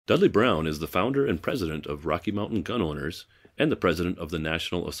Dudley Brown is the founder and president of Rocky Mountain Gun Owners and the president of the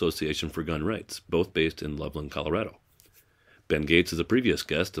National Association for Gun Rights, both based in Loveland, Colorado. Ben Gates is a previous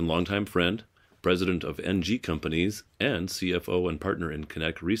guest and longtime friend, president of NG Companies, and CFO and partner in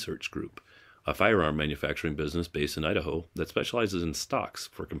Kinetic Research Group, a firearm manufacturing business based in Idaho that specializes in stocks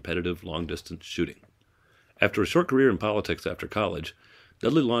for competitive long-distance shooting. After a short career in politics after college,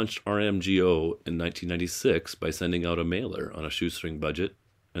 Dudley launched RMGO in 1996 by sending out a mailer on a shoestring budget,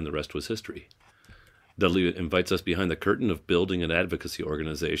 and the rest was history. Dudley invites us behind the curtain of building an advocacy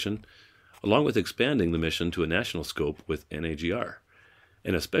organization, along with expanding the mission to a national scope with NAGR,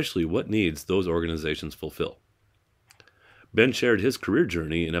 and especially what needs those organizations fulfill. Ben shared his career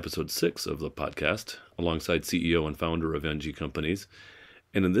journey in episode 6 of the podcast, alongside CEO and founder of NG Companies,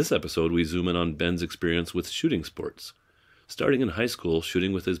 and in this episode we zoom in on Ben's experience with shooting sports, starting in high school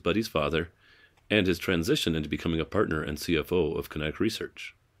shooting with his buddy's father, and his transition into becoming a partner and CFO of Kinetic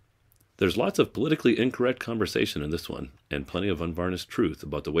Research. There's lots of politically incorrect conversation in this one, and plenty of unvarnished truth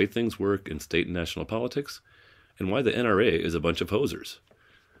about the way things work in state and national politics, and why the NRA is a bunch of hosers.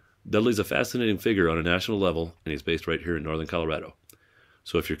 Dudley's a fascinating figure on a national level, and he's based right here in northern Colorado.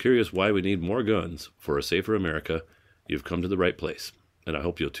 So if you're curious why we need more guns for a safer America, you've come to the right place, and I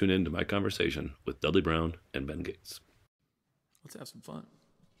hope you'll tune in to my conversation with Dudley Brown and Ben Gates. Let's have some fun.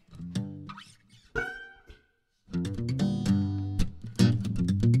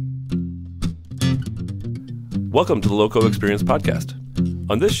 Welcome to the Loco Experience Podcast.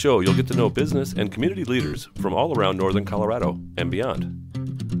 On this show, you'll get to know business and community leaders from all around northern Colorado and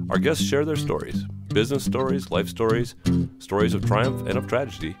beyond. Our guests share their stories, business stories, life stories, stories of triumph and of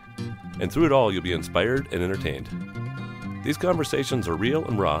tragedy, and through it all, you'll be inspired and entertained. These conversations are real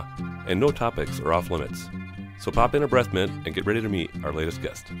and raw, and no topics are off limits. So pop in a breath mint and get ready to meet our latest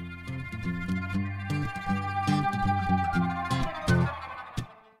guest.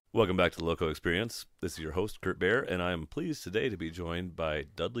 Welcome back to the Loco Experience. This is your host, Kurt Baer, and I'm pleased today to be joined by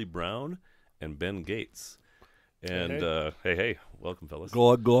Dudley Brown and Ben Gates. And hey, welcome, fellas.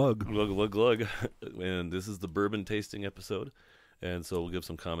 Glug, glug. Glug, glug, glug. And this is the bourbon tasting episode, and so we'll give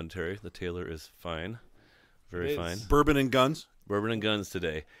some commentary. The Taylor is fine, very fine. Bourbon and guns. Bourbon and guns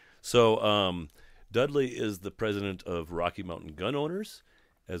today. So Dudley is the president of Rocky Mountain Gun Owners,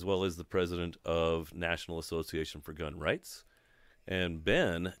 as well as the president of National Association for Gun Rights. And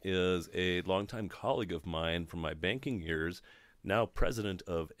Ben is a longtime colleague of mine from my banking years, now president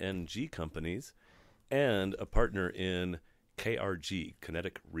of NG Companies, and a partner in KRG,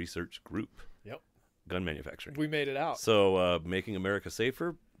 Kinetic Research Group. Yep. Gun manufacturing. We made it out. So making America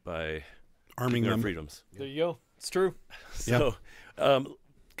safer by Arming our them. freedoms. There you go. It's true. So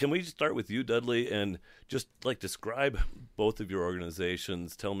can we start with you, Dudley, and just describe both of your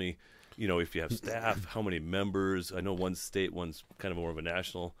organizations? Tell me, if you have staff, how many members? I know one's state, one's kind of more of a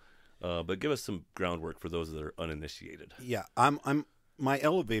national, but give us some groundwork for those that are uninitiated. Yeah, I'm my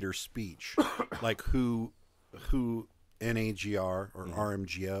elevator speech, like who NAGR or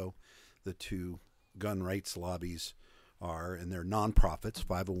RMGO, the two gun rights lobbies are, and they're nonprofits,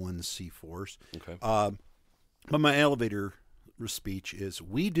 501c4s. Okay. But my elevator speech is,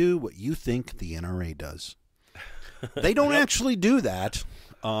 we do what you think the NRA does. They don't actually do that.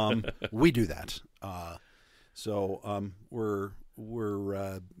 We do that. We're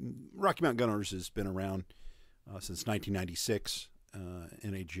Rocky Mountain Gun Owners has been around since 1996.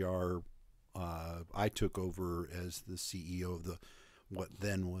 NAGR, I took over as the CEO of what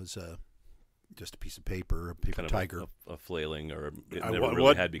then was just a piece of paper, a paper kind of tiger, a flailing, or it what never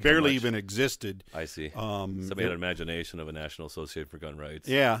really had become barely much. even existed. I see. Somebody had an imagination of a National Association for Gun Rights.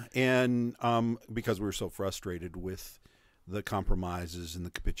 Yeah, and because we were so frustrated with the compromises and the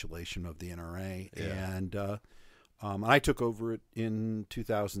capitulation of the NRA, Yeah. and I took over it in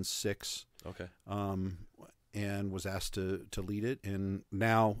 2006. Okay. And was asked to lead it, and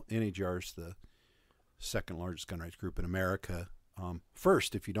now NAGR is the second largest gun rights group in America.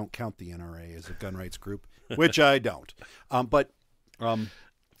 First, if you don't count the NRA as a gun rights group, which I don't. But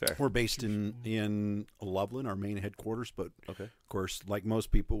Fair. we're based in Loveland, our main headquarters. But Okay. of course, like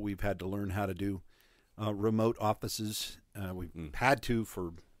most people, we've had to learn how to do remote offices. We've had to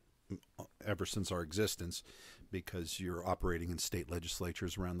for ever since our existence, because you're operating in state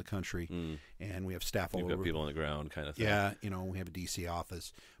legislatures around the country, and we have staff all You've over. got people on the ground kind of thing. Yeah, we have a DC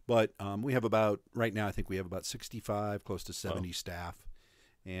office, but we have right now I think we have about 65, close to 70 staff,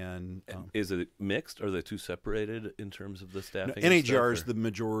 and is it mixed? Are they two separated in terms of the staffing? NAGR is the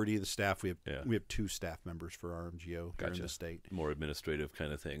majority of the staff. We have Yeah. we have 2 staff members for RMGO here in the state. More administrative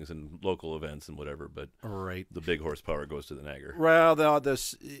kind of things and local events and whatever, but Right. the big horsepower goes to the NAGR. Well,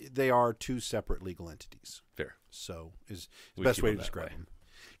 they are 2 separate legal entities. Fair. So is the We best keep way them to that describe way. them.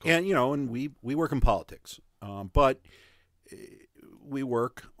 And and we work in politics, but we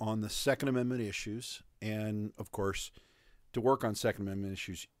work on the Second Amendment issues, and of course, to work on Second Amendment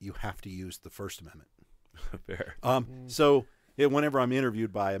issues, you have to use the First Amendment. Fair. So whenever I'm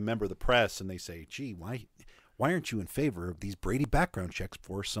interviewed by a member of the press, and they say, "Gee, why aren't you in favor of these Brady background checks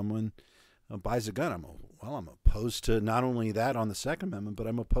before someone buys a gun?" I'm opposed to not only that on the Second Amendment, but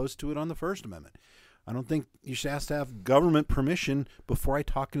I'm opposed to it on the First Amendment. I don't think you should have to have government permission before I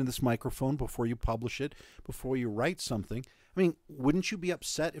talk into this microphone, before you publish it, before you write something. I mean, wouldn't you be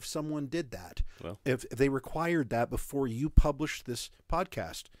upset if someone did that? Well, if they required that before you published this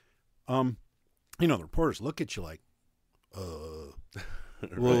podcast? The reporters look at you like,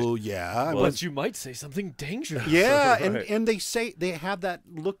 well, yeah. But you might say something dangerous. Yeah, Right. and they have that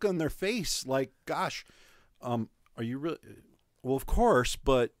look on their face like, gosh, are you really? Well, of course,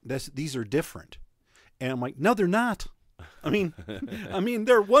 but these are different. And I'm like, no, they're not. I mean,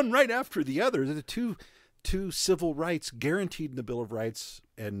 they're one right after the other. They're the two civil rights guaranteed in the Bill of Rights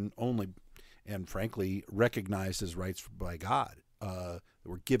and frankly recognized as rights by God. That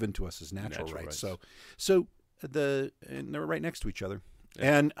were given to us as natural rights. So and they're right next to each other.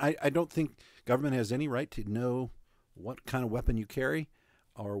 Yeah. And I don't think government has any right to know what kind of weapon you carry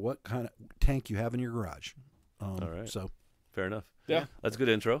or what kind of tank you have in your garage. All right. So fair enough. Yeah. That's a good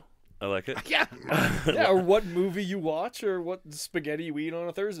intro. I like it. yeah. Or what movie you watch, or what spaghetti you eat on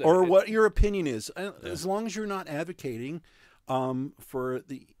a Thursday, or what your opinion is, as long as you're not advocating for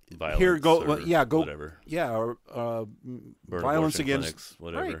the violence whatever. Or violence against clinics,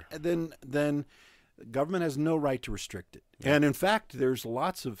 whatever. Right. Then government has no right to restrict it. Yeah. And in fact, there's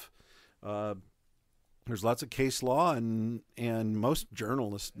lots of case law, and most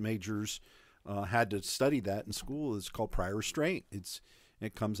journalist majors had to study that in school. It's called prior restraint.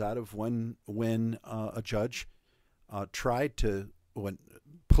 It comes out of when a judge when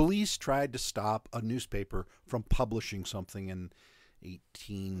police tried to stop a newspaper from publishing something in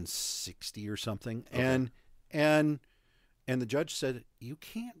 1860 or something, okay. and the judge said you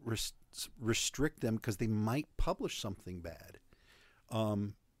can't restrict them because they might publish something bad.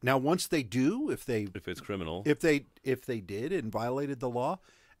 Now, once they do, if it's criminal, if they did and violated the law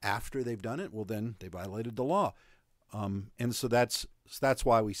after they've done it, well, then they violated the law. And so that's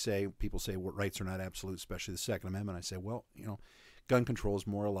why people say rights are not absolute, especially the Second Amendment. I say, well, gun control is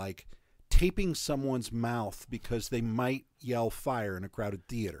more like taping someone's mouth because they might yell fire in a crowded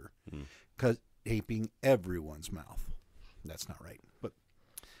theater, because taping everyone's mouth. That's not right. But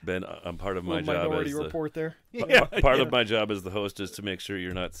Ben, part of my job minority report there. Part of my job as the host is to make sure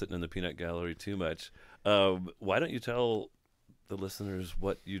you're not sitting in the peanut gallery too much. Why don't you tell the listeners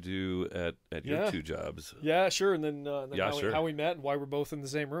what you do at your two jobs? Yeah, sure. And then how we met and why we're both in the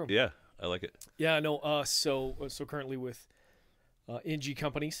same room. Yeah, I like it. Yeah, no. So currently with NG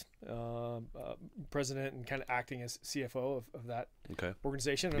Companies, president and kind of acting as CFO of that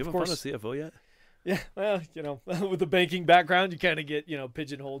organization. And you haven't found a CFO yet? Yeah, well, with the banking background, you kind of get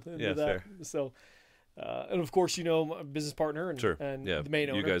pigeonholed into that. Fair. So. And of course, my business partner and the main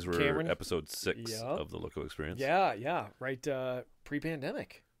owner. You guys were Cameron. episode 6 of the Loco Experience. Yeah, right.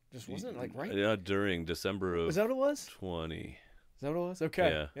 Pre-pandemic, just wasn't it right? Yeah, during December of. Was that what it was? 20. Is that what it was?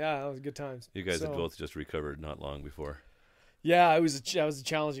 Okay. Yeah, that was good times. You guys had both just recovered not long before. Yeah, it was a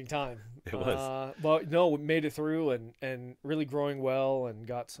challenging time. It was. But no, we made it through and really growing well and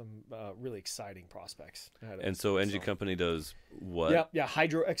got some really exciting prospects. And so NG Company does what? Yeah,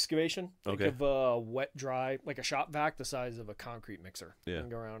 hydro excavation. Okay. Think of wet, dry, like a shop vac the size of a concrete mixer. Yeah. And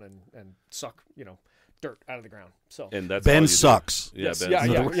go around and suck, dirt out of the ground. So and that's Ben sucks. Yeah, yes,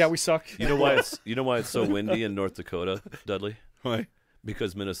 Ben yeah, we suck. You know why it's so windy in North Dakota, Dudley? Why?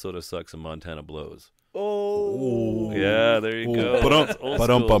 Because Minnesota sucks and Montana blows. Oh. Yeah, there you go.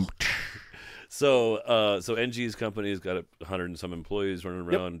 Ba-dum. So NG's company's got 100 and some employees running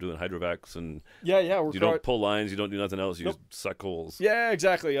around doing hydrovacs, and you don't pull lines, you don't do nothing else, you just suck holes. Yeah,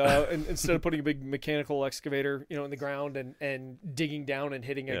 exactly. And instead of putting a big mechanical excavator, in the ground and digging down and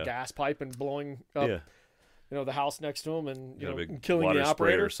hitting a gas pipe and blowing up, the house next to them and big killing water the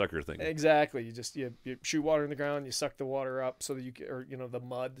operator. sprayer sucker thing. Exactly. You just you shoot water in the ground, you suck the water up so that you or the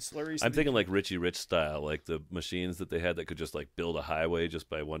mud, the slurry. I'm thinking like Richie Rich style, like the machines that they had that could just like build a highway just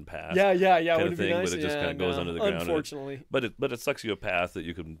by one path. Yeah. Kind Would of thing, nice? but it just kind of goes under the ground. Unfortunately, but it sucks you a path that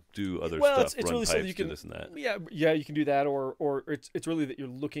you can do other stuff. It's run really pipes, so that you can do this and that. Yeah, you can do that, or it's really that you're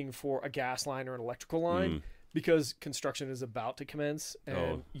looking for a gas line or an electrical line. Because construction is about to commence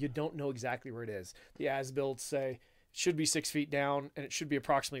and you don't know exactly where it is. The as-builds say it should be 6 feet down and it should be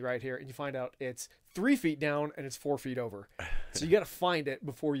approximately right here. And you find out it's 3 feet down and it's 4 feet over. So you got to find it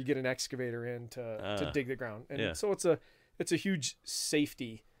before you get an excavator in to dig the ground. And so it's a huge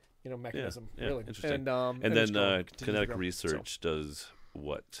safety mechanism. Yeah, really interesting. And then it's growing, continues to Kinetic grow. Research does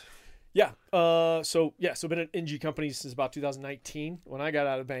what? Yeah. So been at NG companies since about 2019 when I got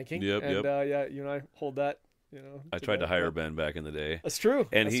out of banking. Yep, and yep. You and I hold that. I tried to hire Ben back in the day. That's true.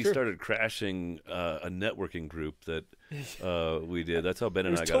 And That's he true. started crashing a networking group that we did. That's how Ben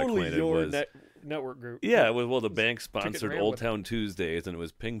and I got totally acquainted. Your was network group. Yeah, it was, the bank sponsored ran Old with it. Town Tuesdays, and it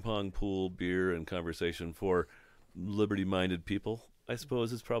was ping pong, pool, beer, and conversation for liberty-minded people, I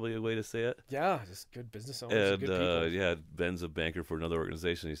suppose is probably a way to say it. Yeah, just good business owners, And good people. yeah, Ben's a banker for another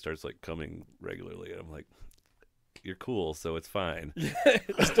organization. He starts coming regularly, and I'm like, "You're cool, so it's fine."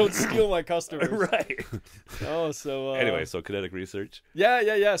 Just don't steal my customers. Right. Oh, so Anyway, so Kinetic Research.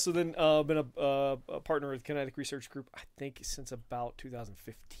 Yeah. So then, been a partner with Kinetic Research Group, I think, since about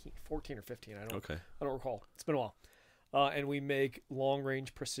 2015, 14 or 15. I don't recall. It's been a while. And we make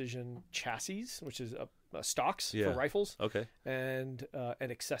long-range precision chassis, which is stocks for rifles. Okay. And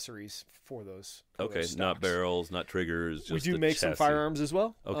accessories for those. Okay, those not stocks. barrels, not triggers. Just We do the make some chassis. firearms as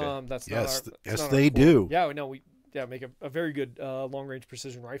well. Okay. That's Yes, not our, yes, not they our core. do. Yeah, no, we make a very good long-range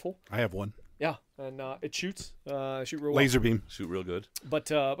precision rifle. I have one. Yeah, and it shoots shoot real Laser beam. Shoot real good.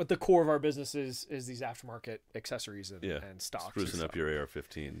 well. But the core of our business is these aftermarket accessories and stocks. and Sprucing up stuff. your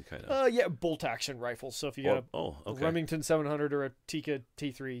AR-15 kind of. Yeah, bolt action rifles. So if you got a okay. Remington 700 or a Tikka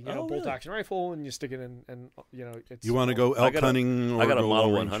T3, bolt really? action rifle, and you stick it in, and it's. You want to go elk hunting? Or I got a go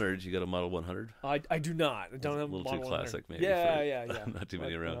Model long range? 100. You got a Model 100? I do not. I don't have A little Model too 100. classic, maybe. Yeah. Not too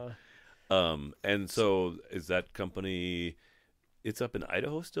many But, around. And so is that company? It's up in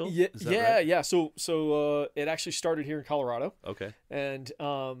Idaho still? Yeah, Is that right? yeah. So it actually started here in Colorado, Okay. and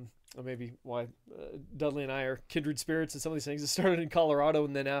maybe why Dudley and I are kindred spirits and some of these things. It started in Colorado,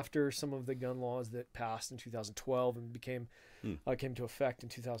 and then after some of the gun laws that passed in 2012 and came to effect in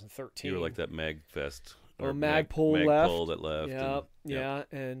 2013. You were like that MagFest. Or Magpul Magpul left. that left. Yeah.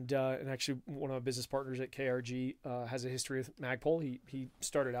 And actually one of my business partners at KRG has a history with Magpul. He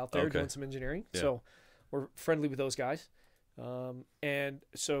started out there doing some engineering. Yeah. So we're friendly with those guys. And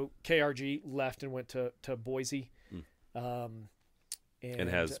so KRG left and went to Boise. And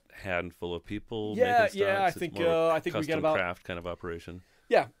has handful of people. Yeah, making yeah. stocks. It's more of a I think we got custom about craft kind of operation.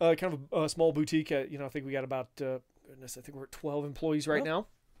 Yeah, kind of a small boutique. I think we got about goodness, I think we're at 12 employees right now.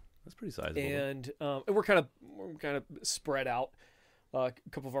 That's pretty sizable. And we're kind of spread out. A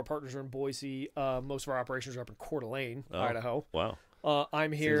couple of our partners are in Boise. Most of our operations are up in Coeur d'Alene, Idaho. Wow.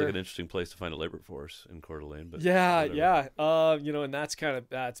 I'm here. Seems like an interesting place to find a labor force in Coeur d'Alene. But yeah. whatever. And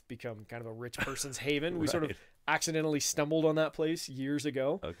that's become kind of a rich person's haven. We sort of Right. accidentally stumbled on that place years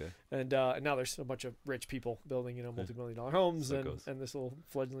ago. Okay. And now there's a bunch of rich people building, multi-million-dollar homes So it goes. and this little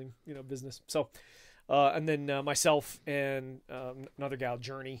fledgling, business. So, and then myself and another gal,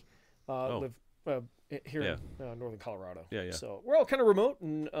 Journey, live here in northern Colorado. Yeah. So we're all kind of remote,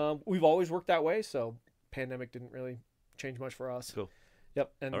 and we've always worked that way. So pandemic didn't really change much for us. Cool.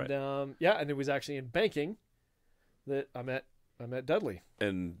 Yep. And All right. and it was actually in banking that I met Dudley.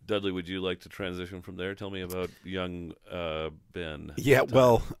 And Dudley, would you like to transition from there? Tell me about young Ben. Yeah,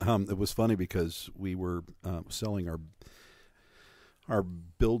 well, it was funny because we were selling our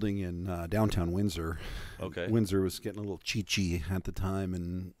building in downtown Windsor. Okay. Windsor was getting a little cheechy at the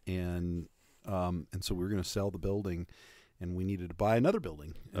time, and so we were going to sell the building, and we needed to buy another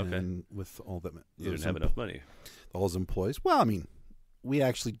building. Okay. And with all that, You didn't have enough money. all those employees. Well, I mean, we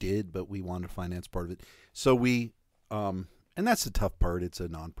actually did, but we wanted to finance part of it. So we, and that's the tough part. It's a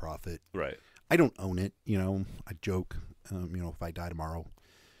nonprofit. Right. I don't own it. I joke. If I die tomorrow,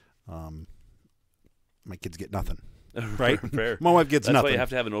 my kids get nothing. Right? Fair. My wife gets That's nothing. why you have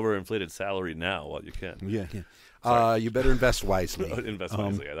to have an overinflated salary now while you can. Yeah. You better invest wisely. Invest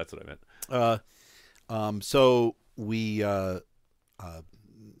wisely. Yeah, that's what I meant. So we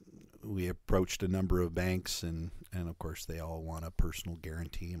approached a number of banks, and of course they all want a personal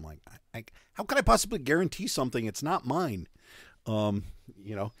guarantee. I'm like, how can I possibly guarantee something? It's not mine. And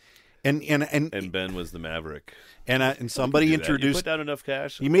Ben was the maverick. and somebody You introduced. put down enough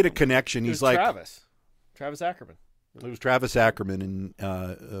cash. He made a connection. It He's was like Travis Ackerman. It was Travis Ackerman, and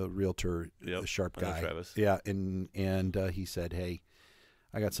a realtor, Yep, a sharp I know guy. Travis. Yeah, and he said, "Hey,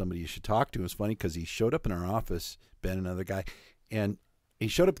 I got somebody you should talk to." It was funny because he showed up in our office, Ben, another guy, and he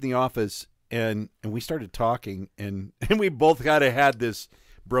showed up in the office, and we started talking, and we both kind of had this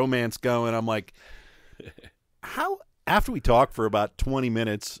bromance going. I'm like, how? After we talked for about 20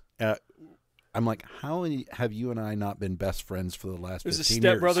 minutes, I'm like, how have you and I not been best friends for the last 15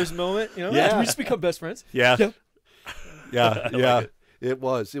 years? It was a stepbrothers moment, Yeah. We just become best friends. Yeah. Yep. Yeah, I yeah. like It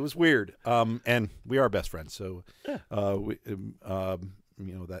was weird. And we are best friends. So,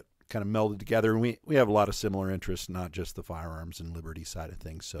 that kind of melded together, and we have a lot of similar interests, not just the firearms and liberty side of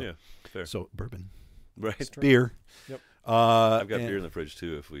things. So Yeah, fair. So bourbon, Right. beer. Yep. I've got beer in the fridge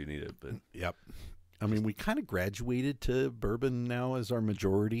too if we need it. But Yep. I mean, we kind of graduated to bourbon now as our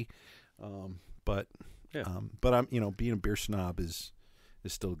majority, but I'm being a beer snob is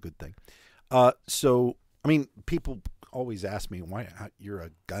still a good thing. So I mean, people always ask me why you're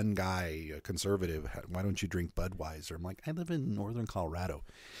a gun guy, a conservative. Why don't you drink Budweiser? I'm like, I live in northern Colorado.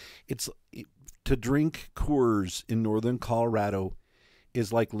 To drink Coors in northern Colorado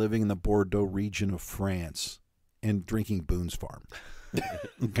is like living in the Bordeaux region of France and drinking Boone's Farm.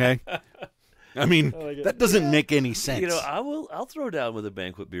 Okay. I mean, that doesn't make any sense. you know, I'll throw down with a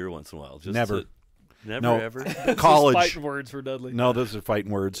banquet beer once in a while. Just Never. Never ever. College fighting words for Dudley. No, those are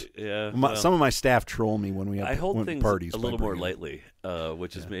fighting words. Yeah. Some of my staff troll me when we have I hold things parties. a little more lightly,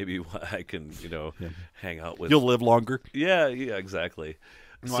 which is maybe why I can, hang out with. You'll live longer. Yeah, exactly.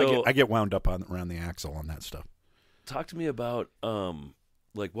 No, So I get wound up around the axle on that stuff. talk to me about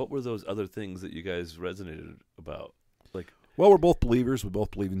what were those other things that you guys resonated about? Like, well, we're both believers. We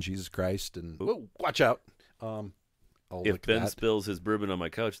both believe in Jesus Christ, and watch out. if Ben spills his bourbon on my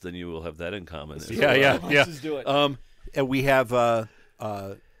couch, then you will have that in common. Yeah. Let's just do it. And we have I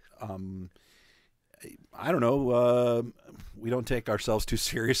don't know. We don't take ourselves too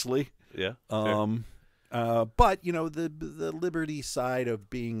seriously. Yeah. But the liberty side of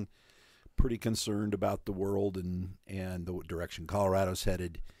being pretty concerned about the world and the direction Colorado's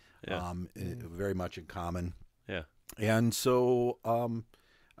headed, very much in common. Yeah. And so,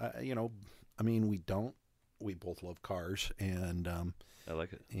 we both love cars, and I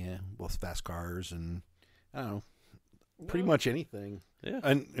like it. Yeah, both fast cars, and I don't know, pretty much anything. Yeah.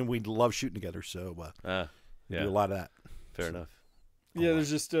 And we love shooting together, so we do a lot of that. Fair enough. Yeah, there's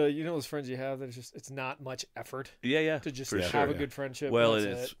just those friends you have that it's not much effort. Yeah. To just for have sure. a good friendship. Well, and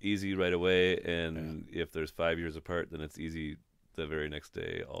it's easy right away, and if there's 5 years apart, then it's easy the very next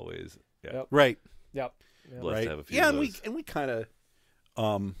day. Always. Yeah. Yep. Right. Yep. Blessed to have a few. Yeah, of and those. we kind of,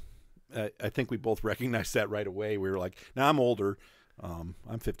 I think we both recognized that right away. We were like, now I'm older. I'm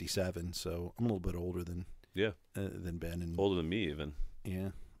 57, so I'm a little bit older than Ben, and older than me even.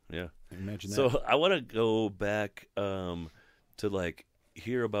 Yeah. Imagine that. So I want to go back to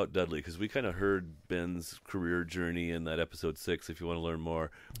hear about Dudley, because we kind of heard Ben's career journey in that episode 6. If you want to learn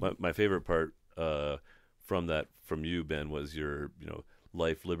more, my favorite part from you, Ben, was your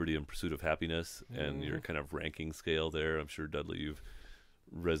life, liberty, and pursuit of happiness, and your kind of ranking scale there. I'm sure, Dudley, you've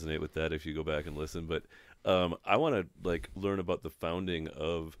resonate with that if you go back and listen. But I want to learn about the founding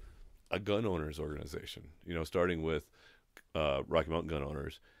of a gun owners organization. Starting with Rocky Mountain Gun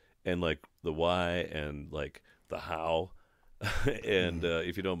Owners, and the why and the how. And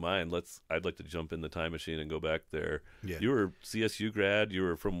if you don't mind, I'd like to jump in the time machine and go back there. Yeah. You were CSU grad. You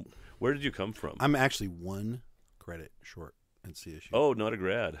were where did you come from? I'm actually one credit short at CSU. Oh, not a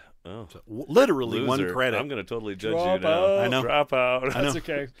grad. Oh, so, literally Loser. one credit. I'm going to totally judge Drop you now. out. I know. Drop out. That's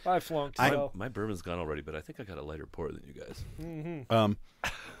okay. I flunked. My bourbon's gone already, but I think I got a lighter pour than you guys. Mm-hmm.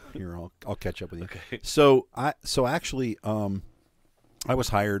 Here, I'll catch up with you. Okay. So actually, I was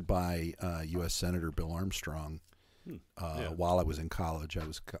hired by U.S. Senator Bill Armstrong while I was in college. I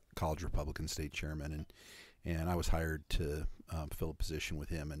was college Republican state chairman, and I was hired to fill a position with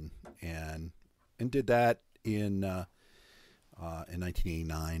him, and did that in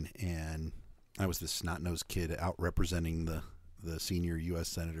 1989, and I was this snot-nosed kid out representing the senior U.S.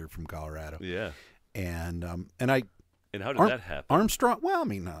 senator from Colorado. Yeah. And how did that happen? Armstrong. Well, I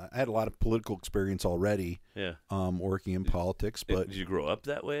mean, I had a lot of political experience already. Yeah. Working in politics, but did you grow up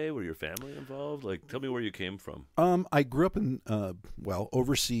that way? Were your family involved? Tell me where you came from. I grew up in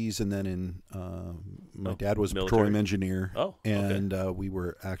overseas, and then in my dad was a military? petroleum engineer. Oh, okay. And we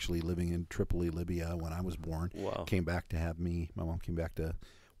were actually living in Tripoli, Libya when I was born. Wow. Came back to have me. My mom came back to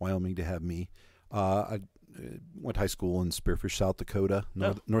Wyoming to have me. I went to high school in Spearfish, South Dakota,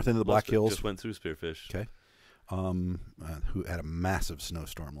 north end of the Black Hills. Just went through Spearfish. Okay. Who had a massive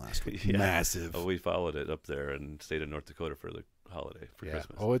snowstorm last week. Yeah. Massive. Oh, we followed it up there and stayed in North Dakota for the holiday for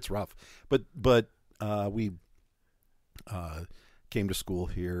Christmas. Oh, it's rough. But we came to school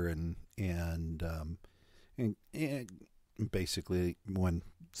here and basically when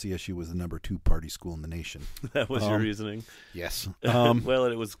CSU was the number 2 party school in the nation. That was your reasoning? Yes. Well,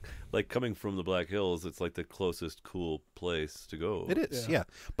 and it was coming from the Black Hills, it's the closest cool place to go. It is, yeah.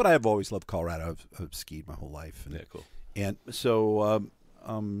 But I've always loved Colorado. I've skied my whole life. Yeah, cool. And so,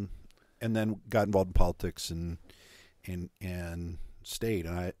 and then got involved in politics and stayed.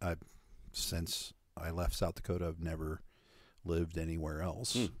 And I since I left South Dakota, I've never lived anywhere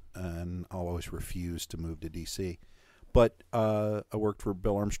else, and I always refused to move to D.C. But I worked for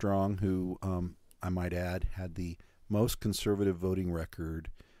Bill Armstrong, who I might add had the most conservative voting record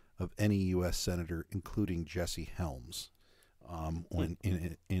of any U.S. senator, including Jesse Helms, when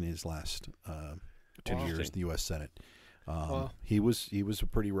in his last 2 years in the U.S. Senate. He was a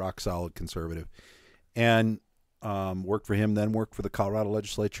pretty rock solid conservative, and worked for him. Then worked for the Colorado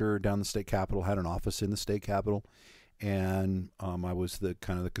legislature down the state capitol. Had an office in the state capitol, and I was the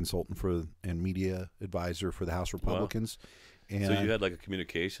consultant for and media advisor for the House Republicans. Wow. And so you had like a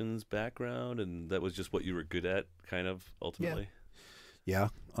communications background, and that was just what you were good at, kind of ultimately. Yeah.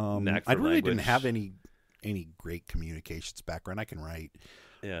 Knack for I really didn't language. have any great communications background. I can write.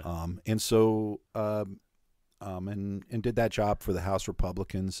 Yeah. And so and did that job for the House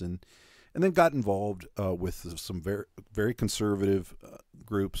Republicans, and then got involved with some very, very conservative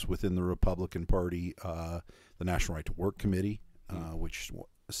groups within the Republican Party, the National Right to Work Committee, which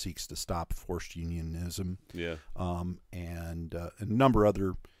seeks to stop forced unionism, and a number of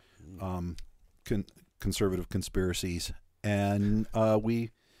other conservative conspiracies, and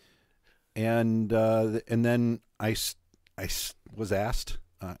then I was asked.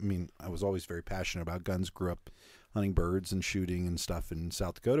 I mean, I was always very passionate about guns. Grew up hunting birds and shooting and stuff in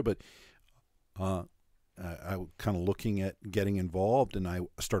South Dakota, but I kind of looking at getting involved, and I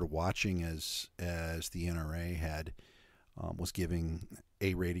started watching as the NRA had was giving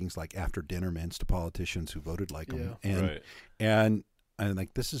A ratings like after dinner mints to politicians who voted like them, and I'm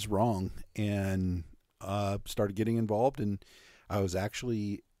like, this is wrong, and started getting involved, and I was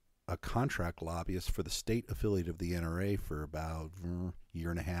actually a contract lobbyist for the state affiliate of the NRA for about a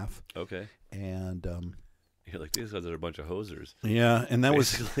year and a half. Okay. And you're like, these guys are a bunch of hosers. Yeah, and that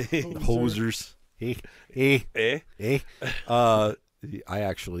Basically. was hosers. Hey. I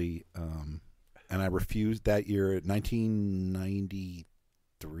actually and I refused that year at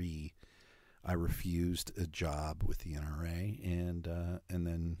 1993. I refused a job with the NRA, and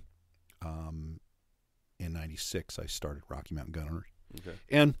then in '96 I started Rocky Mountain Gun Owners. Okay.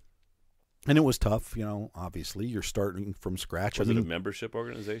 And it was tough, obviously you're starting from scratch. Was it a membership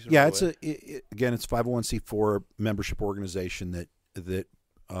organization? Yeah, it's again, it's 501c4 membership organization that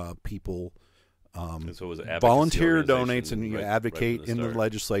people and so it was an advocacy volunteer organization, donates and right advocate from in the start.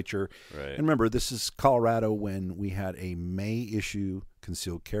 legislature. Right. And remember, this is Colorado when we had a May issue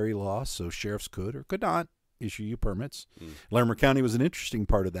concealed carry law, so sheriffs could or could not issue you permits. Larimer County was an interesting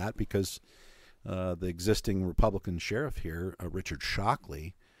part of that because the existing Republican sheriff here, Richard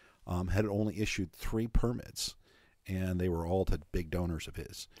Shockley, had only issued 3 permits, and they were all to big donors of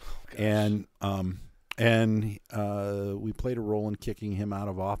his. And we played a role in kicking him out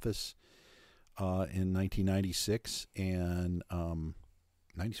of office in 1996 and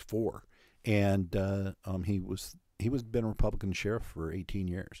 94, and he was been a Republican sheriff for 18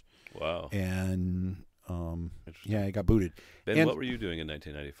 years. Wow. And he got booted. Ben, what were you doing in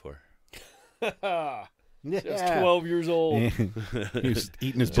 1994? Just 12 years old. He was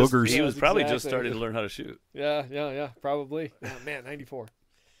eating his boogers. He was probably just starting to learn how to shoot. Yeah, probably. Oh, man, 94.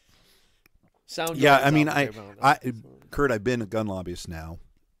 Sound. Yeah, I mean, Kurt, I've been a gun lobbyist now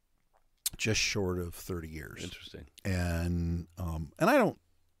just short of 30 years. Interesting. And I'm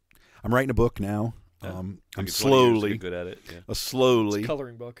writing a book now. I'm Maybe 20 years to slowly get good at it. Yeah. It's a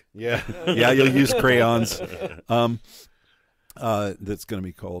coloring book. Yeah. You'll use crayons. That's going to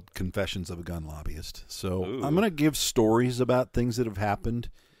be called Confessions of a Gun Lobbyist. So I'm going to give stories about things that have happened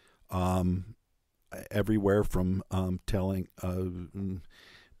everywhere from telling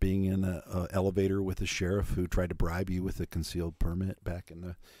being in an elevator with a sheriff who tried to bribe you with a concealed permit back in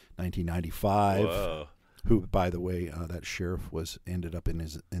the 1995. Whoa. Who, by the way, that sheriff ended up in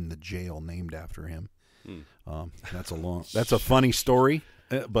the jail named after him. That's a funny story,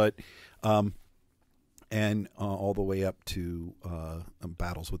 but and all the way up to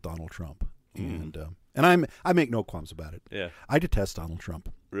battles with Donald Trump, and I make no qualms about it. Yeah, I detest Donald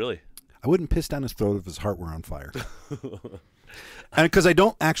Trump. Really? I wouldn't piss down his throat if his heart were on fire. And because I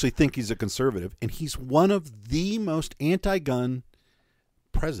don't actually think he's a conservative, and he's one of the most anti-gun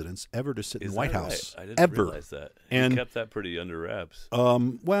presidents ever to sit in the White House. Right? I didn't ever. realize that. And he kept that pretty under wraps.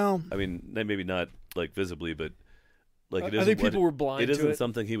 Well, I mean, maybe not like visibly, but like it isn't. I think people were blind to it. It isn't it.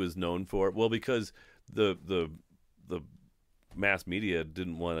 something he was known for. Well, because the mass media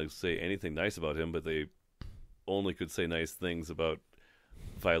didn't want to say anything nice about him, but they only could say nice things about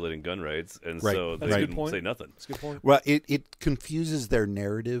violating gun rights, and Right. so they That's a good couldn't point. say nothing. That's a good point. well, it confuses their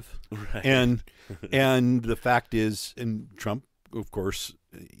narrative, Right. and the fact is, and Trump, of course,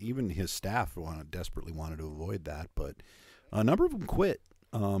 even his staff desperately wanted to avoid that, but a number of them quit.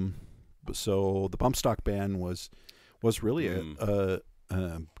 So the bump stock ban was really a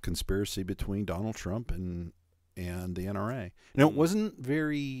conspiracy between Donald Trump and and the NRA. Now it wasn't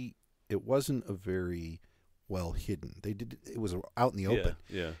a very well hidden. It was out in the open.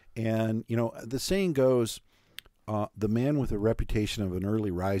 Yeah. And the saying goes, the man with a reputation of an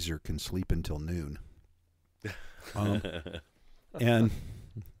early riser can sleep until noon. And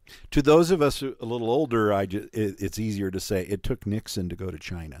to those of us a little older, it's easier to say it took Nixon to go to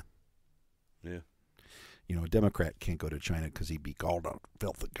China. Yeah. A Democrat can't go to China because he'd be called a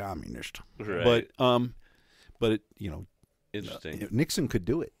filthy communist. Right. But interesting. Nixon could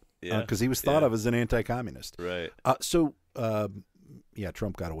do it. Yeah. Because he was thought of as an anti-communist. Right.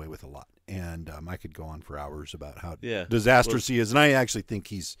 Trump got away with a lot. And I could go on for hours about how Yeah. disastrous he is. And I actually think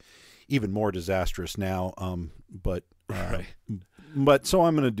he's even more disastrous now. Right. But so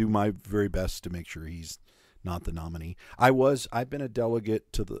I'm going to do my very best to make sure he's not the nominee. I've been a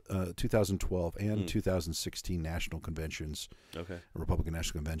delegate to the 2012 and 2016 national conventions, Republican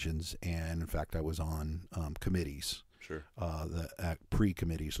national conventions. And in fact, I was on committees. Sure. The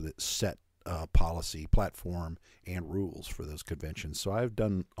pre-committees that set policy, platform, and rules for those conventions. So I've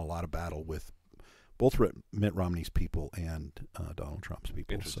done a lot of battle with both Mitt Romney's people and Donald Trump's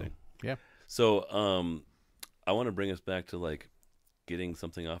people. Interesting. So, yeah. So I want to bring us back to getting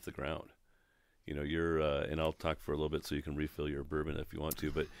something off the ground. You're and I'll talk for a little bit so you can refill your bourbon if you want to.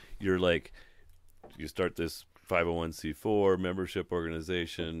 But you're you start this 501c4 membership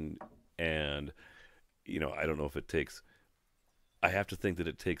organization, and I don't know if it takes. I have to think that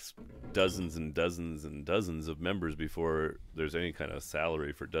it takes dozens and dozens and dozens of members before there's any kind of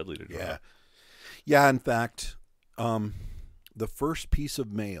salary for Dudley to draw. Yeah. In fact, the first piece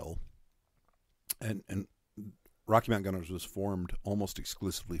of mail, and Rocky Mountain Gunners was formed almost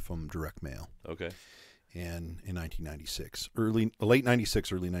exclusively from direct mail. Okay. And in 1996, late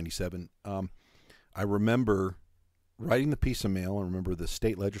 96, early 97, I remember writing the piece of mail. I remember the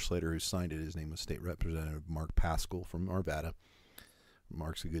state legislator who signed it. His name was State Representative Mark Pascal from Arvada.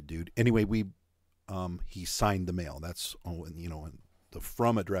 Mark's a good dude. Anyway, he signed the mail. That's in the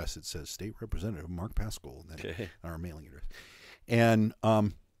from address it says State Representative Mark Pascal, and then our mailing address, and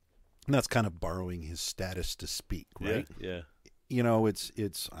that's kind of borrowing his status to speak, right? Yeah.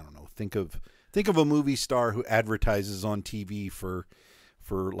 It's I don't know. Think of a movie star who advertises on TV for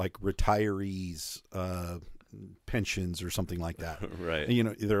retirees pensions or something like that. Right.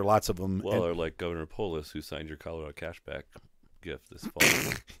 And, there are lots of them. Well, or like Governor Polis, who signed your Colorado cashback gift this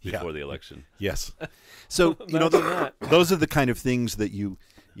fall before the election. Yes. So those are the kind of things that you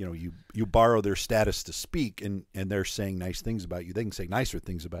borrow their status to speak, and they're saying nice things about you. They can say nicer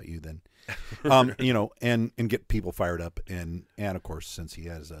things about you than, and get people fired up. And of course, since he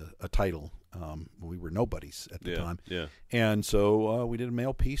has a title, we were nobodies at the time. Yeah. And so we did a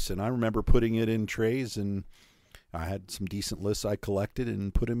mail piece, and I remember putting it in trays, and I had some decent lists I collected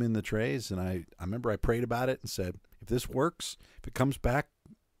and put them in the trays. And I remember I prayed about it and said, if this works, if it comes back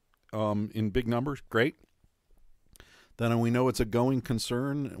in big numbers, great. Then we know it's a going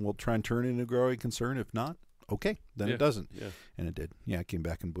concern, and we'll try and turn it into a growing concern. If not, okay, then it doesn't. Yeah. And it did. Yeah, it came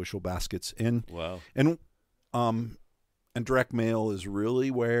back in bushel baskets. And wow. And direct mail is really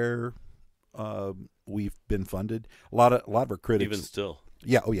where we've been funded. A lot of our critics, even still.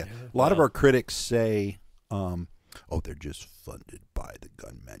 Yeah. Oh yeah. A lot of our critics say, they're just funded by the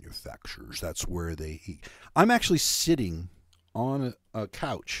gun manufacturers. That's where they eat. I'm actually sitting on a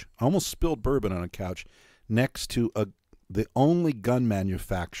couch. I almost spilled bourbon on a couch next to the only gun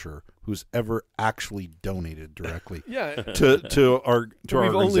manufacturer who's ever actually donated directly to our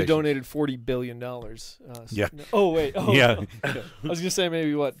We've only donated $40 billion. Yeah. Oh, wait. Oh, yeah. I was going to say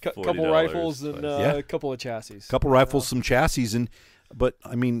maybe couple rifles and a couple of chassis. Couple rifles, some chassis. But,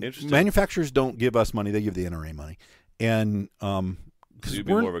 I mean, manufacturers don't give us money. They give the NRA money. And so you'd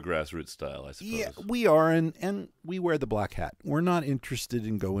be more of a grassroots style, I suppose. Yeah, we are, and we wear the black hat. We're not interested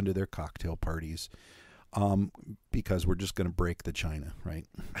in going to their cocktail parties because we're just going to break the china, right?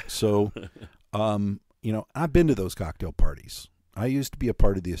 So, I've been to those cocktail parties. I used to be a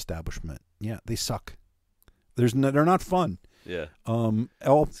part of the establishment. Yeah, they suck. They're not fun. Yeah.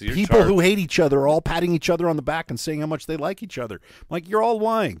 People who hate each other are all patting each other on the back and saying how much they like each other. Like, you're all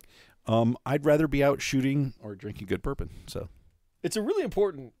lying. I'd rather be out shooting or drinking good bourbon. So, it's a really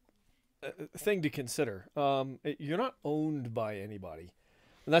important thing to consider. You're not owned by anybody,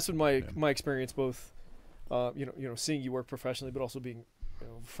 and that's been my experience. Both, seeing you work professionally, but also being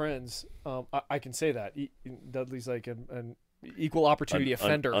friends. I can say that Dudley's like an equal opportunity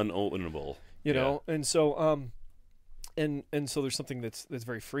offender, unownable. And so and so there's something that's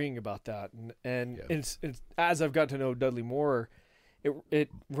very freeing about that. And it's as I've got to know Dudley more, it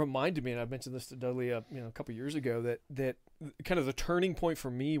reminded me, and I mentioned this to Dudley a couple years ago, that kind of the turning point for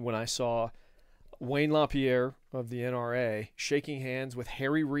me when I saw Wayne LaPierre of the NRA shaking hands with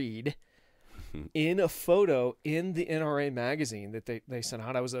Harry Reid in a photo in the NRA magazine that they sent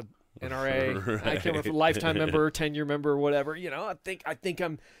out. I was a NRA, right. I can't remember, lifetime member, 10-year member, whatever. I think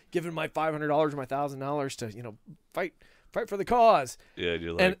I'm giving my $500 or my $1,000 to fight for the cause. Yeah,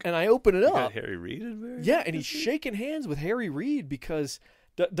 you're like, and I open it up. Got Harry Reid in there? Yeah, and he's shaking hands with Harry Reid because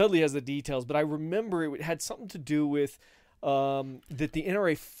Dudley has the details, but I remember it had something to do with that the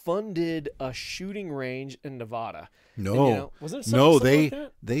NRA funded a shooting range in Nevada. No, wasn't it they like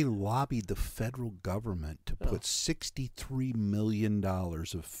that? They lobbied the federal government to put $63 million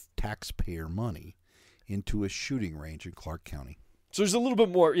of taxpayer money into a shooting range in Clark County. So there's a little bit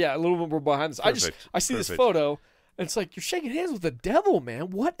more behind this. Perfect. I see this photo, and it's like, you're shaking hands with the devil, man.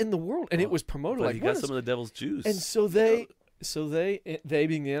 What in the world? And it was promoted like, you got some of the devil's juice. And so they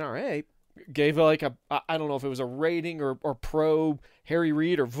being the NRA, gave like I don't know if it was a rating or pro Harry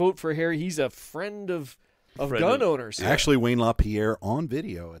Reid or vote for Harry. He's a friend of gun owners. Yeah. Actually, Wayne LaPierre on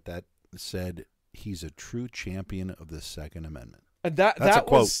video at that said he's a true champion of the Second Amendment. And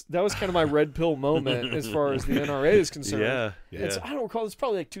that was kind of my red pill moment as far as the NRA is concerned. Yeah. I don't recall. It's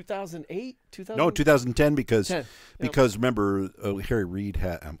probably like 2008, 2000. No, 2010 because remember Harry Reid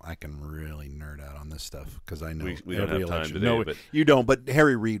had. I can really nerd out on this stuff because I know we don't have time today. No, but you don't. But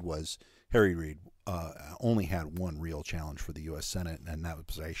Harry Reid only had one real challenge for the U.S. Senate, and that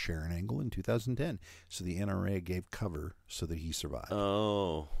was a Sharon Angle in 2010. So the NRA gave cover so that he survived.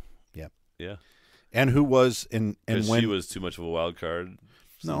 Oh, yeah. And who was and when she was too much of a wild card.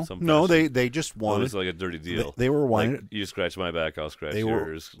 No, they just wanted. It was like a dirty deal. They were wanting. Like, you scratch my back, I'll scratch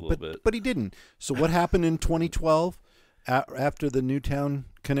yours a little bit. But he didn't. So what happened in 2012 after the Newtown,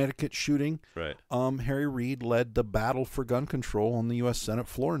 Connecticut shooting? Right. Harry Reid led the battle for gun control on the U.S. Senate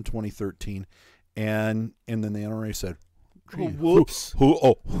floor in 2013, and then the NRA said, "Whoops!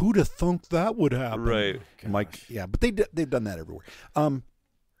 Who'd have thunk that would happen?" Right. Mike. Yeah, but they've done that everywhere.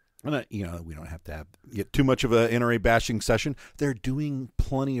 And we don't have to get too much of a NRA bashing session. They're doing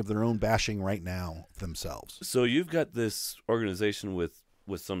plenty of their own bashing right now themselves. So you've got this organization with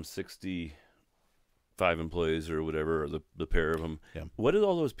some 65 employees or whatever, or the pair of them. Yeah. What do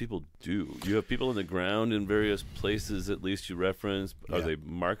all those people do? You have people on the ground in various places, at least you referenced. Are they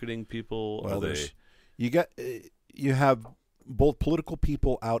marketing people? Well, you have both political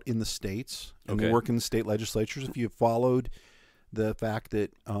people out in the states, and they work in the state legislatures. If you followed the fact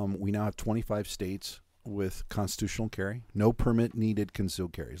that we now have 25 states with constitutional carry, no permit needed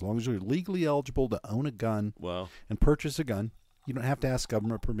concealed carry. As long as you're legally eligible to own a gun and purchase a gun, you don't have to ask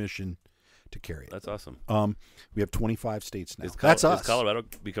government permission to carry it. That's awesome. We have 25ve states now. That's us. Is Colorado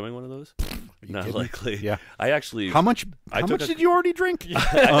becoming one of those? Not likely. Yeah. How much did you already drink?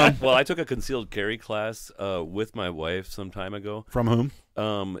 Well, I took a concealed carry class with my wife some time ago. From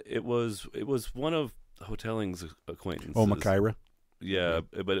whom? It was one of Hotelling's acquaintances. Oh, McIra? Yeah,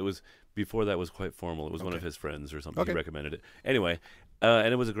 but it was before that was quite formal. It was one of his friends or something. He recommended it. Anyway,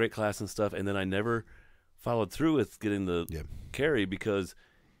 and it was a great class and stuff. And then I never followed through with getting the carry because,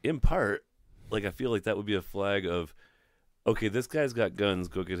 in part, like I feel like that would be a flag of, okay, this guy's got guns.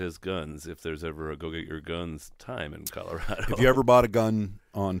 Go get his guns. If there's ever a go get your guns time in Colorado. Have you ever bought a gun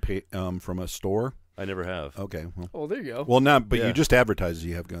from a store? I never have. Okay. Well, there you go. Well, but you just advertise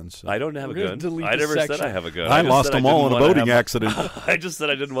you have guns. So. I don't have a gun. I never said I have a gun. I lost them all in a boating accident. I just said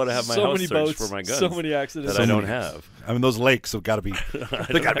I didn't want to have my house searched for my guns. So many accidents that I don't have. I mean, those lakes have got to be.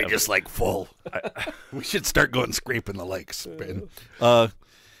 They got to be just like full. We should start going scraping the lakes.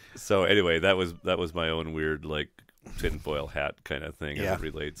 So anyway, that was my own weird like tinfoil hat kind of thing as it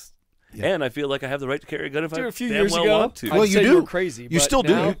relates. Yeah. And I feel like I have the right to carry a gun if I a few years ago, want to. Well, you do. You're crazy. You still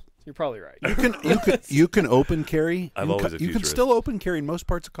do. You're probably right. You can open carry. You can still open carry in most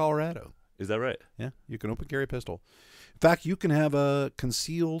parts of Colorado. Is that right? Yeah, you can open carry a pistol. In fact, you can have a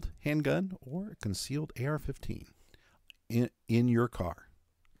concealed handgun or a concealed AR-15 in your car.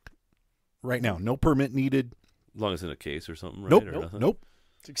 Right now, no permit needed. As long as it's in a case or something, right? Nope.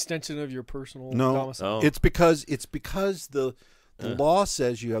 It's extension of your personal domicile. It's because the law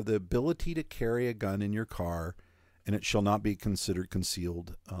says you have the ability to carry a gun in your car, and it shall not be considered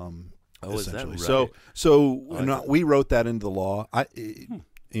concealed. Is that right? So we wrote that into the law.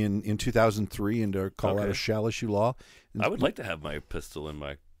 In 2003 into Colorado shall issue law. I would like to have my pistol in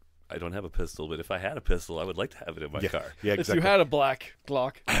my. I don't have a pistol, but if I had a pistol, I would like to have it in my car. Yeah, exactly. If you had a black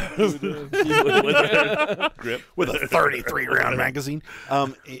Glock with a 33 round magazine,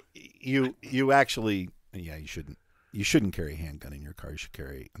 you actually you shouldn't. You shouldn't carry a handgun in your car. You should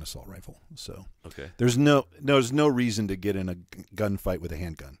carry an assault rifle. So there's no reason to get in a gunfight with a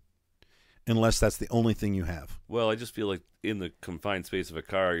handgun, unless that's the only thing you have. Well, I just feel like in the confined space of a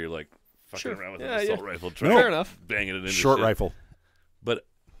car, you're like fucking around with Yeah, an assault yeah. rifle, No. Fair enough. banging it into Short shit. rifle. But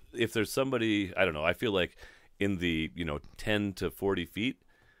if there's somebody, I don't know, I feel like in the 10 to 40 feet,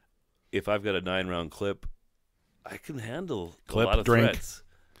 if I've got a 9-round clip, I can handle Clip, a lot of drink. threats.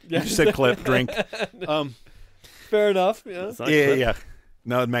 You just said clip, drink. Fair enough. Yeah. It's not Yeah, clip, yeah.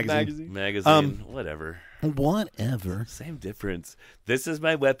 No, magazine. magazine, whatever. Whatever. Same difference. This is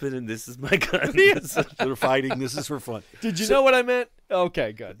my weapon and this is my gun. We're fighting. This is for fun. Did you know what I meant?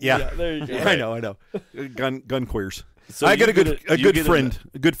 Okay, good. Yeah. There you go. I know. Gun queers. So I got a good friend.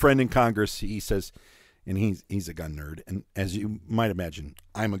 a good friend in Congress. He says, and he's a gun nerd, and as you might imagine,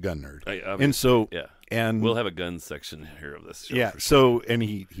 I'm a gun nerd, and so yeah, and we'll have a gun section here of this show. Yeah. For So and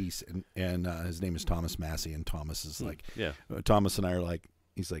he's his name is Thomas Massey, and Thomas is like Thomas and I are like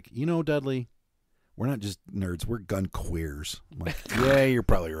he's like Dudley, we're not just nerds, we're gun queers. I'm like, yeah, you're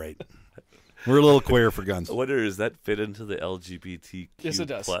probably right. We're a little queer for guns. I wonder, does that fit into the LGBTQ Yes, it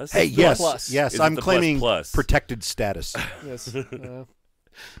does. plus? Hey, yes, plus. yes, Is it I'm the claiming plus? protected status. Yes.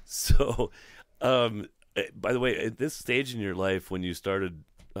 So, by the way, at this stage in your life, when you started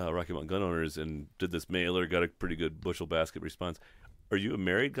Rocky Mountain Gun Owners and did this mailer, got a pretty good bushel basket response, are you a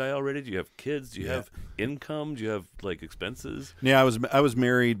married guy already? Do you have kids? Do you have income? Do you have like expenses? Yeah, I was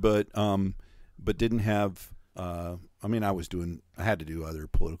married, but didn't have. I had to do other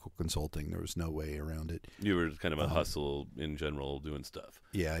political consulting. There was no way around it. You were kind of a hustle in general, doing stuff.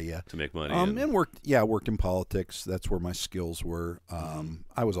 Yeah. To make money. And worked in politics. That's where my skills were.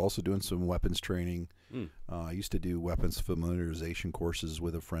 I was also doing some weapons training. I used to do weapons familiarization courses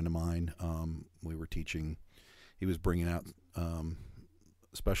with a friend of mine. We were teaching. He was bringing out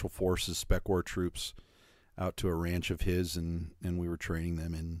special forces, spec war troops out to a ranch of his, and we were training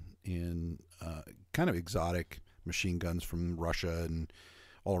them in kind of exotic machine guns from Russia and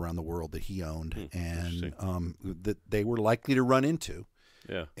all around the world that he owned, and that they were likely to run into.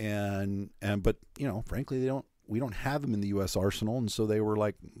 Yeah. But frankly, we don't have them in the U.S. arsenal, and so they were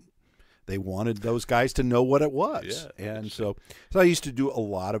like, they wanted those guys to know what it was. Yeah, and so I used to do a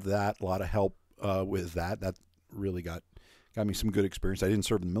lot of that, a lot of help with that. That really got me some good experience. I didn't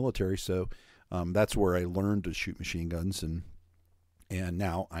serve in the military, so that's where I learned to shoot machine guns, and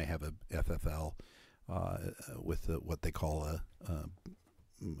now I have a FFL with what they call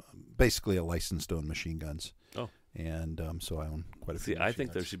basically a license to own machine guns. Oh, and so I own quite a few. I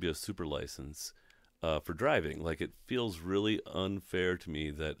think there should be a super license for driving. Like, it feels really unfair to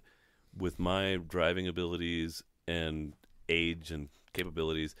me that with my driving abilities and age and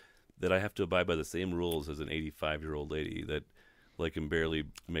capabilities, that I have to abide by the same rules as an 85-year-old lady that like can barely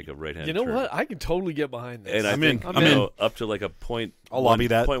make a right hand. You know turn. what? I can totally get behind this. And I think I'm in. Up to like a point. I'll lobby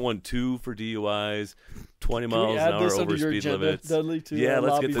that. 0.12 for DUIs, 20 Can we miles add an hour this over under your speed agenda, limits. Dudley, to,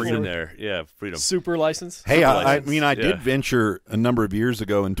 let's lobby get this for in there. Yeah, freedom. Super license. Hey, Super I license. did venture a number of years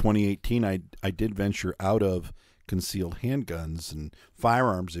ago in 2018. I did venture out of concealed handguns and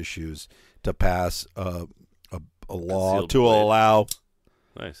firearms issues to pass a law Concealed to blade. allow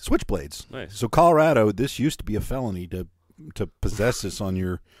Nice. switchblades. Nice. So Colorado, this used to be a felony to possess this on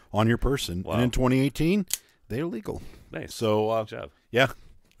your person, Wow. and in 2018 they're legal. Nice. So Good job. yeah,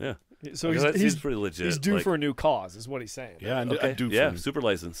 So that he's seems pretty legit. He's due like, for a new cause, is what he's saying. yeah, I Okay. do. Yeah, super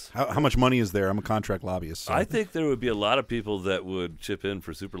license. How much money is there? I'm a contract lobbyist. So. I think there would be a lot of people that would chip in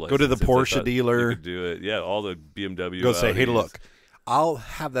for super license. Go to the if they Porsche thought dealer. you could do it. Yeah, all the BMW. Go say, hey, Audis. look, I'll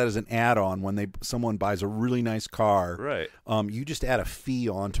have that as an add-on when someone buys a really nice car. Right. You just add a fee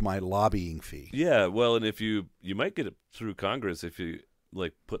onto my lobbying fee. Yeah, well, and if you might get it through Congress if you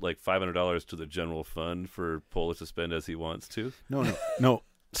like put like $500 to the general fund for Polis to spend as he wants to. No,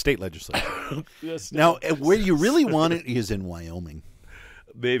 state legislature. Yes. Now, where you really want it is in Wyoming.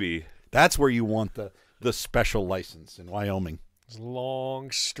 Maybe. That's where you want the special license in Wyoming. It's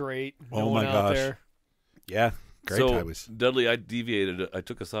long, straight. Oh, No my one out gosh. there. Yeah, great So, highways. Dudley, I deviated. I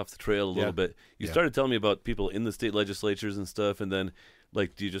took us off the trail a little bit. You started telling me about people in the state legislatures and stuff, and then,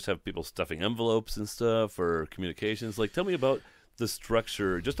 like, do you just have people stuffing envelopes and stuff, or communications? Like, tell me about the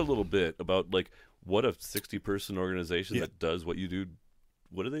structure, just a little bit, about, like, what a 60-person organization that does what you do.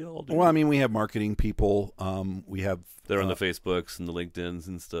 What do they all do? Well, I mean, we have marketing people. We have They're on the Facebooks and the LinkedIns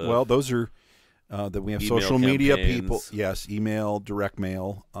and stuff. well, those are that we have Email social media campaigns. people. Yes, email, direct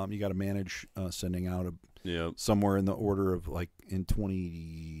mail. You got to manage sending out somewhere in the order of, like, in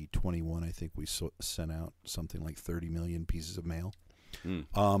 2021, I think we sent out something like 30 million pieces of mail.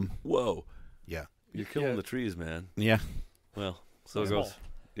 Whoa. Yeah. You're killing the trees, man. Yeah. Well, so it Small. goes.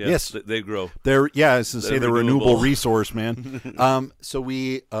 Yeah, Yes. They grow. It's to say the renewable renewable. resource, man. So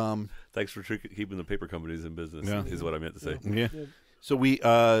we Thanks for keeping the paper companies in business, is what I meant to say. yeah. So we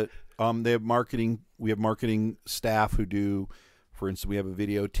they have marketing. We have marketing staff who do for instance, we have a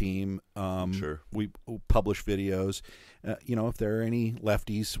video team. Sure. We publish videos. If there are any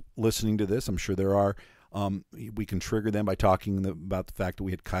lefties listening to this, I'm sure there are. We can trigger them by talking about the fact that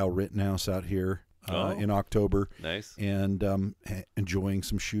we had Kyle Rittenhouse out here in October. Nice. And enjoying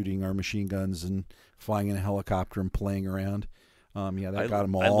some shooting our machine guns and flying in a helicopter and playing around. That got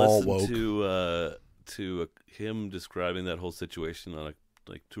them all woke. I listened to him describing that whole situation on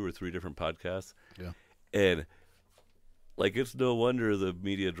like 2 or 3 different podcasts. Yeah. And it's no wonder the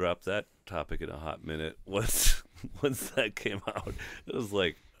media dropped that topic in a hot minute once that came out. It was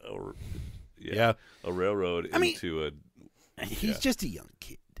like a railroad into a. He's just a young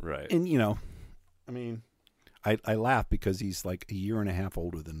kid, right? And I laugh because he's like a year and a half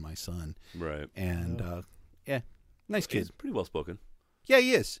older than my son, right? And nice kid. He's pretty well spoken. Yeah,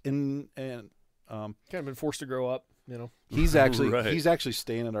 he is, and kind of been forced to grow up, He's actually Right. he's actually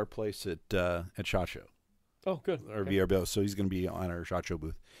staying at our place at SHOT Show. Oh, good. Our VRBO, so he's going to be on our SHOT Show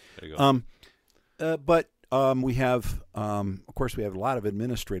booth. There you go. But we have, of course, we have a lot of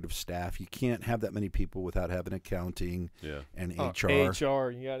administrative staff. You can't have that many people without having accounting and HR. HR,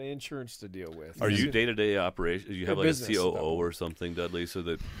 you got insurance to deal with. Are you day-to-day operations? You have like business, a COO or something, Dudley, so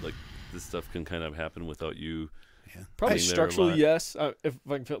that this stuff can kind of happen without you. Yeah. Probably being there a structurally, lot? yes. If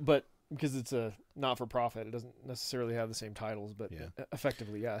I can feel, but because it's a not-for-profit, it doesn't necessarily have the same titles. But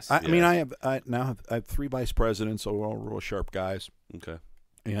effectively, yes. I mean, I have 3 vice presidents, all real sharp guys, Okay.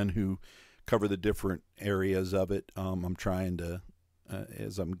 and who cover the different areas of it. I'm trying to,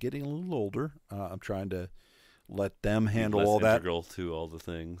 as I'm getting a little older, I'm trying to let them handle Less all that. integral to all the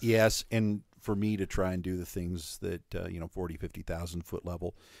things. Yes, and for me to try and do the things that 40, 50,000 foot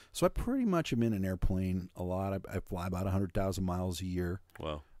level. So I pretty much am in an airplane a lot. I fly about 100,000 miles a year.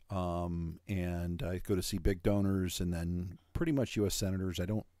 Wow. And I go to see big donors, and then pretty much U.S. senators. I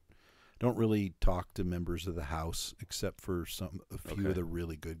don't really talk to members of the House except for a few of the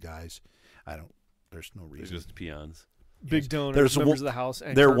really good guys. There's no reason. They're just peons. Big donors, There's members of the House.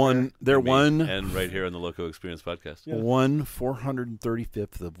 And They're Carter. one. And right here on the Loco Experience podcast. Yeah.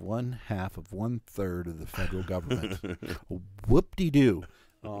 1/435th of 1/2 of 1/3 of the federal government. Whoop-de-doo.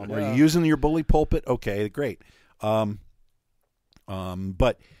 Are you using your bully pulpit? Okay, great. But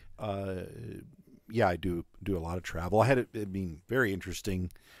I do a lot of travel. I had very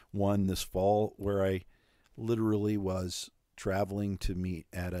interesting one this fall where I literally was traveling to meet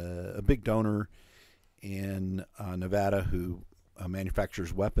at a big donor in Nevada who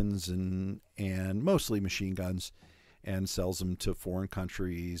manufactures weapons and mostly machine guns and sells them to foreign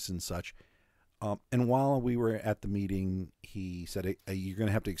countries and such. And while we were at the meeting, he said, "You're going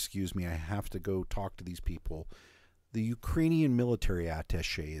to have to excuse me. I have to go talk to these people. The Ukrainian military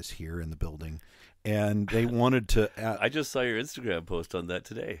attaché is here in the building, and they wanted to." I just saw your Instagram post on that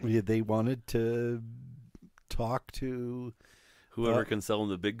today. They wanted to talk to whoever can sell them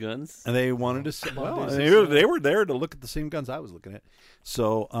the big guns, and they wanted to. Well, they were there to look at the same guns I was looking at.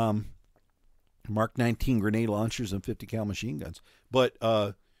 So, Mark 19 grenade launchers and 50 cal machine guns. But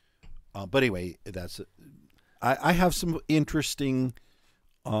anyway, I have some interesting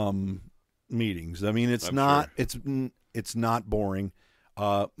meetings. I mean, it's not boring.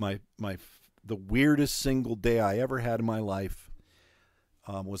 The weirdest single day I ever had in my life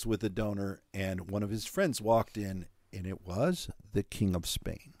was with a donor, and one of his friends walked in, and it was the King of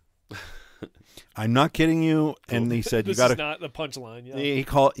Spain. I'm not kidding you. And he said, "This you got to." is not the punchline. Yeah. He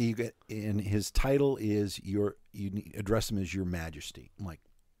called. And his title is you address him as Your Majesty. I'm like,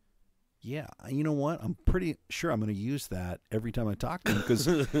 yeah, you know what? I'm pretty sure I'm going to use that every time I talk to him, because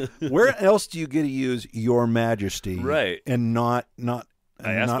where else do you get to use Your Majesty, right? And not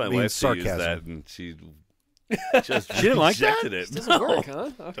I asked my wife sarcasm. to use that, and she she didn't like that. It doesn't work,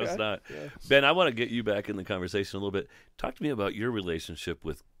 huh? Okay. Does not. Yeah. Ben, I want to get you back in the conversation a little bit. Talk to me about your relationship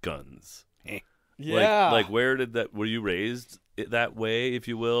with guns. Yeah. Like where did that? Were you raised that way, if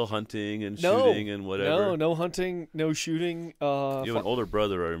you will, hunting and shooting and whatever? No hunting, no shooting. You have an older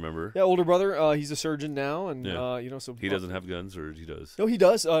brother, I remember. Yeah, older brother. He's a surgeon now, and so he doesn't have guns, or he does. No, he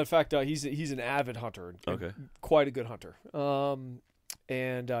does. In fact, he's an avid hunter. Okay, quite a good hunter.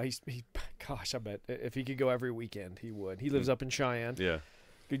 And gosh, I bet if he could go every weekend, he would. He lives up in Cheyenne. Yeah,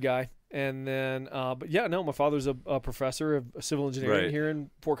 good guy. And then, my father's a professor of civil engineering here in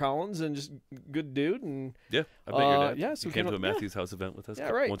Fort Collins, and just good dude. And yeah, I bet your dad. Yeah, so he came to a Matthews House event with us.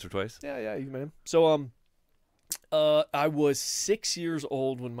 Once or twice. Yeah, you met him. So, I was 6 years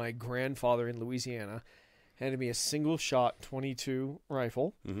old when my grandfather in Louisiana handed me a single shot .22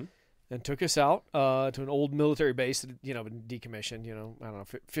 rifle. Mm-hmm. And took us out to an old military base that been decommissioned, I don't know,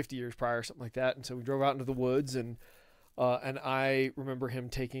 50 years prior or something like that. And so we drove out into the woods, and And I remember him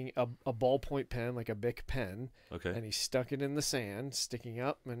taking a ballpoint pen, like a Bic pen, Okay. and he stuck it in the sand, sticking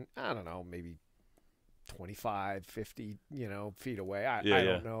up, and I don't know, maybe 25, 50, feet away. I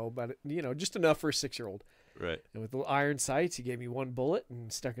don't know, but just enough for a 6-year-old. Right. And with little iron sights, he gave me one bullet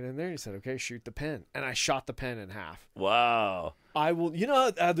and stuck it in there. And he said, "Okay, shoot the pen." And I shot the pen in half. Wow. I will,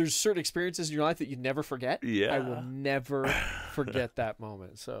 there's certain experiences in your life that you never forget. Yeah. I will never forget that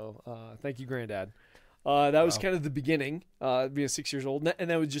moment. So thank you, Granddad. That was kind of the beginning, being 6 years old. And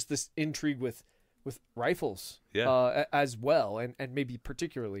that was just this intrigue with rifles as well, and maybe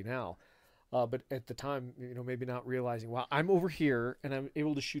particularly now. But at the time, maybe not realizing, wow, I'm over here and I'm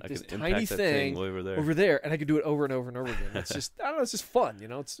able to shoot this tiny thing over there, and I can do it over and over and over again. It's just, I don't know, it's just fun,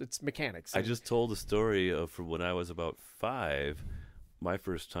 it's mechanics. I just told a story of from when I was about 5, my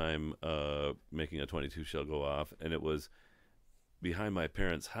first time making a 22 shell go off, and it was behind my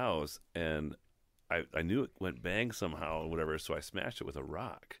parents' house, and I knew it went bang somehow or whatever, so I smashed it with a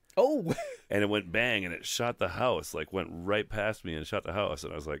rock. Oh! And it went bang, and it shot the house, like went right past me and shot the house,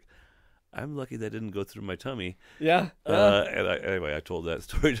 and I was like, I'm lucky that didn't go through my tummy. Yeah. Anyway, I told that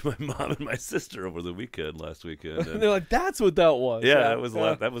story to my mom and my sister over the last weekend. And they're like, "That's what that was." Yeah, that was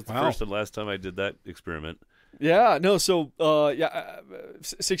the first and last time I did that experiment. Yeah, no. So,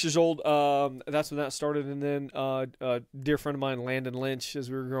 6 years old. That's when that started, and then a dear friend of mine, Landon Lynch, as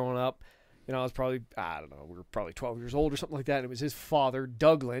we were growing up. I was probably, I don't know, we were probably 12 years old or something like that. And it was his father,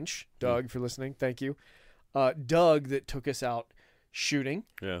 Doug Lynch. Doug, if you're listening, thank you. Doug, that took us out shooting.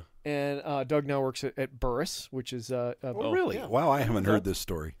 Yeah. And Doug now works at Burris, which is really? Yeah. Wow, I haven't heard this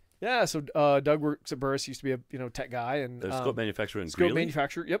story. Yeah, so Doug works at Burris. Used to be a tech guy and scope manufacturer in Greeley. Scope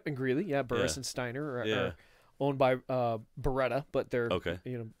manufacturer, yep, in Greeley. Yeah, Burris and Steiner are owned by Beretta, but they're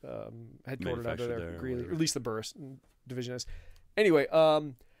headquartered out of there, Greeley, or at least the Burris division is. Anyway,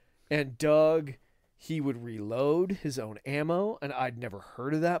 and Doug, he would reload his own ammo, and I'd never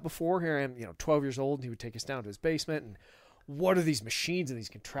heard of that before. Here I am, 12 years old, and he would take us down to his basement, and what are these machines and these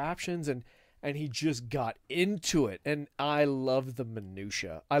contraptions? And he just got into it. And I love the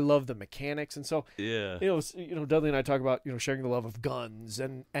minutia. I love the mechanics. And so, Dudley and I talk about, sharing the love of guns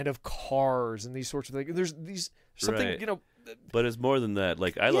and of cars and these sorts of things. There's something, But it's more than that.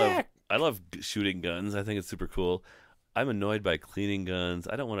 Like I love shooting guns. I think it's super cool. I'm annoyed by cleaning guns.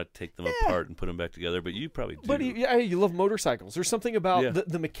 I don't want to take them apart and put them back together, but you probably do. But you love motorcycles. There's something about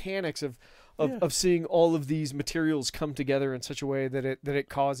the mechanics of seeing all of these materials come together in such a way that it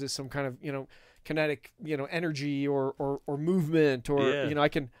causes some kind of kinetic energy or movement or I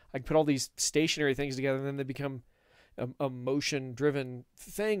can put all these stationary things together and then they become a motion driven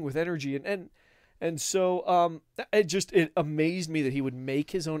thing with energy and so it amazed me that he would make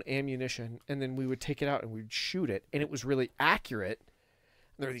his own ammunition and then we would take it out and we'd shoot it and it was really accurate.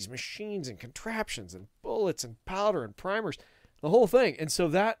 And there are these machines and contraptions and bullets and powder and primers, the whole thing. And so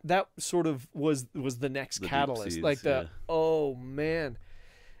that sort of was the next catalyst, seeds, oh man.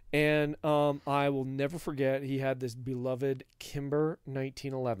 And I will never forget, he had this beloved Kimber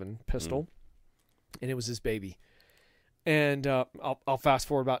 1911 pistol, and it was his baby. And I'll fast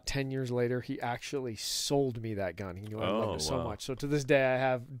forward about 10 years later. He actually sold me that gun. He knew I loved it so much. So to this day, I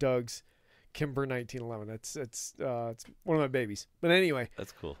have Doug's Kimber 1911. It's one of my babies. But anyway,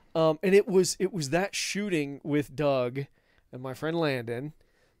 that's cool. And it was that shooting with Doug and my friend Landon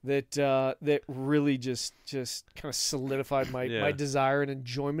that really just kind of solidified my desire and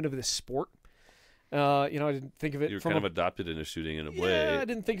enjoyment of this sport. I didn't think of it. You're kind of adopted into shooting in a way. I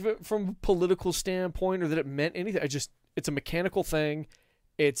didn't think of it from a political standpoint or that it meant anything. It's a mechanical thing.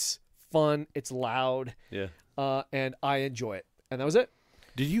 It's fun. It's loud. Yeah. And I enjoy it. And that was it.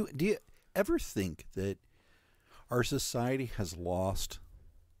 Do you ever think that our society has lost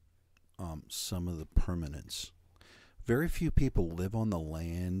some of the permanence? Very few people live on the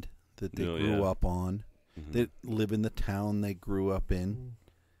land that they grew up on, that live in the town they grew up in.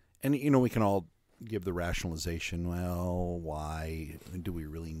 And, we can all give the rationalization, well, why do we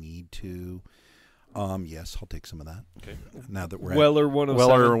really need to? Yes, I'll take some of that. Okay. Now that we're Weller 107.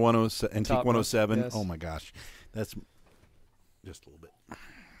 Weller 107, Antique 107. Yes. Oh my gosh. That's just a little bit.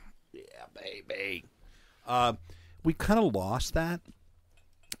 Yeah, baby. We kind of lost that.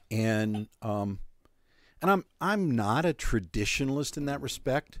 And I'm not a traditionalist in that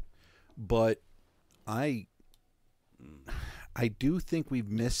respect, but I do think we've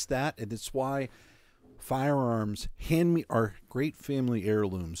missed that, and it's why firearms are great family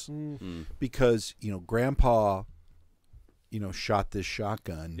heirlooms because Grandpa shot this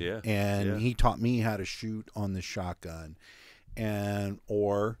shotgun and he taught me how to shoot on this shotgun,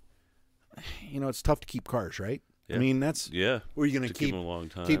 or it's tough to keep cars, right? I mean, that's where you're going to keep them a long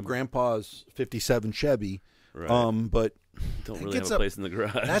time. Keep Grandpa's 57 Chevy Right. But don't really have a place in the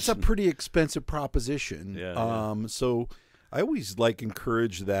garage. That's a pretty expensive proposition. Yeah. So I always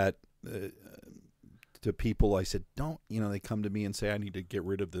encourage that to people. I said, don't, they come to me and say, I need to get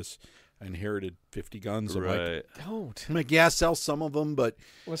rid of this. I inherited 50 guns. I'm don't. I'm like, yeah, sell some of them, but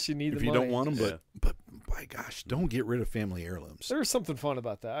unless you need if the you money. don't want them, but by gosh, don't get rid of family heirlooms. There's something fun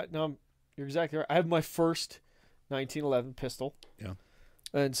about that. Now, you're exactly right. I have my first 1911 pistol. Yeah.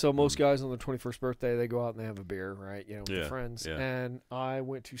 And so most guys on their 21st birthday, they go out and they have a beer, right? With their Yeah, friends. yeah. And I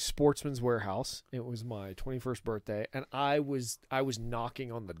went to Sportsman's Warehouse. It was my 21st birthday, and I was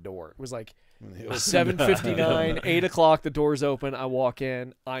knocking on the door. It was like 7:59, 8 o'clock. The doors open. I walk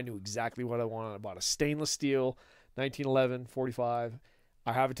in. I knew exactly what I wanted. I bought a stainless steel 1911 45.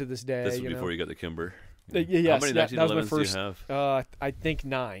 I have it to this day. This was before you got the Kimber. Yes, How many that was my 1911s first. do you have? I think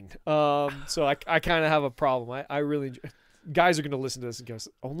 9. So I kind of have a problem. I really enjoy, guys are going to listen to this and go,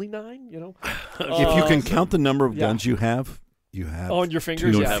 only 9? If you can count the number of guns you have on your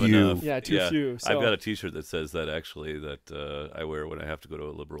fingers. too Yeah, few. Yeah, too few. So. I've got a T-shirt that says that actually that I wear when I have to go to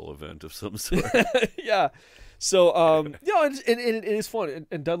a liberal event of some sort. Yeah. So and it is fun.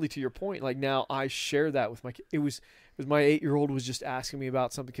 And Dudley, to your point, like now I share that with my kid. It was my 8-year-old was just asking me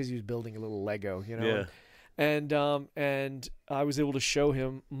about something because he was building a little Lego, Yeah. And I was able to show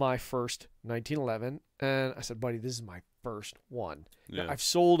him my first 1911, and I said, buddy, this is my first one. Yeah. Now, I've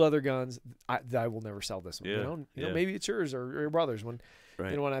sold other guns. I will never sell this one. Yeah. Maybe it's yours or your brother's when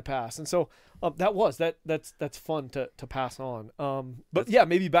Right. when I pass. And so that's fun to pass on. But yeah,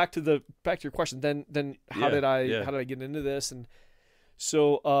 maybe back to your question. Then how did I get into this? And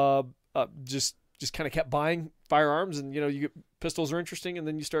so just kind of kept buying firearms, and you get pistols are interesting, and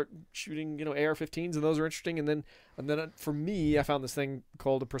then you start shooting AR-15s, and those are interesting, and then for me, I found this thing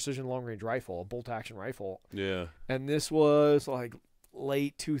called a precision long range rifle, a bolt action rifle. Yeah. And this was like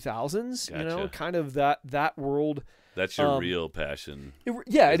late 2000s, Gotcha. Kind of that world. That's your real passion.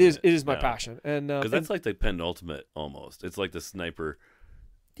 It is my passion, and because that's like the penultimate almost. It's like the sniper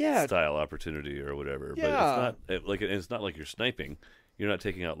style opportunity or whatever. Yeah. But it's not like you're sniping. You're not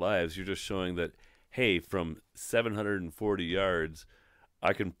taking out lives. You're just showing that, hey, from 740 yards,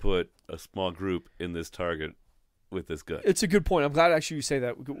 I can put a small group in this target with this gun. It's a good point. I'm glad actually you say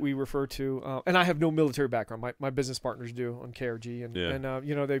that. We refer to, and I have no military background. My business partners do on KRG, and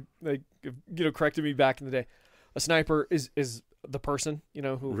they corrected me back in the day. A sniper is the person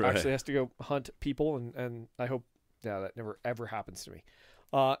who actually has to go hunt people, and I hope that never ever happens to me.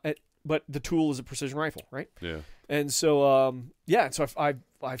 But the tool is a precision rifle, right? Yeah. And so so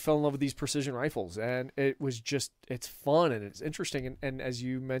I fell in love with these precision rifles, and it's fun and it's interesting, and as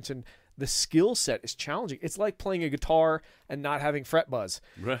you mentioned, the skill set is challenging. It's like playing a guitar and not having fret buzz.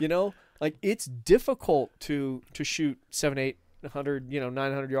 Right. Like it's difficult to shoot 700, 800,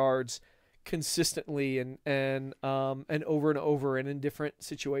 900 yards consistently and over and over and in different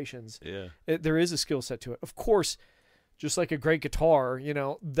situations. Yeah. There is a skill set to it. Of course, just like a great guitar,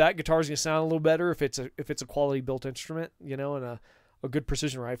 that guitar is going to sound a little better if it's a quality built instrument, and a good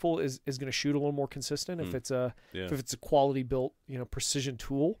precision rifle is going to shoot a little more consistent if it's a quality built, precision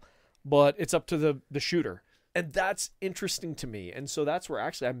tool, but it's up to the shooter. And that's interesting to me. And so that's where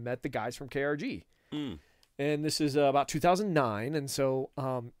actually I met the guys from KRG. Mm. And this is about 2009. And so,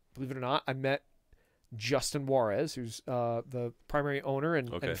 believe it or not, I met Justin Juarez, who's the primary owner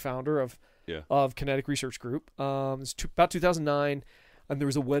and founder of Kinetic Research Group. It's about 2009, and there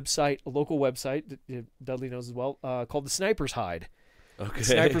was a local website that Dudley knows as well, called the Sniper's Hide. Okay.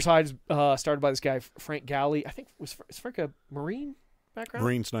 Sniper's Hide is started by this guy Frank Galley. I think is Frank a Marine background?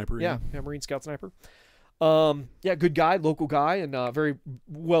 Marine sniper. Yeah, Marine Scout sniper. Good guy, local guy, and very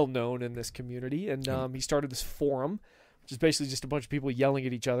well known in this community. And he started this forum, which is basically just a bunch of people yelling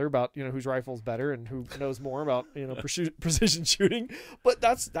at each other about whose rifle is better and who knows more about precision shooting. But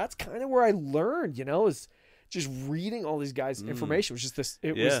that's kind of where I learned, is just reading all these guys' information. It was just this.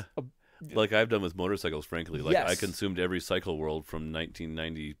 It was like I've done with motorcycles. Frankly, like Yes. I consumed every Cycle World from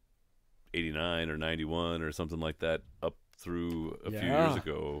 1990, 89 or 91 or something like that up through a few years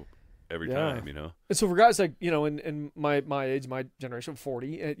ago. Every time, And so for guys like, in my age, my generation,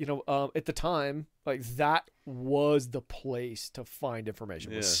 40, at the time, like that was the place to find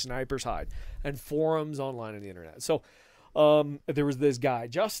information was Sniper's Hide and forums online on the internet. So there was this guy,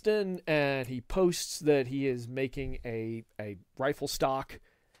 Justin, and he posts that he is making a rifle stock,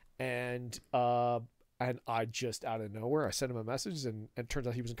 and And I just out of nowhere, I sent him a message, and it turns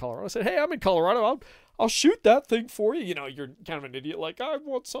out he was in Colorado. I said, "Hey, I'm in Colorado. I'll shoot that thing for you." You know, you're kind of an idiot. Like, I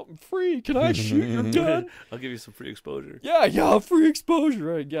want something free. Can I shoot your gun? I'll give you some free exposure. Yeah, free exposure.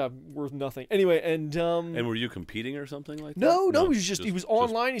 Right? Yeah, worth nothing. Anyway, and were you competing or something like that? No, he was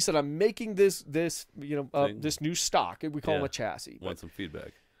online. He said, "I'm making this this new stock. We call him a chassis." Want some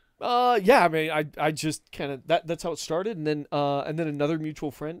feedback? Yeah. I mean, I just kind of that's how it started, and then another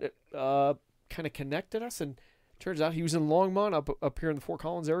mutual friend kind of connected us, and turns out he was in Longmont up here in the Fort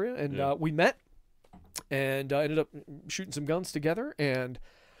Collins area, and we met and ended up shooting some guns together, and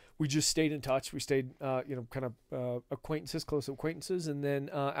we just stayed in touch. We stayed kind of acquaintances, close acquaintances, and then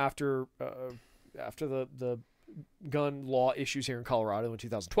after the gun law issues here in Colorado in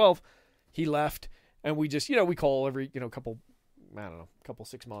 2012, he left, and we just we call every couple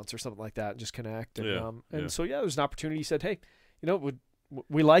 6 months or something like that and just connect, and so there's an opportunity. He said, "Hey,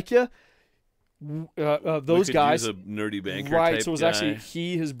 we like you." Those guys, use a nerdy banker right? type So it was guy. actually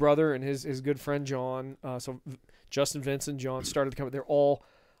he, his brother, and his good friend John. So Justin, Vincent, John started the company. They're all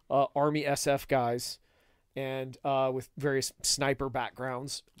Army SF guys, and with various sniper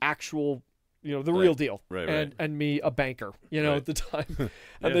backgrounds. Actual, the real deal. Right. And me, a banker. At the time,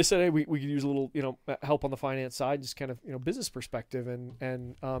 and they said, "Hey, we could use a little, help on the finance side, just kind of business perspective,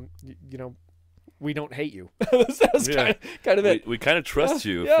 and we don't hate you." That's kind of it. We kind of trust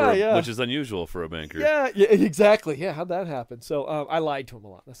you, which is unusual for a banker. Yeah, exactly. Yeah, how'd that happen? So I lied to him a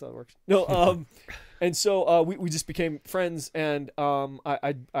lot. That's how it works. No, and so we just became friends, and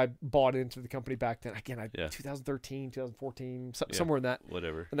I bought into the company back then. Again, 2013, 2014, somewhere in that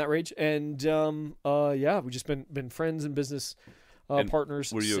range. And we just been friends and business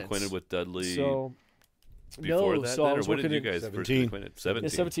partners. Were you since. acquainted with Dudley? So. Before no, that, so I was when working did you at guys first get acquainted? 17.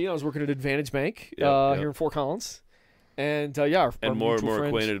 17. I was working at Advantage Bank here in Fort Collins, and our more friends.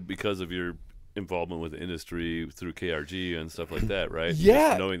 acquainted because of your involvement with the industry through KRG and stuff like that, right?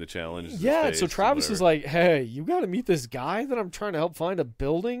 Yeah, just knowing the challenge. Yeah, so Travis is like, "Hey, you got to meet this guy that I'm trying to help find a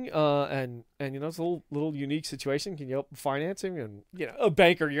building, and it's a little unique situation. Can you help finance him?" And a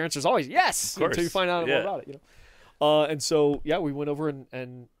banker, your answer is always yes, of course. until you find out more about it. And so we went over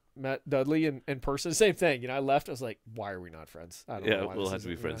and met Dudley in person. Same thing. I left. I was like, "Why are we not friends?" I don't know why we'll have to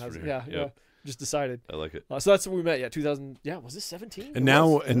be friends for here. Yeah. Just decided. I like it. So that's when we met. Yeah, 2000. Yeah, was this 17? And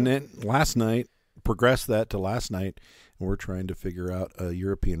then last night, progressed that to last night, and we're trying to figure out a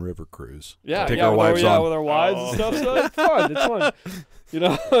European river cruise. Yeah, take our wives on. with our wives and stuff. So it's fun. It's fun.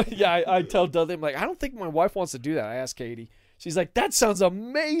 I tell Dudley, I'm like, I don't think my wife wants to do that. I asked Katie. She's like, "That sounds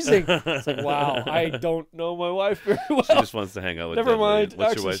amazing." It's like, wow, I don't know my wife very well. She just wants to hang out with Never Dudley. mind.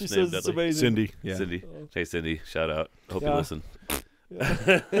 What's Actually, your wife's she name, says it's Dudley? amazing. Cindy. Yeah. Cindy. Hey, Cindy. Shout out. Hope you listen.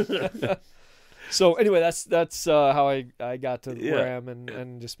 Yeah. So anyway, that's how I got to where I am,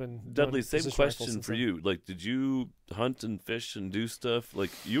 and just been Dudley, same question for you. Like, did you hunt and fish and do stuff?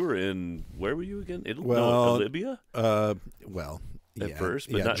 Like, you were in, where were you again? Libya? At first,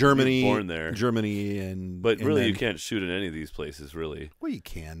 but not Germany. You were born there. Germany but really, you can't shoot in any of these places, really. Well, you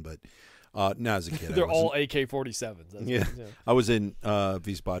can, but not as a kid. They're all AK-47s. Yeah, I was in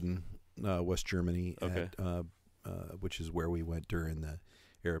Wiesbaden, West Germany, okay. Which is where we went during the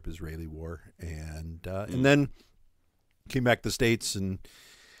Arab-Israeli War, and then came back to the States,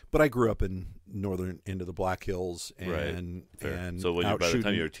 but I grew up in northern end of the Black Hills, and so by the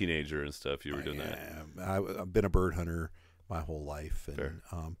time you were a teenager and stuff, you were doing that. I've been a bird hunter my whole life, and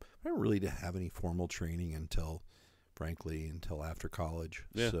I didn't really have any formal training until after college.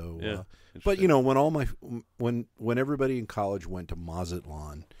 But when everybody in college went to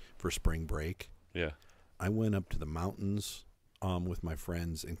Mazatlan for spring break, I went up to the mountains with my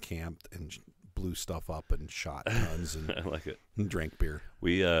friends and camped and blew stuff up and shot guns and I like it. And drank beer.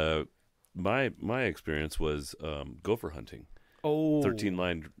 We my experience was gopher hunting.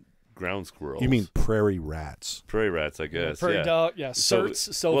 13-line ground squirrels. You mean prairie rats? Prairie rats, I guess. Prairie dog,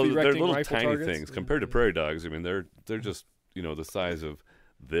 certs, self-erecting they're little rifle tiny targets. things compared to prairie dogs. I mean, they're just the size of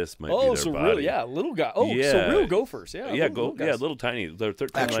this might be their body. Really, little guy. So real gophers. Little tiny. They're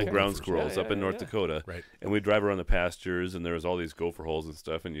 13-line ground squirrels up in North Dakota. Right. And we drive around the pastures, and there was all these gopher holes and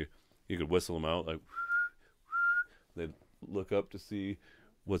stuff, and you could whistle them out like. They'd look up to see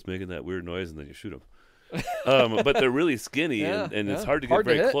what's making that weird noise, and then you shoot them. But they're really skinny, and it's hard to get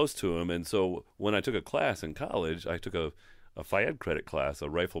very close to them. And so when I took a class in college, I took a FIAD credit class, a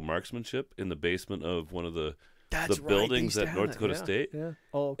rifle marksmanship, in the basement of one of the buildings at North Dakota State. Yeah.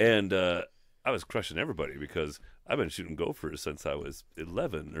 Oh, okay. And I was crushing everybody because I've been shooting gophers since I was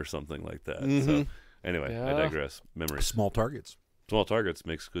 11 or something like that. Mm-hmm. So anyway, I digress. Memories. Small targets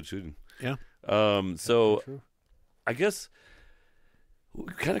Makes good shooting. Yeah. So I guess We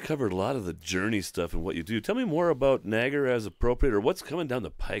kind of covered a lot of the journey stuff and what you do. Tell me more about NAGR as appropriate, or what's coming down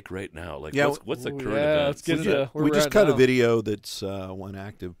the pike right now. Like, what's the current event? Let's get into where we we're just at cut now. a video that's went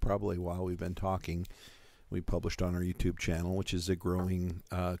active probably while we've been talking. We published on our YouTube channel, which is a growing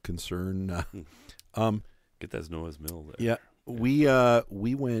concern. Get that Noah's Mill there. Yeah,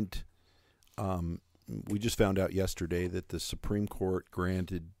 we went. We just found out yesterday that the Supreme Court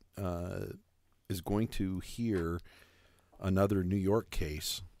is going to hear another New York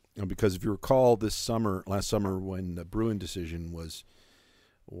case, because if you recall, last summer, when the Bruin decision was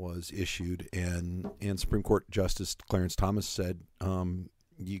issued, and Supreme Court Justice Clarence Thomas said,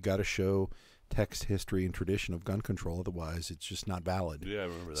 you got to show text, history, and tradition of gun control, otherwise it's just not valid. Yeah, I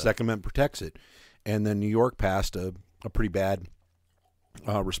remember that. Second Amendment protects it, and then New York passed a pretty bad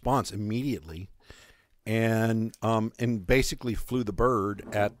response immediately, and basically flew the bird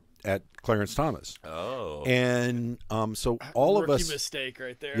at Clarence Thomas. Oh. And so all of us, Rookie mistake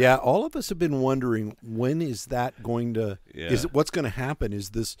right there. yeah, all of us have been wondering, when is that going to? Yeah. Is it what's going to happen? Is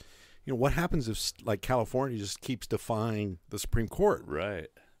this, what happens if like California just keeps defying the Supreme Court? Right.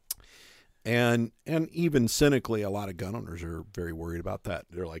 And even cynically, a lot of gun owners are very worried about that.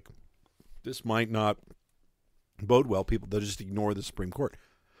 They're like, this might not bode well. They'll just ignore the Supreme Court.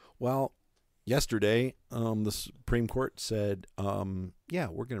 Well, yesterday, the Supreme Court said, yeah,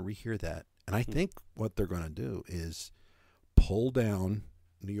 we're going to rehear that. And I think what they're going to do is pull down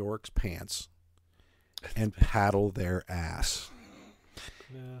New York's pants and paddle their ass.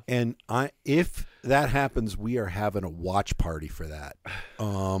 Yeah. And if that happens, we are having a watch party for that.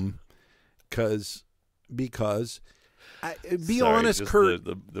 Because be Sorry, honest, just Kurt.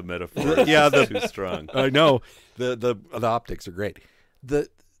 The metaphor Yeah, is too strong. I know the optics are great. The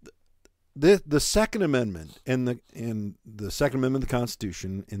Second Amendment and the Second Amendment of the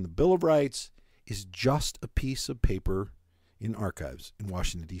Constitution and the Bill of Rights is just a piece of paper in archives in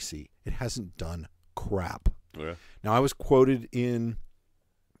Washington, D.C. It hasn't done crap. Yeah. Now, I was quoted in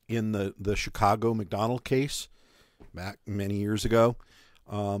the Chicago McDonald case back many years ago.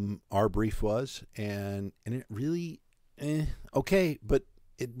 Our brief was, and it really, okay, but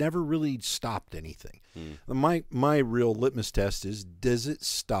it never really stopped anything. My real litmus test is, does it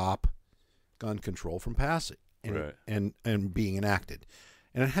stop gun control from passing and being enacted?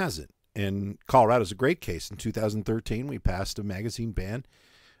 And it hasn't. And Colorado's a great case. In 2013, we passed a magazine ban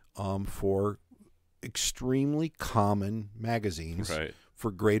for extremely common magazines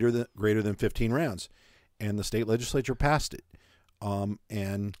for greater than 15 rounds, and the state legislature passed it.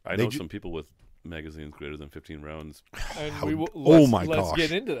 And I know Some people with magazines greater than 15 rounds. And How- we will, oh my let's gosh.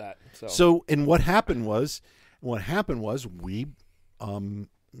 get into that. So, and what happened was we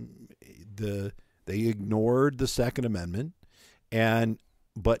they ignored the Second Amendment,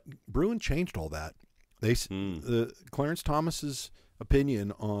 but Bruin changed all that. The Clarence Thomas's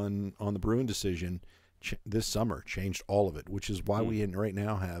opinion on the Bruin decision this summer changed all of it, which is why we right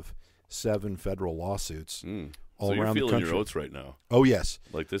now have 7 federal lawsuits all so you're around the feeling country. your oats right now. Oh yes,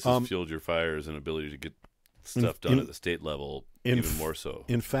 Like this has fueled your fires and ability to get stuff done at the state level even more so.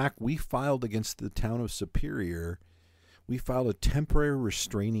 In fact, we filed against the town of Superior. We filed a temporary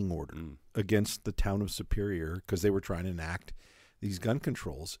restraining order against the town of Superior because they were trying to enact these gun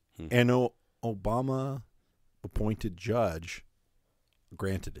controls. And Obama appointed judge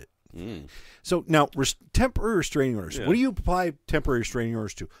granted it. So now, temporary restraining orders. Yeah. What do you apply temporary restraining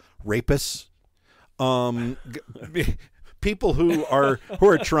orders to? Rapists, people who are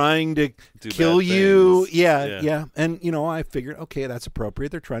trying to kill bad you. things. Yeah. And I figured, okay, that's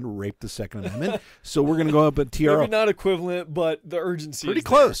appropriate. They're trying to rape the Second Amendment, so we're going to go up at TRO. Maybe not equivalent, but the urgency Pretty is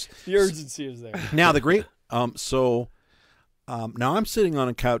close. There. The urgency is there. Now the great now I'm sitting on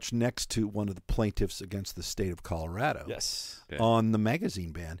a couch next to one of the plaintiffs against the state of Colorado. Yes. On the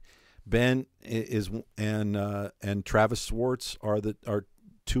magazine ban. Ben is and Travis Swartz are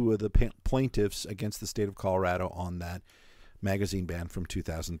 2 of the plaintiffs against the state of Colorado on that magazine ban from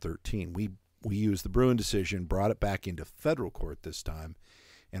 2013. We used the Bruin decision, brought it back into federal court this time,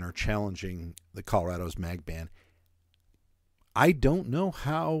 and are challenging the Colorado's mag ban. I don't know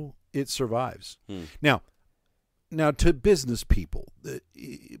how it survives. Now, to business people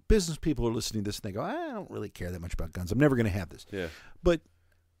are listening to this and they go, I don't really care that much about guns. I'm never going to have this. Yeah. But,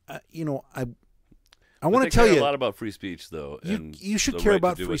 I want to tell you a lot about free speech, though. And you should the care right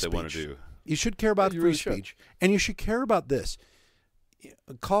about to do free what they want speech. to do. You should care about You free really should. speech, and you should care about this.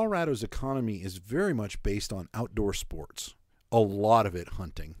 Colorado's economy is very much based on outdoor sports. A lot of it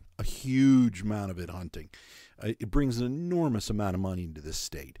hunting, a huge amount of it hunting. It brings an enormous amount of money into this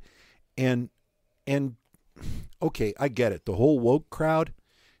state, and okay, I get it. The whole woke crowd,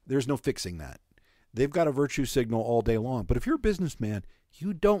 there's no fixing that. they've got a virtue signal all day long. But if you're a businessman,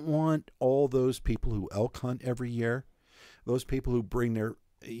 you don't want all those people who elk hunt every year, those people who bring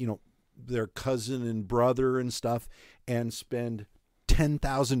their cousin and brother and stuff and spend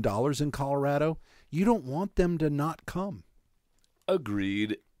 $10,000 in Colorado. You don't want them to not come.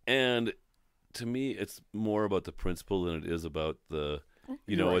 Agreed. And to me, it's more about the principle than it is about the,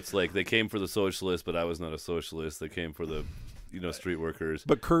 it's like they came for the socialists, but I was not a socialist. They came for the, street workers.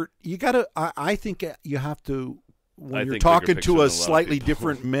 But Kurt, you got to, I think you have to, when you're talking to a slightly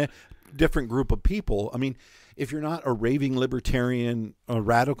different group of people, I mean, if you're not a raving libertarian, a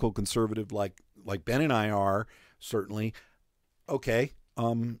radical conservative like Ben and I are, certainly, okay.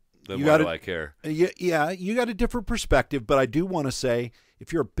 Then why do I care? Yeah, you got a different perspective, but I do want to say,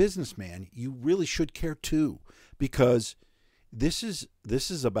 if you're a businessman, you really should care too, because this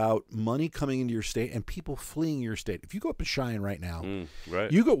is about money coming into your state and people fleeing your state. If you go up to Cheyenne right now,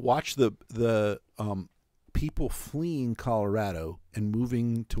 right. you go watch the people fleeing Colorado and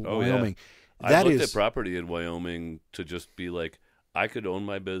moving to Wyoming. Yeah. I looked at property in Wyoming to just be like, I could own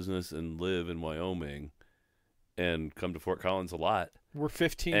my business and live in Wyoming and come to Fort Collins a lot. We're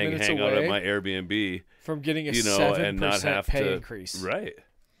 15 and minutes hang away out at my Airbnb from getting a 7% and not have pay increase. Right.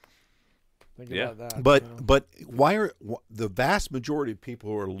 Think about that. But why are the vast majority of people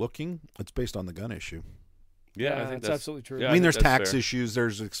who are looking? It's based on the gun issue. Yeah, I think that's absolutely true. Yeah, I mean, there's tax fair. issues.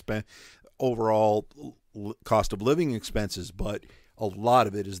 There's overall cost of living expenses, but a lot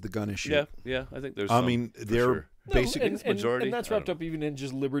of it is the gun issue. Yeah. I think there's. They're sure. basically majority, and that's wrapped up even in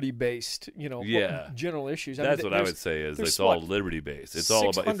just liberty-based, general issues. That's what I would say is it's all liberty-based. It's all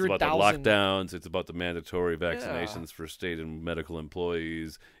about the lockdowns. It's about the mandatory vaccinations for state and medical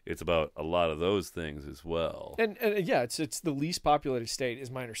employees. It's about a lot of those things as well. And it's the least populated state,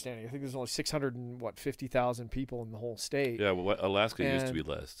 is my understanding. I think there's only 650,000 people in the whole state. Yeah, well, Alaska used to be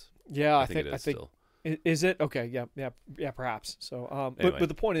less. Yeah, I think still. Is it? Okay, yeah, perhaps. So, anyway. but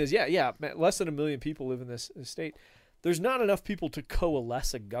the point is, less than 1 million people live in this state. There's not enough people to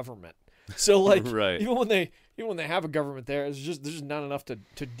coalesce a government. So, right. even when they have a government there, there's just not enough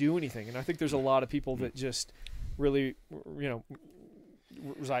to do anything. And I think there's a lot of people that just really,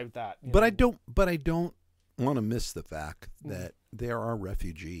 reside with that. But I don't want to miss the fact that there are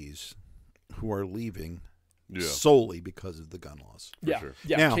refugees who are leaving. Yeah. Solely because of the gun laws. Yeah, sure.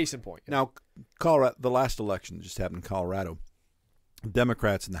 Now, case in point. Now, Colorado, the last election that just happened in Colorado,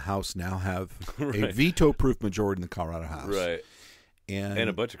 Democrats in the House now have a veto-proof majority in the Colorado House. Right. And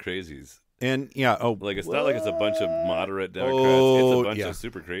a bunch of crazies. And, it's not like it's a bunch of moderate Democrats. It's a bunch of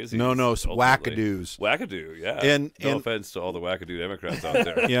super crazies. No, it's wackadoos. Wackadoo, yeah. And no offense to all the wackadoo Democrats out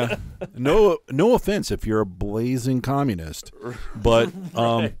there. Yeah. No offense if you're a blazing communist. But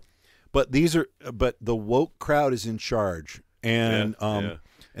right. But the woke crowd is in charge, and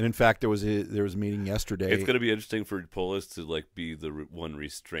and in fact there was a meeting yesterday. It's going to be interesting for Polis to be the one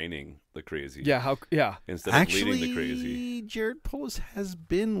restraining the crazy. Yeah, instead of leading the crazy. Jared Polis has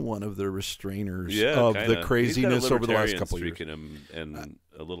been one of the restrainers of the craziness over the last couple of years. In him and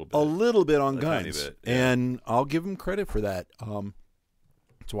a little bit on guns, bit, and I'll give him credit for that.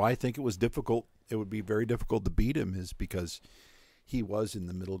 That's why I think it was difficult. It would be very difficult to beat him, is because he was in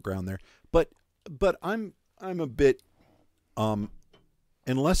the middle ground there, but I'm a bit,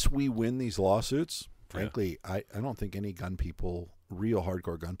 unless we win these lawsuits, frankly, I don't think any real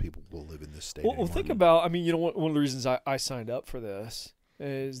hardcore gun people will live in this state. Well, think about, one of the reasons I signed up for this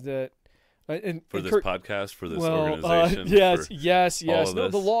is that, podcast, for this organization. Yes. No,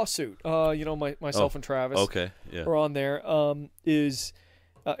 the lawsuit. Myself and Travis. Okay. Yeah. Are on there. Is.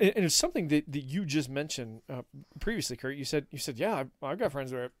 And it's something that you just mentioned previously, Kurt. You said, yeah, I've got friends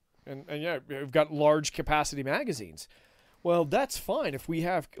there, and we've got large capacity magazines. Well, that's fine if we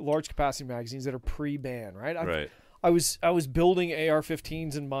have large capacity magazines that are pre-ban, right? Right. I was building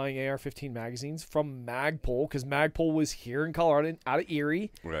AR-15s and buying AR-15 magazines from Magpul, because Magpul was here in Colorado, out of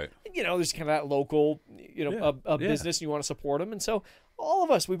Erie. Right. There's kind of that local, business, and you want to support them, and so all of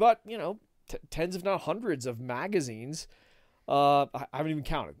us, we bought, tens if not hundreds of magazines. I haven't even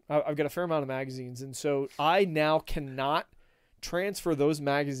counted. I've got a fair amount of magazines, and so I now cannot transfer those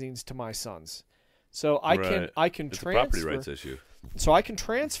magazines to my sons. So I can it's transfer a property rights issue. So I can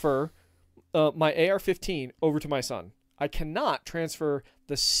transfer my AR-15 over to my son. I cannot transfer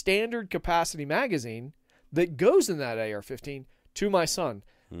the standard capacity magazine that goes in that AR-15 to my son.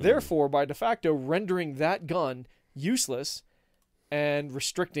 Therefore, by de facto, rendering that gun useless and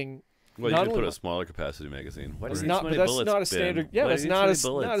restricting. Well, you can put a smaller capacity magazine. Why that's not a standard. Yeah, that's not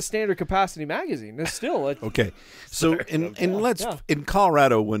a standard capacity magazine. It's still okay. So in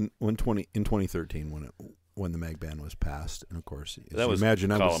Colorado, when in 2013, when the mag ban was passed, and of course, as that you was imagine,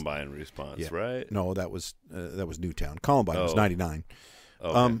 Columbine response, right? No, that was Newtown. Columbine was 99.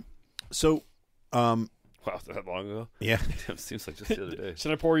 Okay. Wow, that long ago? Yeah. It seems like just the other day.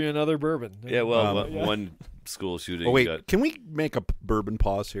 Should I pour you another bourbon? Yeah, well, one school shooting. Oh wait, can we make a bourbon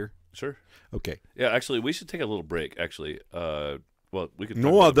pause here? Sure. Okay. Yeah, actually, we should take a little break. Actually, well, we could.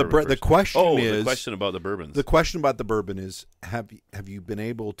 No, the question is the question about the bourbons. The question about the bourbon is have you been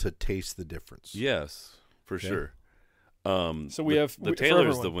able to taste the difference? Yes, for sure. So we have the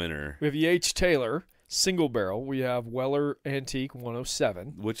Taylor's the winner. We have E.H. Taylor single barrel. We have Weller Antique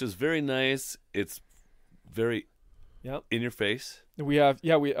 107, which is very nice. It's very in your face. We have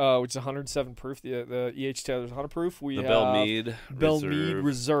which is 107 proof. The E.H. Taylor's 100 proof. We have Bell Mead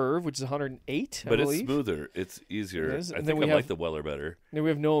Reserve, which is 108. But it's smoother. It's easier. I think I like the Weller better. Then we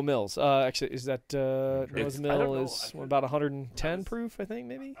have Noah Mills. Actually, is that Noah's Mill is about 110 proof? I think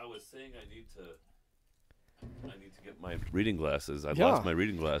maybe. I was saying I need to get my reading glasses. I lost my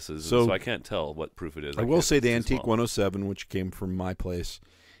reading glasses, so I can't tell what proof it is. I will say the Antique 107, which came from my place,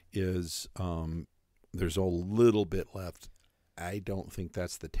 is there's a little bit left. I don't think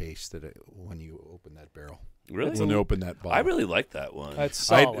that's the taste when you open that barrel. Really? When you open that bottle. I really like that one. That's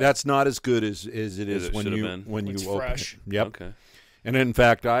solid. That's not as good as it is when you it's open fresh. it. Yep. Okay. And in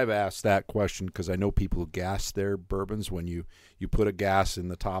fact, I've asked that question because I know people who gas their bourbons when you put a gas in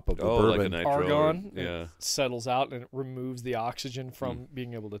the top of the bourbon. Like argon. Yeah. It settles out and it removes the oxygen from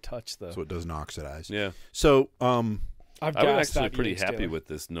being able to touch the. So it doesn't oxidize. Yeah. So I'm actually pretty happy with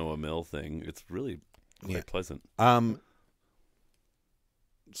this Noah Mill thing. It's really quite pleasant.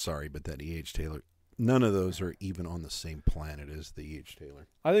 Sorry, but that E.H. Taylor, none of those are even on the same planet as the E.H. Taylor.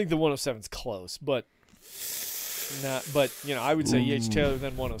 I think the 107's close, but I would say E.H. Taylor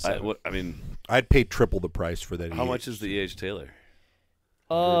then 107. I'd pay triple the price for that. How much is the E.H. Taylor?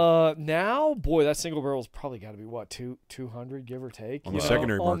 Now, boy, that single barrel's probably got to be what 200, give or take. On the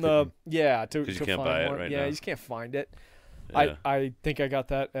secondary market. Because you can't buy it right now. Yeah, you just can't find it. Yeah. I think I got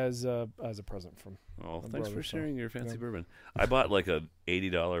that as a present from. Oh, thanks for sharing your fancy bourbon. I bought like a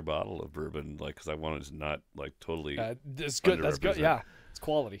 $80 bottle of bourbon, like because I wanted to not like totally. That's good. That's good. Yeah, it's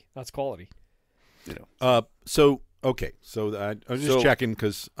quality. That's quality. So I was just checking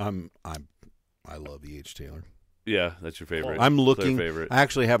because I love E.H. Taylor. Yeah, that's your favorite. I'm looking. Favorite. I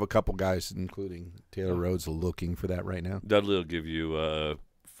actually have a couple guys, including Taylor Rhodes, looking for that right now. Dudley will give you $40,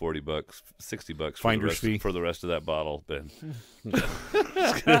 $60 finder's fee for the rest of that bottle, Ben.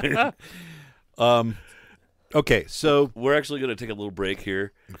 Okay, so we're actually going to take a little break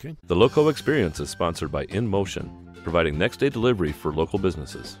here. Okay. The Loco Experience is sponsored by InMotion, providing next-day delivery for local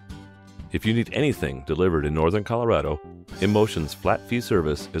businesses. If you need anything delivered in northern Colorado, InMotion's flat-fee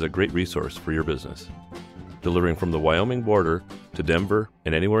service is a great resource for your business. Delivering from the Wyoming border to Denver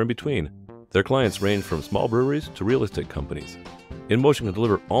and anywhere in between, their clients range from small breweries to real estate companies. InMotion can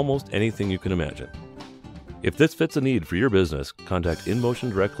deliver almost anything you can imagine. If this fits a need for your business, contact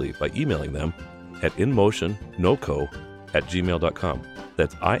InMotion directly by emailing them at inmotionnoco@gmail.com.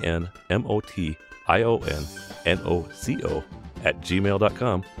 That's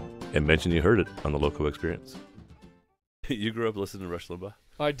INMOTIONNOCO@gmail.com, and mention you heard it on the Loco Experience. You grew up listening to Rush Limbaugh?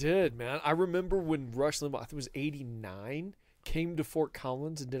 I did, man. I remember when Rush Limbaugh, I think it was 89, came to Fort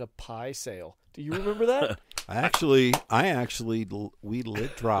Collins and did a pie sale. Do you remember that? We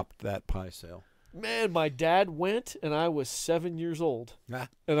lid dropped that pie sale. Man, my dad went, and I was 7 years old.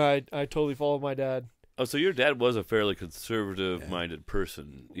 And I totally followed my dad. Oh, so your dad was a fairly conservative-minded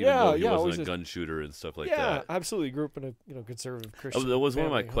person, even though he wasn't a gun shooter and stuff like that. Yeah, absolutely. Grew up in a conservative Christian That was family.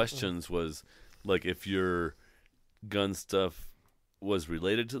 one of my questions was, like, if your gun stuff was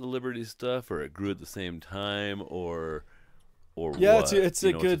related to the Liberty stuff, or it grew at the same time, or yeah, what? It's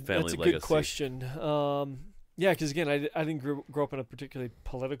a good legacy. question. Yeah, because again, I didn't grow up in a particularly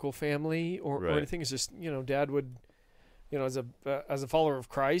political family or anything. It's just Dad would, as a follower of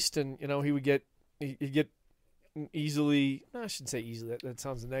Christ, and he'd get easily. No, I shouldn't say easily. That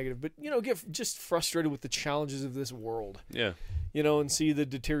sounds negative, but get just frustrated with the challenges of this world. Yeah. And see the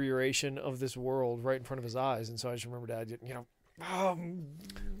deterioration of this world right in front of his eyes, and so I just remember Dad, gosh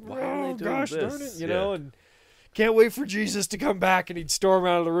darn it, and can't wait for Jesus to come back, and he'd storm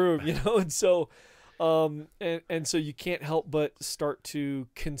out of the room, and so. And so you can't help but start to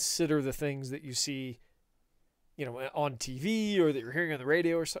consider the things that you see, on TV or that you're hearing on the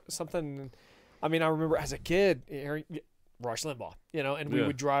radio or something. I mean, I remember as a kid hearing Rush Limbaugh, and we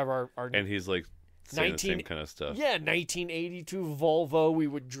would drive our and he's like saying the same kind of stuff. Yeah, 1982 Volvo. We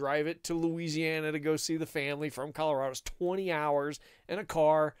would drive it to Louisiana to go see the family from Colorado. It was 20 hours in a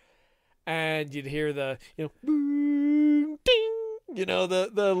car, and you'd hear the boom, ding. The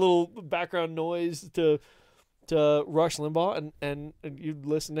little background noise to to Rush Limbaugh, and you'd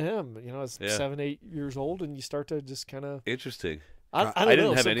listen to him. You know, as Yeah. 7, 8 years old, and you start to just kind of. Interesting. I don't I didn't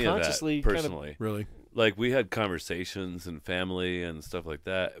know, have any of that subconsciously personally. Really? Like, we had conversations and family and stuff like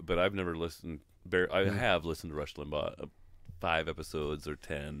that, but I've never listened. I have listened to Rush Limbaugh 5 episodes or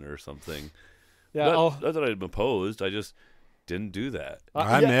 10 or something. Yeah, Not that I'm opposed. I just didn't do that.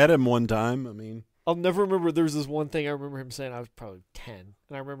 I met him one time. I mean, I'll never remember. There was this one thing I remember him saying. I was probably 10, and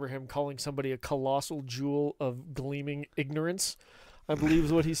I remember him calling somebody a colossal jewel of gleaming ignorance, I believe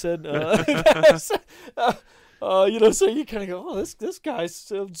is what he said. You know, so you kind of go, "Oh, this guy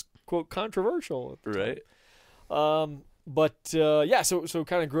sounds quote controversial," Right. But yeah, so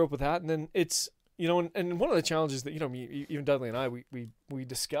kind of grew up with that, and then it's, you know, and one of the challenges that, you know, even Dudley and I we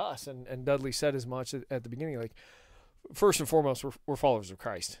discuss, and Dudley said as much at the beginning, like, first and foremost, we're followers of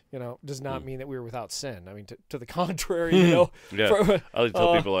Christ. You know, does not mean that we're without sin. I mean, to the contrary, you know. Yeah. I like to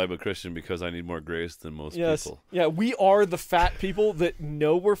tell people I'm a Christian because I need more grace than most people. Yeah, we are the fat people that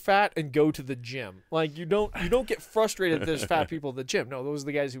know we're fat and go to the gym. Like, you don't get frustrated that there's fat people at the gym. No, those are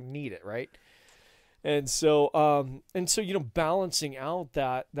the guys who need it, right? And so you know, balancing out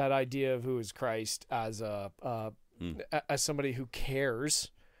that idea of who is Christ as as somebody who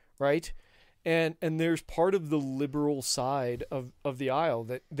cares, right? And there's part of the liberal side of the aisle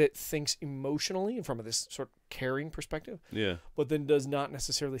that thinks emotionally and from this sort of caring perspective. Yeah. But then does not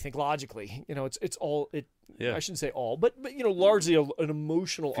necessarily think logically. You know, it's all it. Yeah. I shouldn't say all, but you know, largely an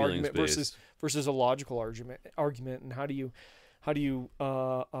emotional Feelings argument based. versus a logical argument. And how do you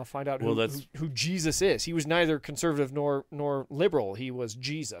find out who Jesus is? He was neither conservative nor liberal. He was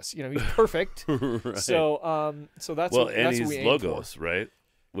Jesus. You know, he's perfect. Right. So that's well, what, and that's he's what we aim logos, right?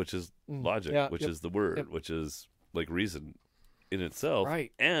 Which is logic, yeah, which yep, is the word, yep. which is like reason in itself,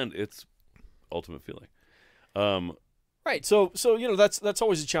 Right. And its ultimate feeling. Right. So you know, that's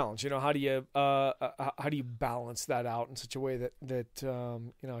always a challenge. You know, how do you balance that out in such a way that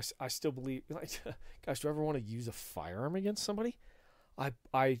you know, I still believe, like, gosh, do I ever want to use a firearm against somebody?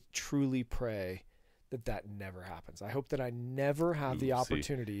 I truly pray that never happens. I hope that I never have the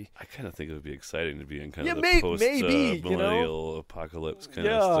opportunity. I kind of think it would be exciting to be in kind Yeah, of the you post-millennial apocalypse kind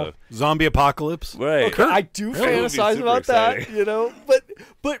of stuff. zombie apocalypse. Right. Okay, I do fantasize about exciting. that, you know,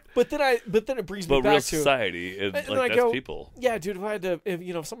 but then it brings me But back real to society, and like, I that's go, people. Yeah, dude,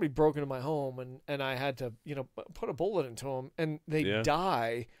 if somebody broke into my home and I had to, you know, put a bullet into them and they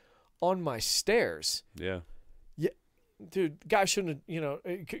die on my stairs. Yeah. Dude, guy shouldn't have, you know,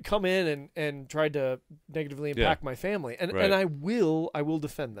 come in and tried to negatively impact my family, and I will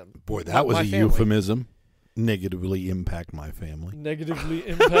defend them. Boy, that was a euphemism. Negatively impact my family. Negatively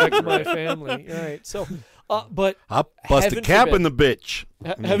impact my family. All right. So, but I'll bust a cap in the bitch.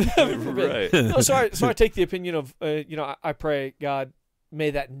 Heaven forbid. Right. No, so I take the opinion of, you know, I pray, God,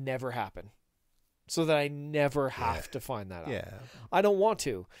 may that never happen, so that I never have to find that out. Yeah. I don't want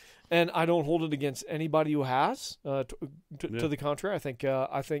to. And I don't hold it against anybody who has. To the contrary, I think you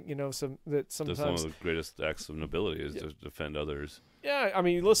know, sometimes That's one of the greatest acts of nobility is to defend others. Yeah, I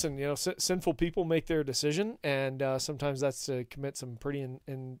mean, listen, you know, sinful people make their decision, and sometimes that's to commit some pretty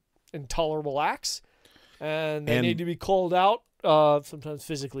intolerable acts, and they need to be called out, sometimes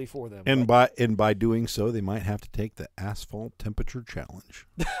physically for them. And by doing so, they might have to take the asphalt temperature challenge.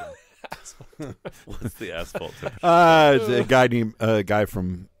 What's the asphalt temperature? It's a guy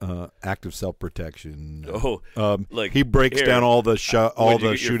from Active Self Protection. Like he breaks down all the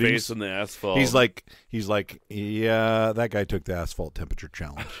shootings. Your face in the asphalt. He's like, yeah, that guy took the asphalt temperature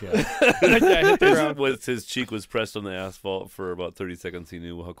challenge. Yeah. His cheek was pressed on the asphalt for about 30 seconds. He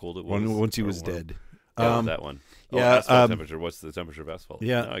knew how cold it was. Once he was dead. That one. Yeah. Asphalt temperature. What's the temperature of asphalt?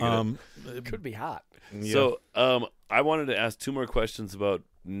 Yeah. No, I get It could be hot. Yeah. So, I wanted to ask 2 more questions about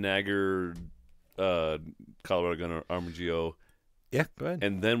NAGR, Colorado Gun RMGO. Yeah, go ahead.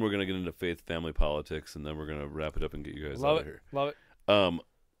 And then we're going to get into faith, family politics, and then we're going to wrap it up and get you guys out of here. Love it.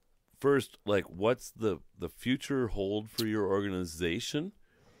 First, like, what's the future hold for your organization,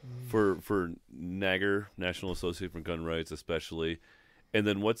 for NAGR, National Association for Gun Rights, especially, and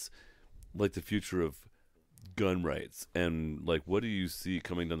then what's like the future of gun rights, and like what do you see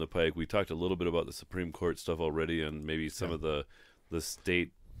coming down the pike? We talked a little bit about the Supreme Court stuff already, and maybe some of the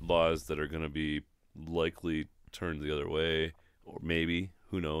state laws that are going to be likely turned the other way, or maybe,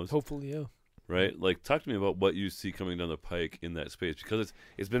 who knows? Hopefully, yeah. Right? Like, talk to me about what you see coming down the pike in that space, because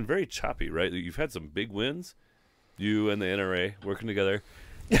it's been very choppy, right? You've had some big wins, you and the NRA working together,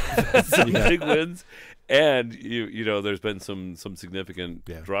 some big wins, and you know there's been some significant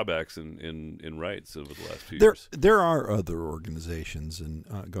drawbacks in rights over the last few years. There are other organizations, and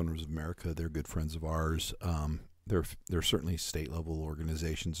Gun Owners of America, they're good friends of ours. They're certainly state level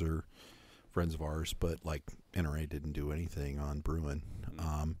organizations. friends of ours, but like NRA didn't do anything on Bruin.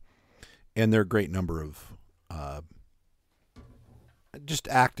 And there are a great number of just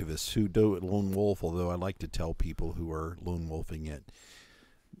activists who do it lone wolf, although I like to tell people who are lone wolfing it,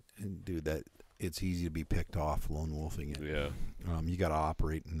 and do that, it's easy to be picked off lone wolfing it. Yeah. You got to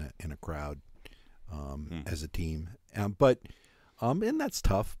operate in a crowd as a team. But and that's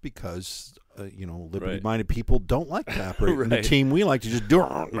tough because, liberty-minded people don't like to operate in a team. We like to just do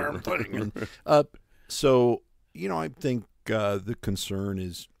everything. So, I think the concern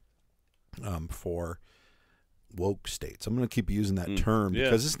is for woke states. I'm going to keep using that term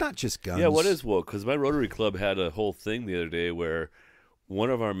because it's not just guns. Yeah, what is woke? Because my Rotary Club had a whole thing the other day where one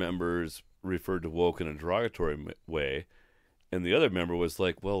of our members referred to woke in a derogatory way, and the other member was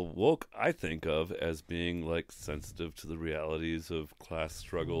like, well, woke I think of as being like sensitive to the realities of class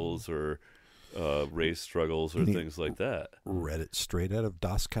struggles or race struggles or things like that. Read it straight out of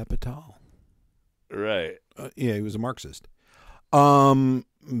Das Kapital. Right. Yeah, he was a Marxist.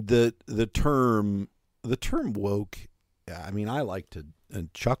 The term woke, I mean, I like to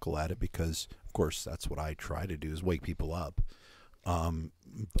chuckle at it because, of course, that's what I try to do is wake people up.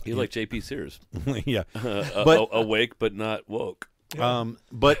 You like J.P. Sears. Yeah. But awake but not woke.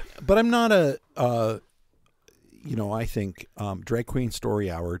 But I'm not I think Drag Queen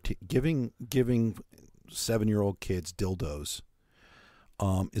Story Hour, giving 7-year-old kids dildos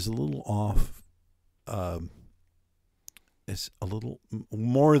is a little off. Is a little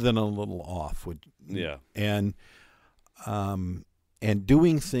more than a little off. And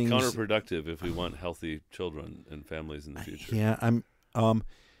doing things counterproductive if we want healthy children and families in the future. Yeah, I'm.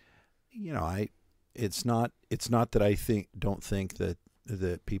 It's not that I don't think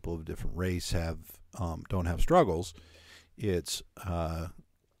that people of different race don't have struggles. It's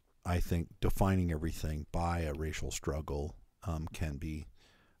I think defining everything by a racial struggle can be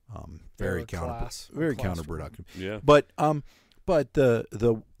very counterproductive. Yeah. But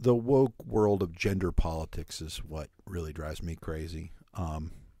the woke world of gender politics is what really drives me crazy. I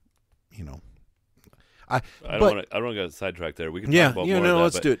don't want to get sidetracked there. We can talk about more of that.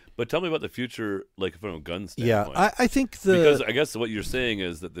 Let's do it. But tell me about the future, like from a gun standpoint. Yeah, I think because I guess what you're saying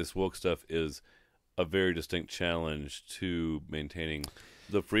is that this woke stuff is a very distinct challenge to maintaining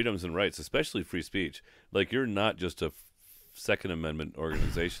the freedoms and rights, especially free speech. Like you're not just a Second Amendment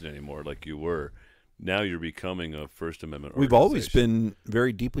organization anymore, like you were. Now you're becoming a First Amendment organization. We've always been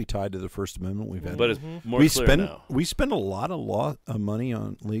very deeply tied to the First Amendment. We've had, but it's more clear now. We spend a lot of money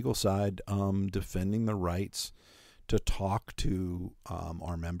on legal side defending the rights to talk to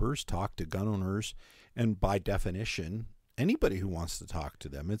our members, talk to gun owners, and by definition, anybody who wants to talk to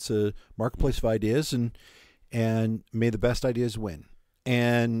them. It's a marketplace of ideas, and may the best ideas win.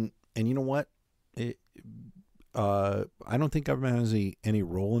 And you know what? I don't think government has any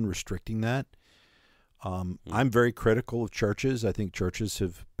role in restricting that. I'm very critical of churches. I think churches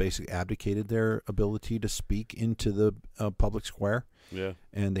have basically abdicated their ability to speak into the public square. Yeah.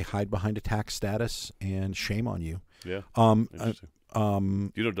 And they hide behind a tax status, and shame on you. Yeah. Interesting.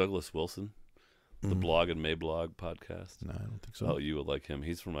 Do you know Douglas Wilson? The Blog and Mayblog podcast? No, I don't think so. Oh, you would like him.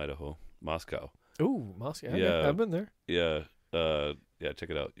 He's from Idaho, Moscow. Ooh, Moscow. Yeah. I've been there. Yeah. Check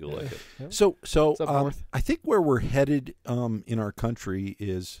it out. You'll like it. Yeah. So up north? I think where we're headed in our country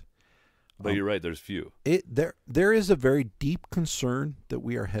is. But you're right. There's few. There is a very deep concern that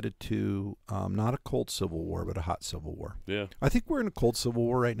we are headed to not a cold civil war, but a hot civil war. Yeah. I think we're in a cold civil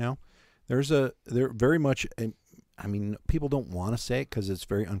war right now. There very much. I mean, people don't want to say it because it's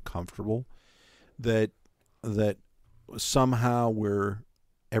very uncomfortable. That somehow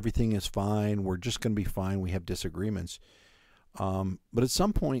everything is fine. We're just going to be fine. We have disagreements. But at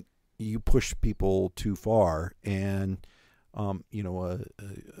some point, you push people too far, and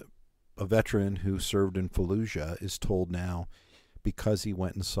a veteran who served in Fallujah is told now, because he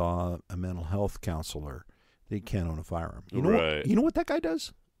went and saw a mental health counselor, that he can't own a firearm. You know what that guy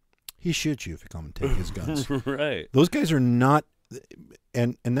does? He shoots you if you come and take his guns. Right. Those guys are not,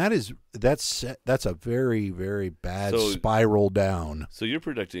 and that's a very, very bad spiral down. So you're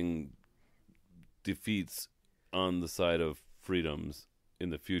predicting defeats on the side of freedoms in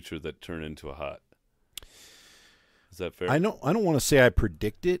the future that turn into a hot. Is that fair? I don't want to say I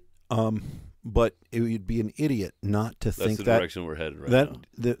predict it. But it would be an idiot not to think that that's the direction we're headed right now.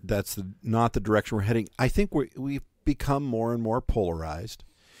 That's not the direction we're heading. I think we've become more and more polarized,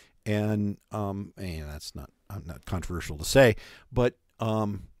 and that's not controversial to say, but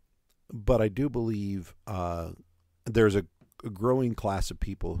I do believe there's a growing class of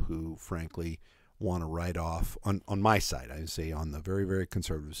people who, frankly, want to write off on my side. I say on the very, very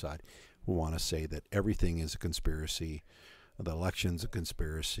conservative side, who want to say that everything is a conspiracy. the election's a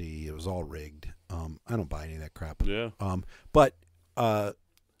conspiracy. It was all rigged. I don't buy any of that crap. Yeah. And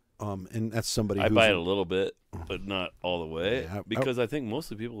that's somebody I who's buy it a little bit, but not all the way, Yeah, because I think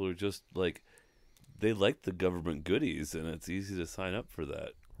most of the people are just like, they like the government goodies, and it's easy to sign up for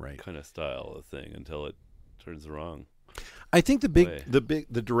that kind of style of thing until it turns wrong. I think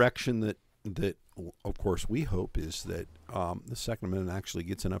the direction that of course we hope is that the Second Amendment actually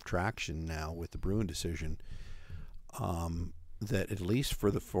gets enough traction now with the Bruin decision, that at least for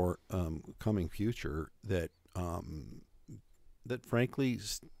the coming future, that frankly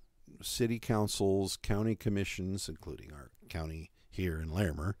city councils, county commissions, including our county here in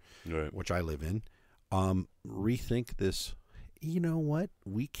Larimer, which I live in, rethink this. You know what?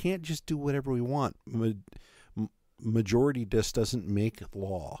 We can't just do whatever we want. Majority just doesn't make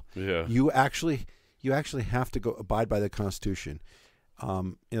law. Yeah. You actually have to go abide by the Constitution.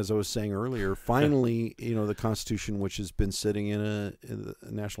 As I was saying earlier, finally, the Constitution, which has been sitting in the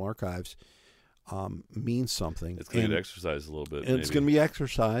National Archives, means something. It's going to get exercised a little bit. It's going to be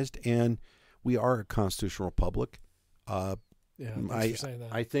exercised, and we are a constitutional republic. Thanks for saying that.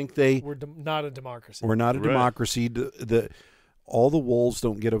 I think we're not a democracy. We're not a democracy. All the wolves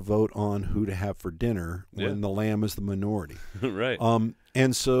don't get a vote on who to have for dinner when the lamb is the minority. Right.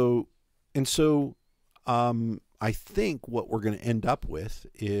 And so I think what we're going to end up with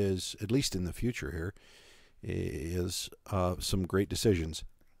is, at least in the future here, is some great decisions.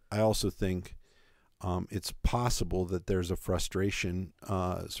 I also think it's possible that there's a frustration,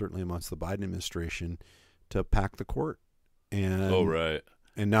 certainly amongst the Biden administration, to pack the court.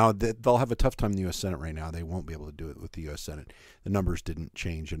 And now they'll have a tough time in the U.S. Senate right now. They won't be able to do it with the U.S. Senate. The numbers didn't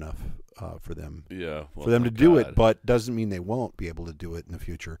change enough for them to do it, but doesn't mean they won't be able to do it in the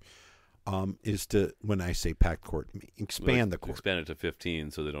future. Is to, when I say packed court, expand the court. Expand it to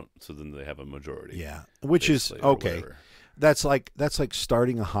 15 so then they have a majority. Yeah, which is okay. That's like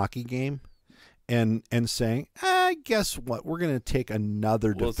starting a hockey game and saying, guess what? We're going to take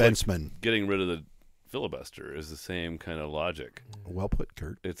another defenseman. Like getting rid of the filibuster is the same kind of logic. Well put,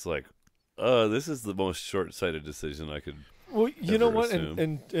 Kurt. It's like, this is the most short-sighted decision I could. Well, you know what,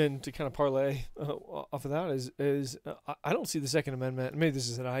 assume. and to kind of parlay off of that is I don't see the Second Amendment. Maybe this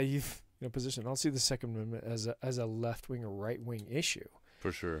is a naive position. I don't see the Second Amendment as a left-wing or right-wing issue.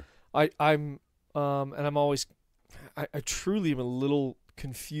 For sure. I'm always I truly am a little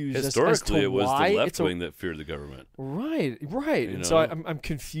confused. Historically, as to it was why the left wing that feared the government. Right. And so I'm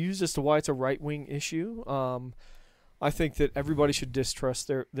confused as to why it's a right wing issue. I think that everybody should distrust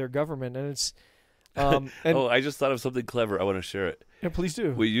their government, and it's. I just thought of something clever. I want to share it. Yeah, please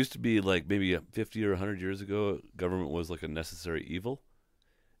do. We used to be like maybe 50 or 100 years ago, government was like a necessary evil,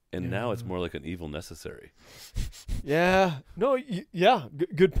 and now it's more like an evil necessary. Yeah. No. Yeah.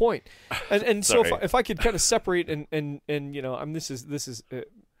 Good point. And so if I could kind of separate and this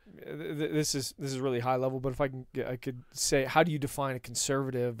is really high level, but if I could say, how do you define a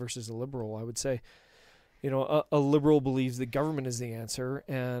conservative versus a liberal? I would say, a liberal believes that government is the answer,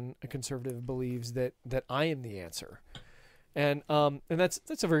 and a conservative believes that I am the answer. And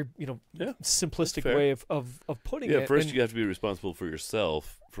that's a very simplistic way of putting it. Yeah, first you have to be responsible for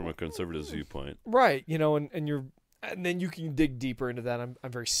yourself from a conservative's viewpoint, right? And then you can dig deeper into that.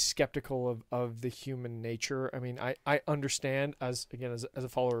 I'm very skeptical of the human nature. I mean, I understand as a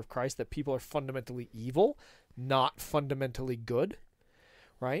follower of Christ that people are fundamentally evil, not fundamentally good.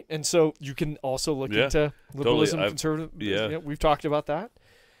 Right, and so you can also look into liberalism, conservatism. Yeah, we've talked about that,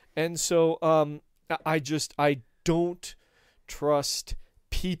 and so I don't trust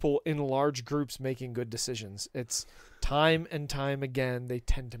people in large groups making good decisions. It's time and time again they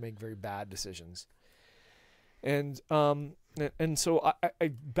tend to make very bad decisions, and so I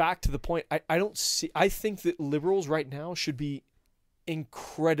back to the point. I think that liberals right now should be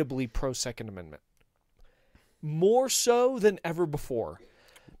incredibly pro Second Amendment, more so than ever before.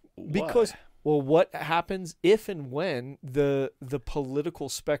 Because what happens if and when the political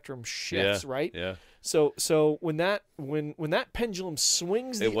spectrum shifts, right? Yeah. So when that pendulum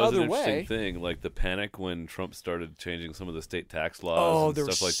swings the other way, it was an interesting thing, like the panic when Trump started changing some of the state tax laws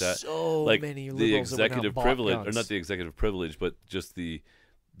and stuff like that. So like many the liberals executive that privilege, guns. or not the executive privilege, but just the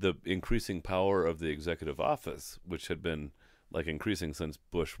increasing power of the executive office, which had been like increasing since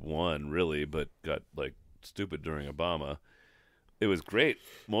Bush won, really, but got like stupid during Obama. It was great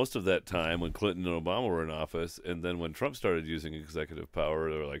most of that time when Clinton and Obama were in office, and then when Trump started using executive power,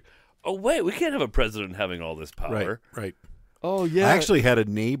 they were like, "Oh wait, we can't have a president having all this power." Right. Oh yeah. I actually had a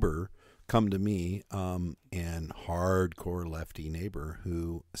neighbor come to me, and hardcore lefty neighbor,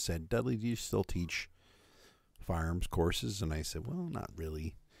 who said, "Dudley, do you still teach firearms courses?" And I said, "Well, not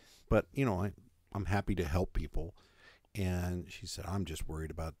really, but I'm happy to help people." And she said, I'm just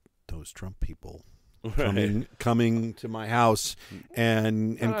worried about those Trump people Right. coming to my house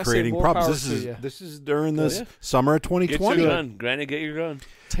and I say creating more problems. power to This is during this yeah. summer of Get 2020. your gun, Granny. Get your gun.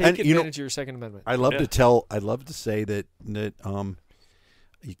 Take And, you know, advantage of your Second Amendment. I love Yeah. to say that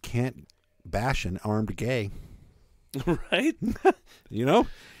you can't bash an armed gay, Right. you know,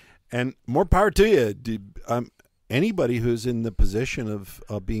 and more power to you. Anybody who's in the position of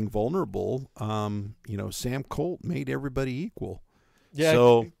being vulnerable, Sam Colt made everybody equal. Yeah,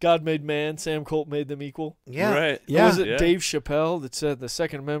 So- God made man. Sam Colt made them equal. Yeah, Right. yeah, Or was it Yeah. Dave Chappelle that said the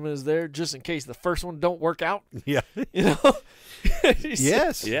Second Amendment is there just in case the first one don't work out? yeah, You know? He said-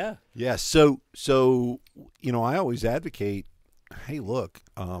 yes, Yeah. yeah. So I always advocate. Hey, look,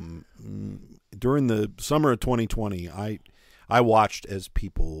 during the summer of 2020, I watched as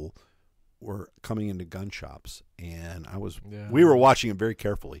people were coming into gun shops, and we were watching it very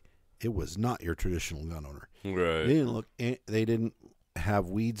carefully. It was not your traditional gun owner. Right. They didn't have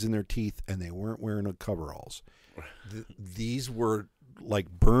weeds in their teeth, and they weren't wearing coveralls. These were like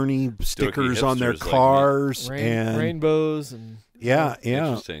Bernie stickers on their hipsters like me. cars and rainbows and yeah.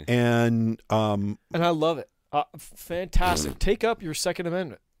 Interesting. And I love it. Fantastic. Take up your Second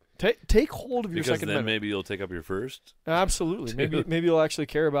Amendment. Take hold of your Because Second then Amendment. maybe you'll take up your first. Absolutely. Maybe you'll actually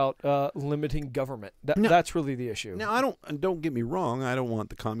care about limiting government. No. That's really the issue. now don't get me wrong. I don't want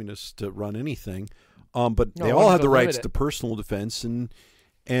the communists to run anything, but No, they I all want have to the rights limit it. to personal defense,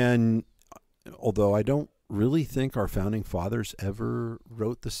 and although I don't really think our founding fathers ever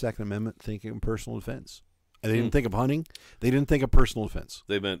wrote the Second Amendment thinking of personal defense. They didn't think of hunting. They didn't think of personal defense.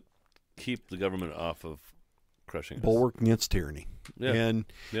 They meant keep the government off of crushing us. Bulwark against tyranny. Yeah. And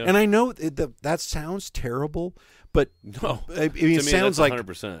I know that sounds terrible, but No. I mean, To me, it sounds that's like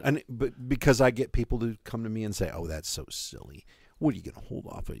 100%. but because I get people to come to me and say, "Oh, that's so silly. What are you going to hold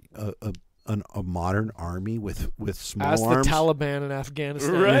off a modern army with small Ask arms?" the Taliban in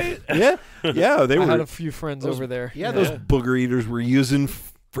Afghanistan. Right? Yeah, they I were. had a few friends over there. Yeah, those booger eaters were using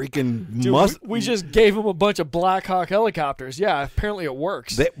freaking Dude, we just gave them a bunch of Black Hawk helicopters. Yeah, apparently it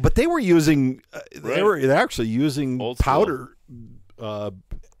works. But they were using. They're actually using Old school. powder.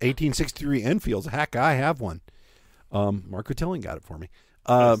 1863 Enfields. Heck, I have one. Mark Cotillion got it for me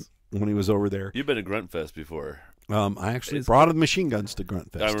when he was over there. You've been to Grunt Fest before. I actually brought the machine guns to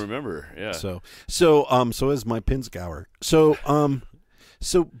Grunt Fest. I remember. Yeah. So is my Pinsgauer.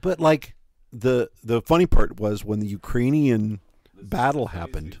 But like the funny part was when the Ukrainian battle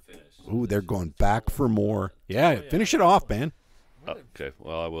happened. Ooh, they're going back for more. Yeah, finish it off, man. Oh, okay.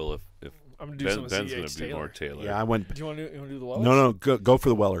 Well, I will if I'm gonna do some Ben's of going CH to be more Taylor. Yeah, I went. Do you want to do the Welsh? No, go for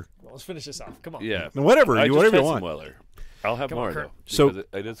the Weller. Well, let's finish this off. Come on. Yeah. Whatever, I just whatever you had want. some Weller. I'll have Come on, more Kurt. though. So because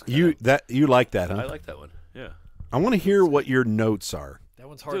it is you like that, huh? I like that one. Yeah. I want to hear what your notes are. That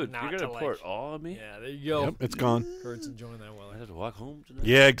one's hard Dude, not you're to gonna like. pour it all on me. Yeah, there you go. Yep, it's gone. Kurt's enjoying that Weller. I have to walk home tonight.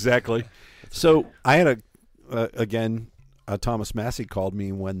 Yeah, exactly. So I had Thomas Massey called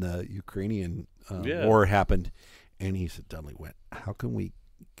me when the Ukrainian war happened, and he said, "Dudley, how can we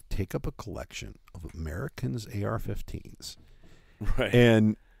take up a collection of Americans' AR-15s Right.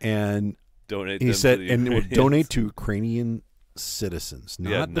 and donate. he them said, to the and it would Ukrainians. donate to Ukrainian citizens,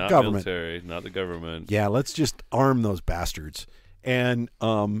 not the government. Military, not the government. Yeah, let's just arm those bastards and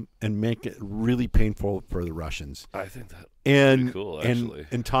make it really painful for the Russians." I think that And pretty cool, actually.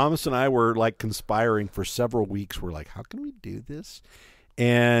 and Thomas and I were like conspiring for several weeks. We're like, how can we do this?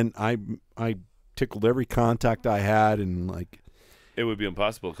 And I tickled every contact I had, and like, it would be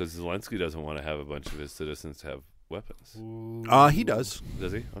impossible because Zelensky doesn't want to have a bunch of his citizens have weapons. he does.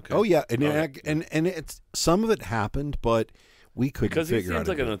 Does he? Okay. Oh yeah, and Okay. and it's some of it happened, but we couldn't Because he figure out. seems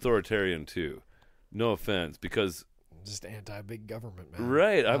like how an to do it. authoritarian too. No offense, because Just anti-big government, man.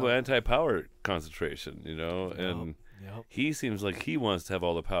 right, I'm anti-power concentration, and Yep. he seems like he wants to have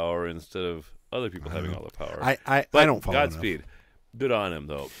all the power instead of other people having all the power. I But don't follow enough. Godspeed. Good on him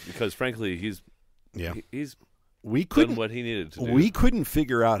though, because frankly, he's We done couldn't. what he needed to do. We couldn't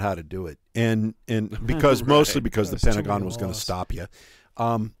figure out how to do it, and because mostly because That's the too Pentagon many was going to laws. stop you.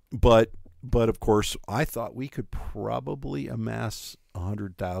 But of course, I thought we could probably amass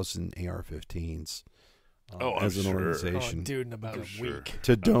 100,000 AR-15s Oh, I'm as an sure. organization Oh, dude, in about I'm a sure. week.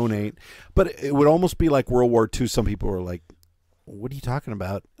 to donate. But it would almost be like World War II. Some people were like, "What are you talking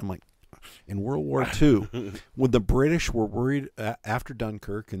about?" I'm like, in World War II, when the British were worried after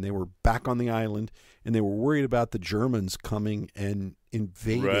Dunkirk and they were back on the island and they were worried about the Germans coming and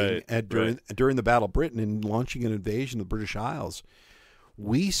invading during the Battle of Britain and launching an invasion of the British Isles,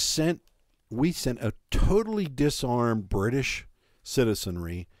 we sent a totally disarmed British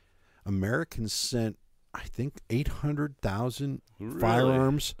citizenry. Americans sent, I think, 800,000 Really?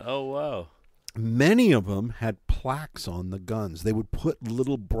 firearms. Oh wow. many of them had plaques on the guns. They would put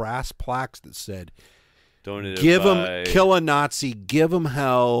little brass plaques that said, Donated by... kill a Nazi, give him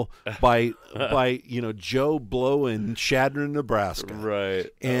hell by Joe Blow in Shadron, Nebraska. Right.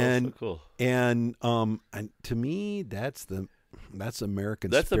 And so cool. And to me, that's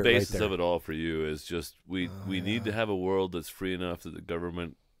American. That's the spirit basis right there. of it all for you. Is just we need to have a world that's free enough that the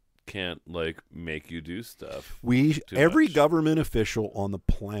government can't make you do stuff. Every much. Government official on the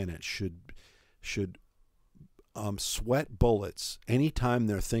planet should sweat bullets anytime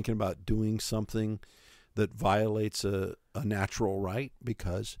they're thinking about doing something that violates a natural right,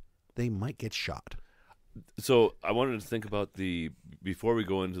 because they might get shot. So I wanted to think about before we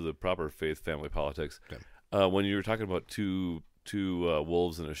go into the proper faith family politics. Okay. When you were talking about two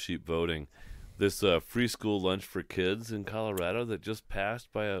wolves and a sheep voting, this free school lunch for kids in Colorado that just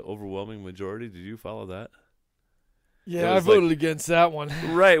passed by an overwhelming majority. Did you follow that? Yeah, I voted against that one.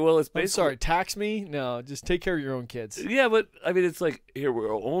 Right. Well, it's basically... I'm sorry, tax me? No, just take care of your own kids. Yeah, but I mean, it's here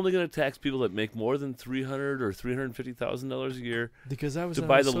we're only going to tax people that make more than $300,000 or $350,000 a year because I was to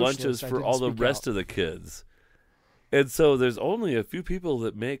buy the lunches for all the rest of the kids. And so there's only a few people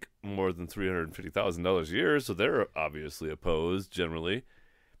that make more than $350,000 a year, so they're obviously opposed generally.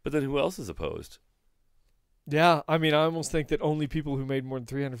 But then who else is opposed? Yeah, I mean, I almost think that only people who made more than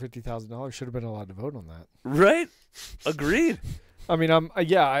 $350,000 should have been allowed to vote on that. Right? Agreed. I mean, I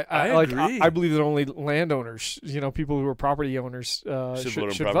agree. I believe that only landowners, people who are property owners, should vote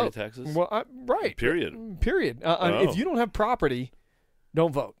on should property vote. taxes. Well, right. Period. If you don't have property,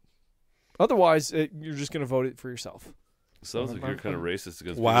 don't vote. Otherwise, you're just going to vote it for yourself. Sounds like you're kind of racist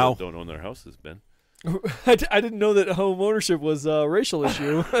against wow. people that don't own their houses, Ben. I didn't know that home ownership was a racial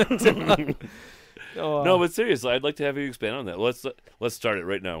issue. No, but seriously, I'd like to have you expand on that. Let's start it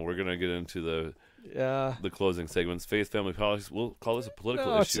right now. We're going to get into the closing segments. Faith, family, politics. We'll call this a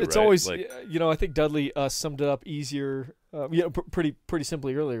political issue. It's right? always I think Dudley summed it up easier, pretty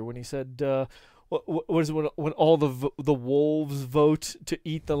simply earlier when he said, "What is it when all the wolves vote to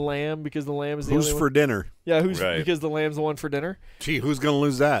eat the lamb because the lamb is the only one?" Who's for dinner? Yeah, because the lamb's the one for dinner. Gee, who's going to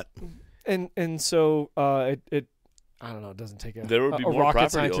lose that? And so it I don't know. It doesn't take there would be more rocket property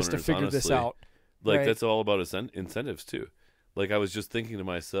scientist owners, to figure this honestly. out. Right. That's all about incentives too. I was just thinking to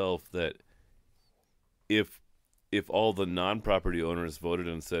myself that if all the non-property owners voted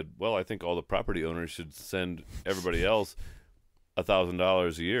and said, well, I think all the property owners should send everybody else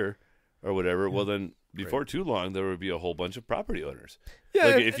 $1,000 a year or whatever, well then before too long there would be a whole bunch of property owners.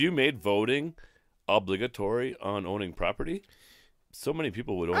 Yeah, if you made voting obligatory on owning property, so many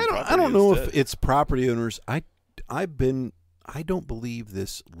people would own property. I don't know if it's property owners. I don't believe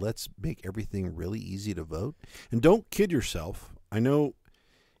this. Let's make everything really easy to vote. And don't kid yourself. I know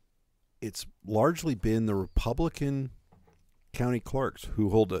it's largely been the Republican county clerks who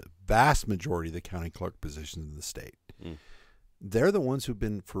hold a vast majority of the county clerk positions in the state. Mm. They're the ones who've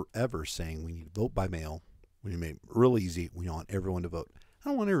been forever saying we need to vote by mail. We need to make it real easy. We want everyone to vote. I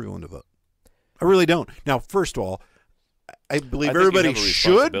don't want everyone to vote. I really don't. Now, first of all, I believe everybody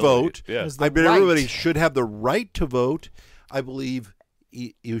should vote. Yeah. I believe everybody should have the right to vote. I believe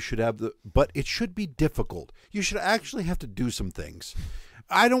you should have but it should be difficult. You should actually have to do some things.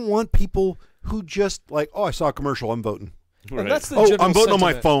 I don't want people who just I saw a commercial, I'm voting. Right. That's the I'm voting on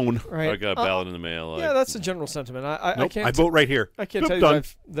my phone. Right. I got a ballot in the mail. Yeah, that's the general sentiment. I can't. I vote right here. I can't tell you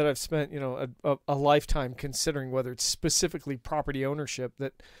that I've spent a lifetime considering whether it's specifically property ownership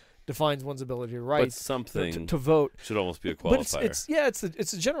that defines one's ability to write, but something to vote should almost be a qualifier. But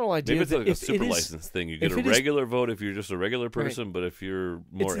it's a general idea. Maybe it's like a super license thing. You get a regular vote if you're just a regular person, right. But if you're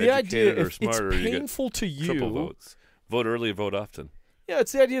more educated or smarter, it's painful you get to you. Triple votes. Vote early, vote often. Yeah,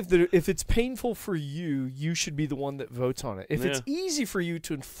 it's the idea that if it's painful for you, you should be the one that votes on it. If it's easy for you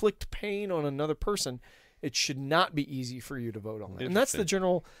to inflict pain on another person, it should not be easy for you to vote on it. And that's the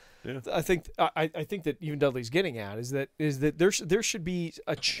general. Yeah. I think that even Dudley's getting at is that there should be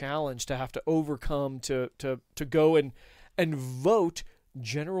a challenge to have to overcome to go and vote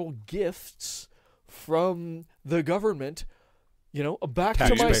general gifts from the government, back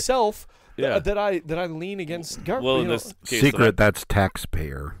to myself. Yeah. That I lean against government. Well, in this case that's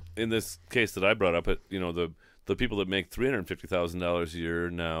taxpayer. In this case that I brought up, the people that make $350,000 a year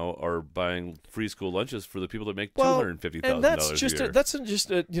now are buying free school lunches for the people that make $250,000 and that's just a year. That's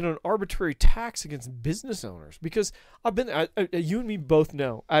just an arbitrary tax against business owners. Because you and me both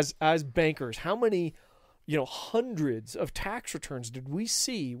know as bankers how many hundreds of tax returns did we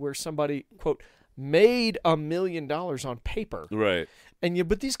see where somebody quote made $1 million on paper, right?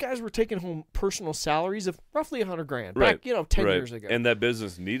 But these guys were taking home personal salaries of roughly $100,000 right. back 10 years ago, and that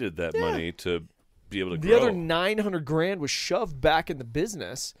business needed that money to be able to grow. The other $900,000 was shoved back in the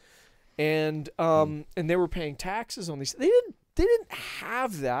business, and they were paying taxes on these. They didn't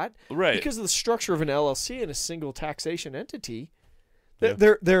have that, right, because of the structure of an LLC and a single taxation entity.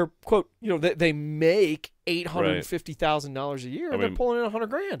 Yeah. They're quote, they make $850,000 a year, and they're pulling in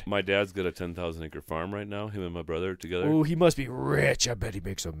 $100,000. My dad's got a 10,000-acre farm right now. Him and my brother together. Oh, he must be rich. I bet he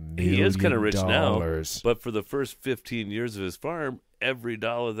makes $1 million. He is kind of rich now, but for the first 15 years of his farm, every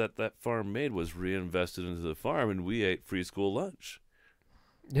dollar that farm made was reinvested into the farm, and we ate free school lunch.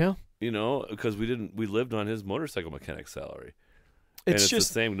 Yeah, because we lived on his motorcycle mechanic salary. It's just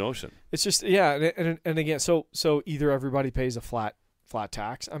the same notion. It's just and again, so either everybody pays a flat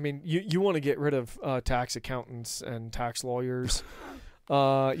tax. I mean, you want to get rid of tax accountants and tax lawyers.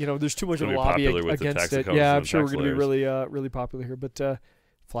 There's too much of a lobby against it. Yeah, I'm sure we're going to be really popular here. But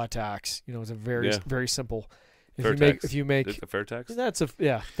flat tax, is a very simple. If you make a fair tax, there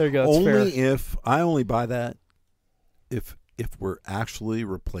you go. That's only fair. if I only buy that if we're actually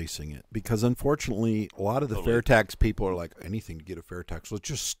replacing it, because unfortunately a lot of the fair tax people are like, anything to get a fair tax. Let's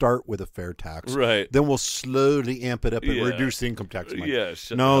just start with a fair tax, right? Then we'll slowly amp it up and reduce the income tax. Like, yeah,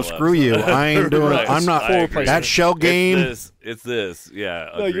 no, screw you. I ain't doing it. I'm not for that shell game. It's this. Yeah,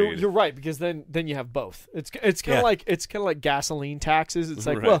 no, you're right, because then you have both. It's kind of like gasoline taxes. It's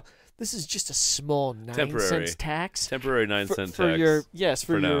like, well, this is just a small 9 cents tax. Temporary 9-cent tax.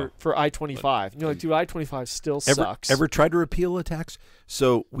 For I-25. You're like, dude, I-25 still sucks. Ever tried to repeal a tax?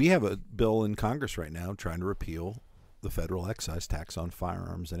 So we have a bill in Congress right now trying to repeal the federal excise tax on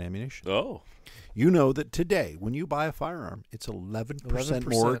firearms and ammunition. Oh. You know that today, when you buy a firearm, it's 11%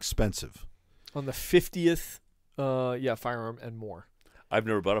 more expensive. On the 50th firearm and more. I've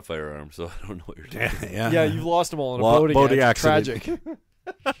never bought a firearm, so I don't know what you're talking about. Yeah, you've lost them all in a boating accident. Tragic.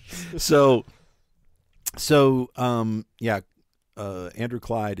 Andrew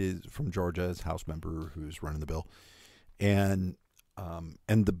Clyde is from Georgia, is House member who's running the bill, and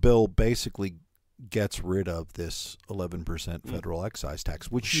the bill basically gets rid of this 11% federal excise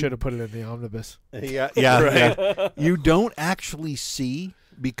tax, which should have put it in the omnibus. Yeah. You don't actually see,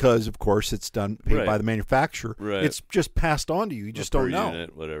 because of course it's paid by the manufacturer. Right. It's just passed on to you. You just don't know.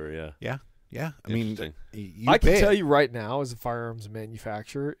 Unit, whatever. Yeah. I mean, I can tell you right now, as a firearms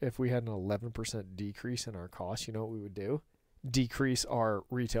manufacturer, if we had an 11% decrease in our costs, you know what we would do? Decrease our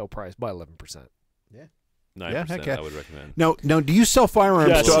retail price by 11%. Yeah. 9%, I would recommend. No. Do you sell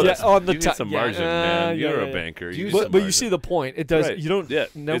firearms? Yes, on the you need some margin, man. You're a banker. But you see the point. It does. Right. You don't. Yeah.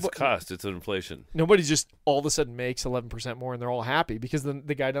 It's cost. It's inflation. Nobody just all of a sudden makes 11% more and they're all happy, because then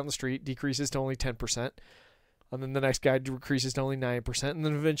the guy down the street decreases to only 10%. And then the next guy decreases to only 9%, and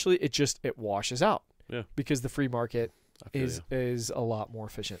then eventually it washes out. Yeah. Because the free market is a lot more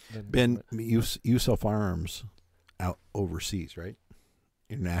efficient. Ben, you sell firearms out overseas, right?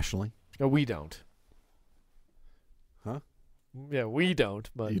 Internationally? No, we don't. Huh? Yeah, we don't.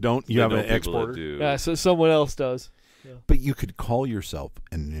 But you don't. You have an exporter. Yeah, so someone else does. Yeah. But you could call yourself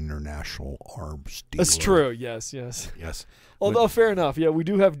an international arms dealer. That's true. Yes. Although, fair enough. Yeah, we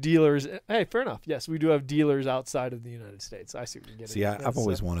do have dealers. Hey, fair enough. Yes, we do have dealers outside of the United States. I see what you're getting. See, I've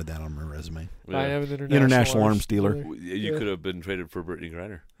always wanted that on my resume. Yeah. I am an international arms dealer. You could have been traded for Brittany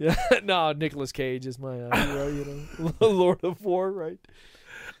Griner. Yeah, no, Nicolas Cage is my hero. Lord of War, right?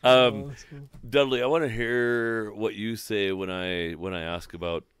 Dudley, I want to hear what you say when I ask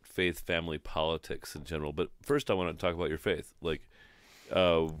about faith, family, politics in general. But first, I want to talk about your faith. Like,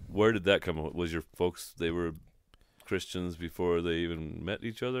 where did that come? Was your folks, they were Christians before they even met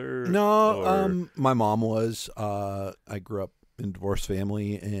each other? No, my mom was. I grew up in a divorced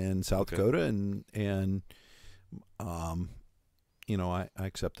family in South Dakota, and I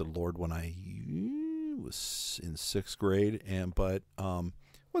accepted the Lord when I was in 6th grade, but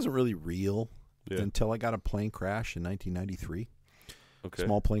wasn't really real until I got a plane crash in 1993. Okay.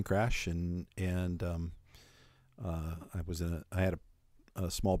 Small plane crash, and I had a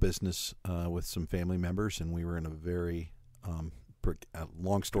small business with some family members, and we were in a very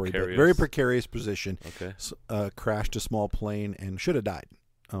long story, but very precarious position. Okay. Crashed a small plane and should have died.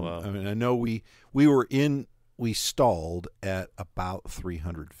 Wow. I mean, I know we stalled at about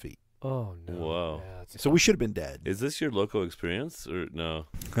 300 feet. Oh no! Wow. Yeah, so we should have been dead. Is this your loco experience or no?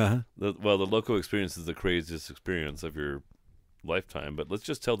 Uh-huh. The loco experience is the craziest experience of your lifetime, but let's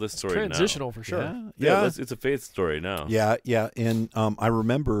just tell this story transitional now. For sure. Yeah. It's a faith story now. Yeah. And I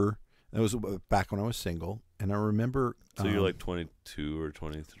remember it was back when I was single, and I remember. So you're like 22 or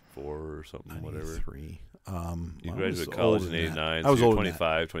 24 or something, whatever. 23. You graduated college in 89. I was so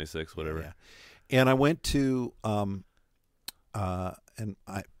 25, 26, whatever. Yeah. And I went to and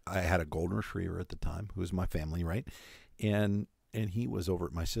I had a golden retriever at the time, who was my family, right? And he was over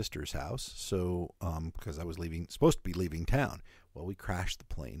at my sister's house, so because I was supposed to be leaving town. Well, we crashed the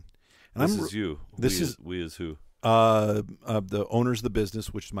plane, And this is you. We is who? The owners of the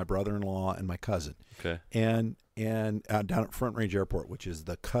business, which is my brother-in-law and my cousin. Okay. And down at Front Range Airport, which is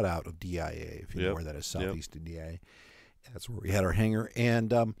the cutout of DIA, if you know where that is, southeast of DIA. That's where we had our hangar.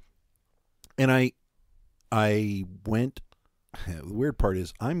 And I went. The weird part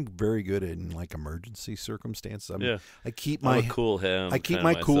is I'm very good in like emergency circumstances. I keep my cool hand. I keep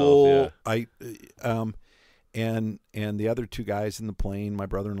my myself, cool. Yeah. And the other two guys in the plane, my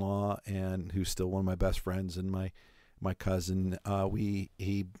brother-in-law and who's still one of my best friends, and my cousin,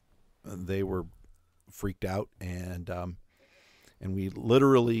 they were freaked out, and we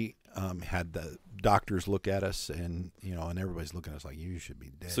literally had the doctors look at us, and and everybody's looking at us like, you should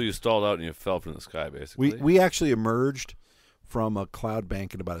be dead. So you stalled out and you fell from the sky, basically. We actually emerged from a cloud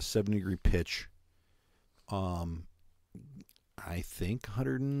bank at about a 70-degree pitch. I think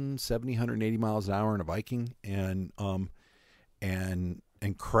 170, 180 miles an hour in a Viking, and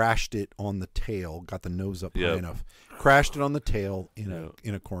crashed it on the tail. Got the nose up high enough. Crashed it on the tail in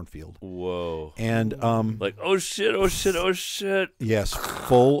a cornfield. Whoa! And like oh shit! Yes,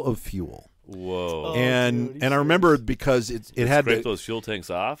 full of fuel. Whoa! And I remember because it had scrape those fuel tanks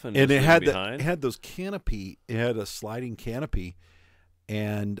off, and it had behind. It had those canopy. It had a sliding canopy,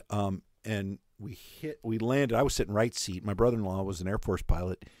 and we landed. I was sitting right seat. My brother-in-law was an Air Force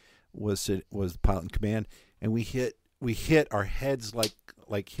pilot, was the pilot in command, and we hit our heads like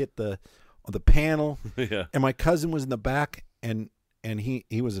hit the panel. Yeah. And my cousin was in the back, and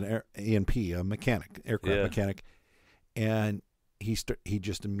he was an E&P, a mechanic, aircraft mechanic, and he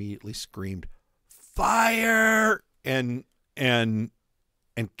just immediately screamed, "Fire!" and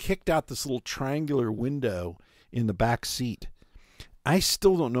kicked out this little triangular window in the back seat. I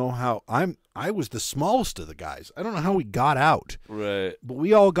still don't know how. I was the smallest of the guys. I don't know how we got out. Right. But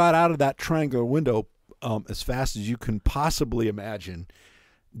we all got out of that triangular window as fast as you can possibly imagine,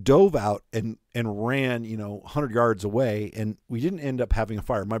 dove out and ran 100 yards away, and we didn't end up having a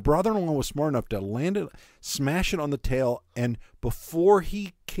fire. My brother-in-law was smart enough to land it, smash it on the tail, and before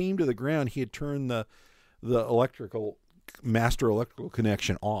he came to the ground, he had turned the master electrical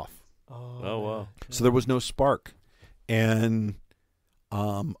connection off. Oh wow. So there was no spark. And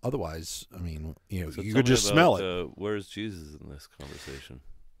otherwise, I mean, you could just smell it. Where's Jesus in this conversation?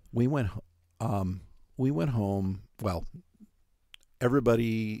 We went home. Well,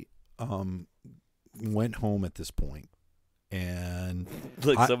 everybody went home at this point, and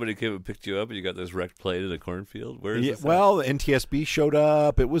somebody came and picked you up, and you got this wrecked plane in a cornfield. Where is this? Well, the NTSB showed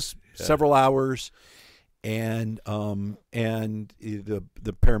up. It was several hours. And the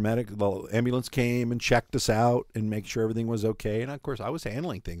paramedic, the ambulance came and checked us out and make sure everything was okay. And of course, I was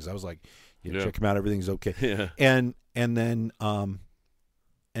handling things. I was like, check him out, everything's okay. Yeah. And then I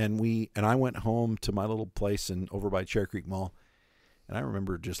went home to my little place over by Cherry Creek Mall, and I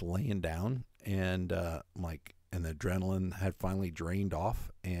remember just laying down and and the adrenaline had finally drained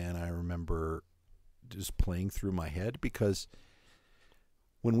off, and I remember just playing through my head because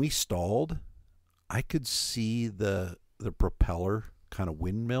when we stalled, I could see the propeller kind of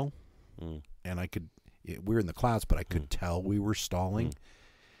windmill, and we were in the clouds, but I could tell we were stalling.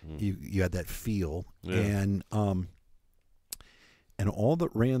 You had that feel, and all that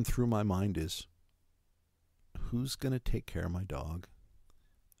ran through my mind is, who's going to take care of my dog,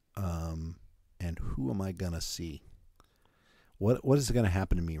 and who am I going to see? What is going to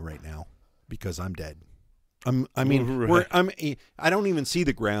happen to me right now because I'm dead? I don't even see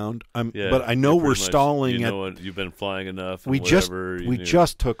the ground. But I know we're stalling. You've been flying enough. We just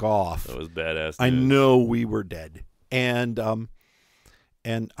took off. That was badass news. I know we were dead, and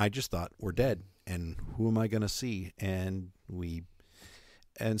I just thought we're dead, and who am I going to see? And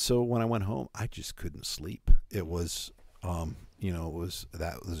so when I went home, I just couldn't sleep. It was, that was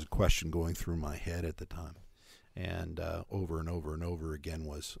a question going through my head at the time, and over and over and over again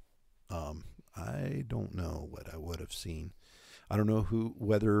was. I don't know what I would have seen. I don't know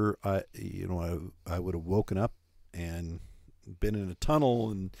whether I would have woken up and been in a tunnel,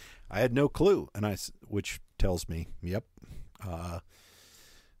 and I had no clue. Which tells me, yep,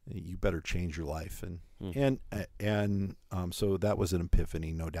 you better change your life. So that was an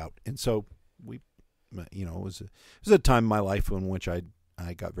epiphany, no doubt. And so it was a time in my life in which I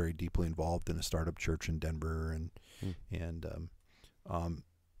got very deeply involved in a startup church in Denver, and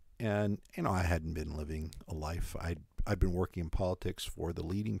I hadn't been living a life. I'd been working in politics for the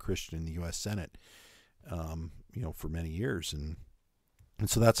leading Christian in the U.S. Senate, for many years, And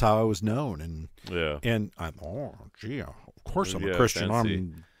so that's how I was known. And I'm, of course I'm a Christian.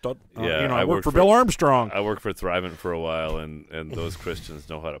 Fancy. I work for Bill Armstrong. I worked for Thrivent for a while, and those Christians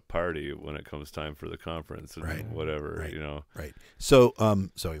know how to party when it comes time for the conference and whatever, Right. So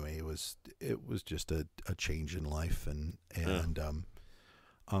anyway, it was just a change in life, and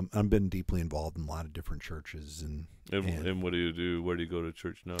I've been deeply involved in a lot of different churches. And what do you do? Where do you go to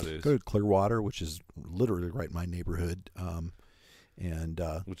church nowadays? Go to Clearwater, which is literally right in my neighborhood.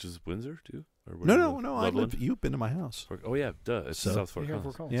 Which is Windsor too? Or no. You've been to my house. Oh yeah, duh. It's South Fork.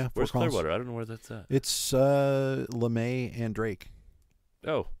 Yeah, where's Clearwater? I don't know where that's at. It's LeMay and Drake.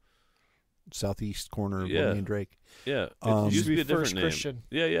 Oh, southeast corner of LeMay and Drake. Yeah, it used to be a different name. Christian.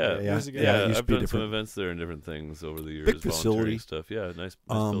 Yeah. I've done some events there and different things over the years. Big facility stuff. Yeah, nice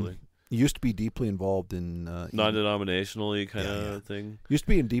building. Used to be deeply involved in non-denominationally kind of thing. Used to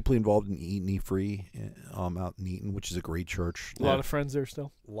be deeply involved in Eaton Free, out in Eaton, which is a great church. A lot of friends there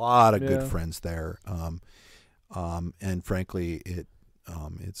still. A lot of good friends there. And frankly,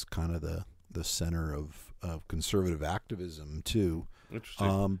 it's kind of the center of conservative activism too.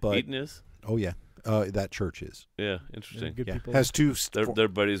 Interesting. But Eaton is. Oh yeah, that church is. Yeah, interesting. Good people. Has two. They're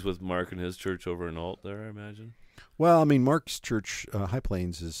buddies with Mark and his church over in Alt there, I imagine. Well, I mean, Mark's church, High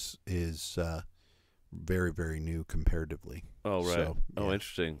Plains, is very, very new comparatively. Oh, right. So,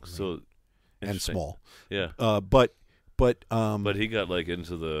 interesting. Right. So, and small. Yeah. But he got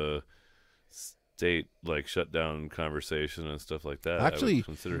into the state shutdown conversation and stuff like that. Actually, I would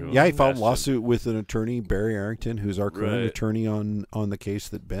consider him he filed a lawsuit with an attorney, Barry Arrington, who's our current Right. attorney on the case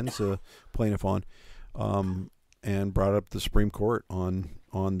that Ben's a plaintiff on, and brought up the Supreme Court on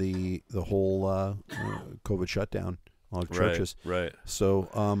the whole COVID shutdown on churches. Right.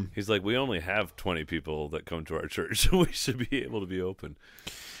 So he's like, we only have 20 people that come to our church, so we should be able to be open.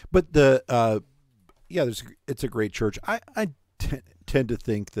 But it's a great church. I tend to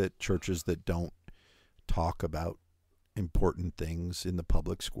think that churches that don't talk about important things in the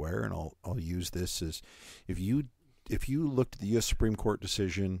public square, and I'll use this as if you looked at the U.S. Supreme Court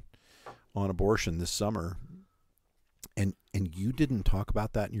decision on abortion this summer, and you didn't talk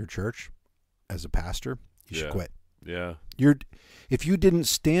about that in your church as a pastor, you should quit. Yeah. If you didn't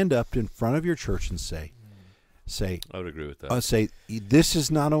stand up in front of your church and say, I would agree with that. Say, this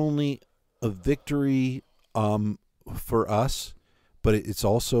is not only a victory for us, but it's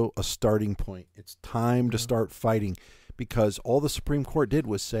also a starting point. It's time to start fighting, because all the Supreme Court did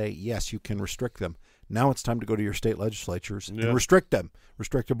was say, yes, you can restrict them. Now it's time to go to your state legislatures and restrict them.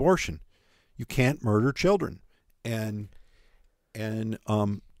 Restrict abortion. You can't murder children. And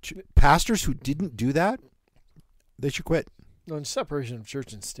pastors who didn't do that, they should quit. No, and separation of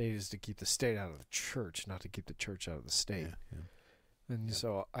church and state is to keep the state out of the church, not to keep the church out of the state. And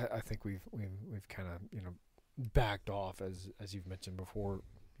so I think we've kind of backed off, as you've mentioned before.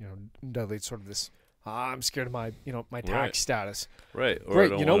 Dudley, it's sort of this. I'm scared of my my tax status. Right. Or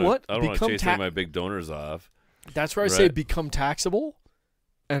Great. You know what? I don't want to chase any of my big donors off. That's where I say become taxable,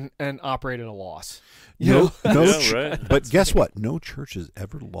 and operate at a loss. Right. But guess what? No church has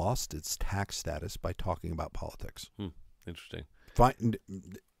ever lost its tax status by talking about politics. Interesting. Fine.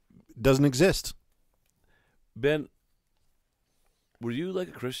 Doesn't exist. Ben, were you a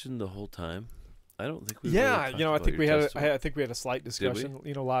Christian the whole time? I don't think we. Yeah, really I think we had. I think we had a slight discussion.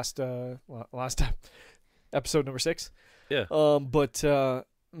 Last episode number 6. Yeah. But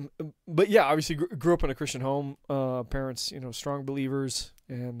yeah, obviously grew up in a Christian home. Parents, strong believers,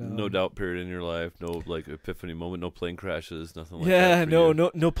 and no doubt period in your life. No epiphany moment. No plane crashes. Nothing like that. Yeah.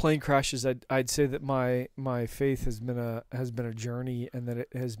 No plane crashes. I'd say that my faith has been a journey, and that it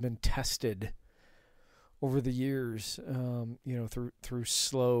has been tested over the years. Through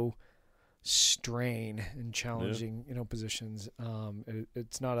slow strain and challenging positions.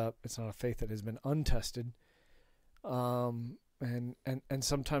 It's not a faith that has been untested. And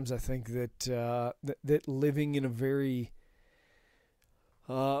sometimes I think that living in a very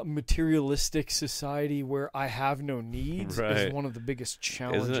materialistic society where I have no needs is one of the biggest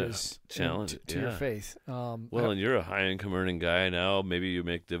challenges to your faith. And you're a high income earning guy now. Maybe you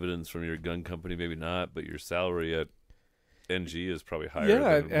make dividends from your gun company, maybe not, but your salary at NG is probably higher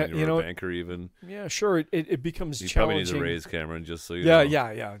than when you were a banker even. Yeah, sure. It becomes you challenging. You probably need to raise Cameron, just so you know.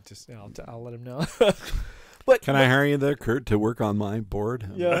 Yeah. Just I'll let him know. But can I hire you there, Kurt, to work on my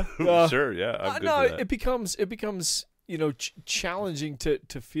board? Yeah. Sure, yeah. I'm good for that. It becomes challenging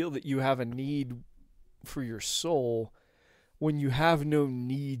to feel that you have a need for your soul when you have no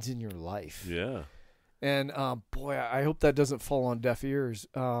needs in your life. Yeah. And boy, I hope that doesn't fall on deaf ears.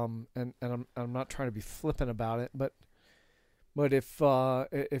 And I'm not trying to be flippant about it, but if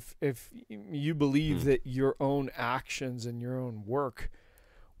you believe that your own actions and your own work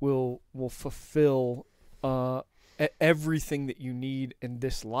will fulfill everything that you need in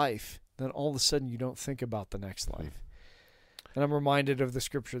this life, then all of a sudden you don't think about the next life. And I'm reminded of the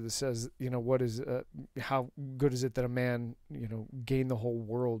scripture that says, how good is it that a man, gain the whole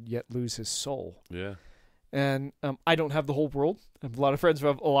world yet lose his soul? Yeah. And I don't have the whole world. I have a lot of friends who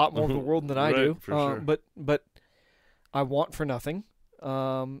have a lot more of the world than I do. For sure. But I want for nothing.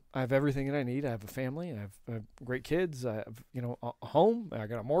 I have everything that I need. I have a family. I have great kids. I have, a home. I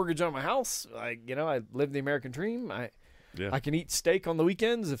got a mortgage on my house. I live the American dream. I can eat steak on the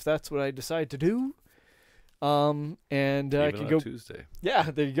weekends if that's what I decide to do. And I can go Tuesday. Yeah,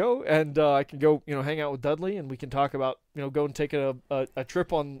 there you go. And I can go, hang out with Dudley, and we can talk about, go and take a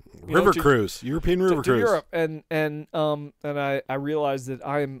trip on cruise, European river cruise, Europe. And I realize that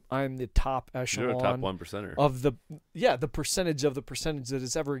I'm the top echelon. You're a top 1%er of the percentage of the percentage that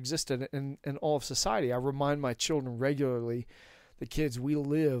has ever existed in all of society. I remind my children regularly, the kids, we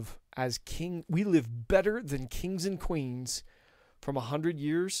live better than kings and queens from 100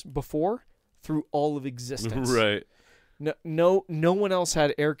 years before through all of existence. Right. No one else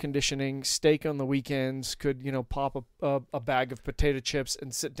had air conditioning, steak on the weekends, could, pop a bag of potato chips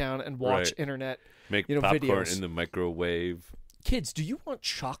and sit down and watch internet, make popcorn videos. in the microwave. Kids, do you want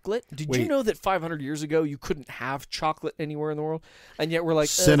chocolate? Did you know that 500 years ago you couldn't have chocolate anywhere in the world? And yet we're like,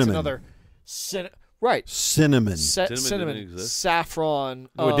 cinnamon. Right. Cinnamon. Cinnamon. Saffron.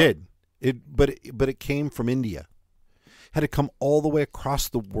 It did. But it came from India. Had to come all the way across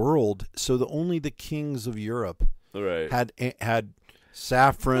the world, so that only the kings of Europe had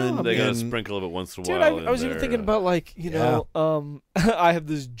saffron. They got a sprinkle of it once in a while. Dude, I was even thinking about I have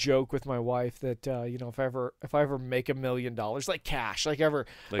this joke with my wife that if I ever make $1 million, like cash, like have $1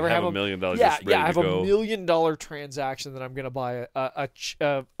 million. Yeah, I have $1 million transaction that I'm going to buy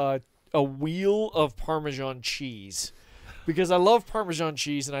a wheel of Parmesan cheese. Because I love Parmesan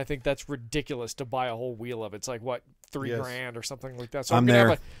cheese, and I think that's ridiculous to buy a whole wheel of it. It's like, what, $3,000 or something like that. So I'm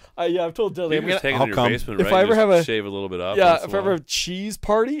there. I've told Dudley. I'm just taking it in your basement, if right? I ever have shave a little bit off. Yeah, if I ever have a cheese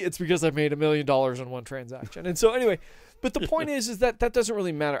party, it's because I've made $1 million in one transaction. And so anyway, but the point is that doesn't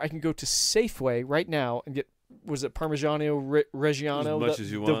really matter. I can go to Safeway right now and get, was it Parmigiano Reggiano? As much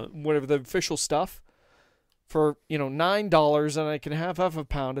as you want. Whatever the official stuff. For $9, and I can have half a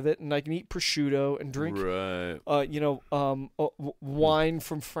pound of it, and I can eat prosciutto and drink, wine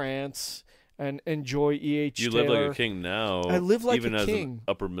from France, and enjoy E.H. You Taylor. live like a king now. I live like even a king. Even as an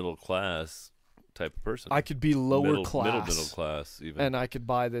upper middle class type of person. I could be lower class, middle class, even, and I could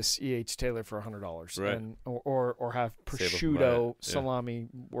buy this E.H. Taylor for $100, right? And or have prosciutto, salami,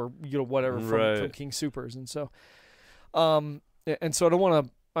 or whatever from King Soopers, and so, and so I don't want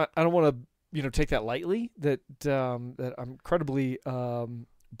to. Take that lightly. That I'm incredibly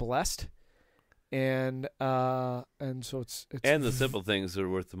blessed, and so it's and the simple things that are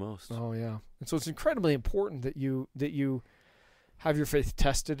worth the most. Oh yeah, and so it's incredibly important that you have your faith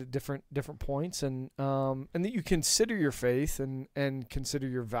tested at different points, and that you consider your faith and consider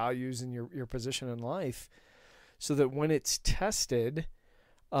your values and your position in life, so that when it's tested,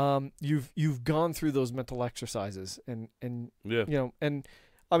 you've gone through those mental exercises and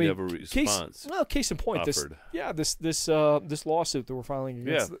I mean, you have a response. Case in point, offered. this lawsuit that we're filing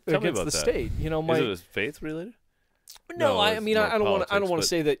against the state. Is it faith related? No, I don't want to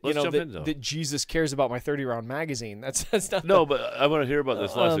say that that Jesus cares about my 30-round magazine. That's not. No, but I want to hear about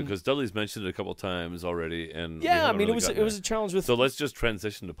this lawsuit because Dudley's mentioned it a couple times already, and it was a challenge with. So let's just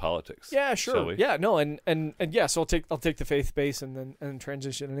transition to politics. Yeah, sure. Shall we? Yeah, no, and yeah. So I'll take the faith base and then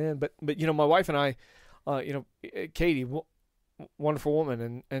transition it in. But my wife and I, Katie. Wonderful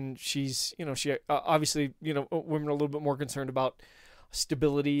woman, and she's she obviously women are a little bit more concerned about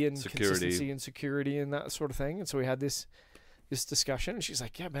stability and consistency and security and that sort of thing, and so we had this discussion, and she's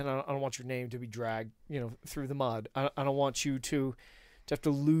like, yeah man, I don't want your name to be dragged through the mud. I don't want you to have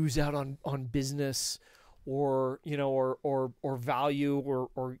to lose out on business or value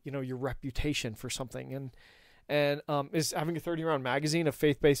or your reputation for something. And is having a 30-round magazine a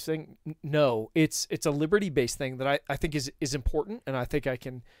faith-based thing? No, it's a liberty-based thing that I think is important, and I think I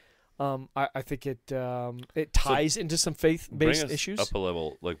can. I think it ties into some faith-based issues. Up a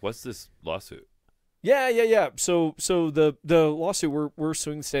level, like what's this lawsuit? Yeah. So the lawsuit we're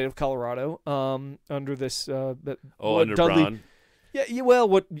suing the state of Colorado under this. Under Dudley, Brown. Yeah. Well,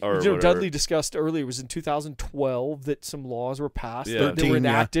 what Dudley discussed earlier was in 2012 that some laws were passed that were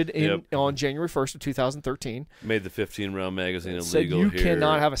enacted on January 1st of 2013. Made the 15-round magazine illegal. Said you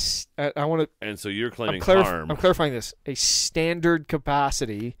cannot have I want to. And so you're claiming harm. I'm clarifying this: a standard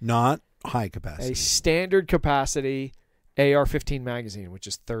capacity, not high capacity. A standard capacity AR-15 magazine, which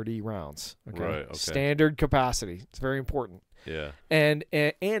is 30 rounds. Okay? Right, okay. Standard capacity. It's very important. Yeah. And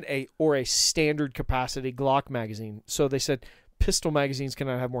a standard capacity Glock magazine. So they said pistol magazines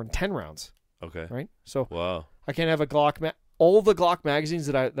cannot have more than 10 rounds. Okay. Right? So Wow. I can't have a Glock all the Glock magazines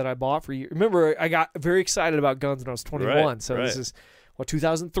that I bought for years. Remember, I got very excited about guns when I was 21. Right, so this is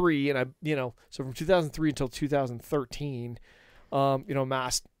 2003, and so from 2003 until 2013,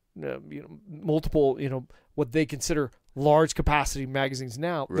 amassed multiple, what they consider large capacity magazines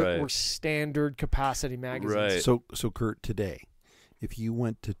now that were standard capacity magazines. Right. So Kurt, today, if you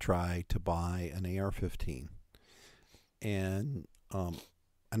went to try to buy an AR-15, and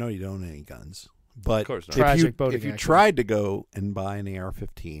I know you don't own any guns, but of course not. if you tried to go and buy an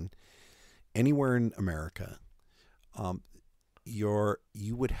AR-15 anywhere in America,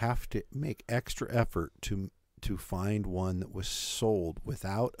 you would have to make extra effort to find one that was sold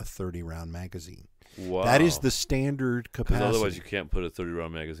without a 30-round magazine. Wow. That is the standard capacity. Because otherwise you can't put a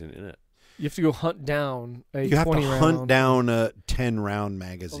 30-round magazine in it. You have to go hunt down a 20-round. You have to hunt down a 10-round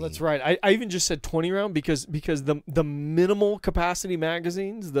magazine. Well, that's right. I even just said 20-round because the minimal capacity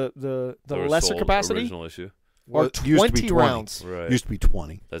magazines, the lesser capacity, original issue. are 20 rounds. Right. Used to be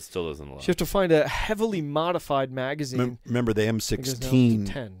 20. That still doesn't allow. So you have to find a heavily modified magazine. Remember the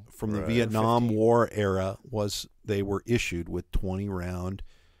M16 10. from the Vietnam War era they were issued with 20-round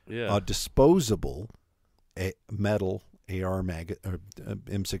disposable metal AR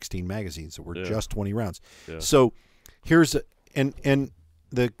M16 magazines that were just 20 rounds. Yeah. So here's and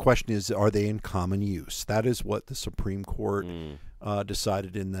the question is, are they in common use? That is what the Supreme Court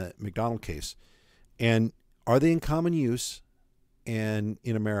decided in the McDonald case. And are they in common use and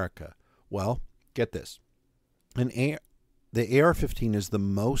in America? Well, get this. The AR-15 is the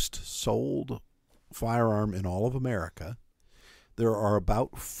most sold firearm in all of America. There are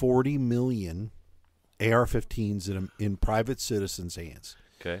about 40 million AR-15s in private citizens' hands.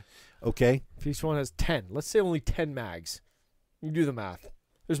 Okay? If each one has 10, let's say only 10 mags. You do the math.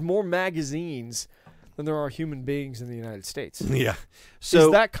 There's more magazines than there are human beings in the United States. Yeah. So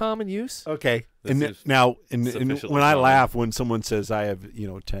is that common use? Okay. And when I laugh when someone says I have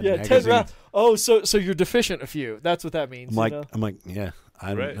 10 magazines. 10 rounds. Oh, so you're deficient a few. That's what that means. I'm like, yeah.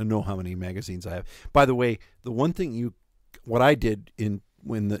 I don't know how many magazines I have. By the way, the one thing what I did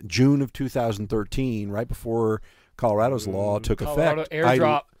when the June of 2013, right before Colorado's law took Colorado effect,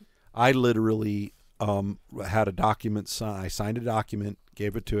 airdrop. I literally had a document. I signed a document,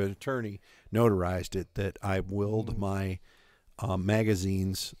 gave it to an attorney, notarized it that I willed my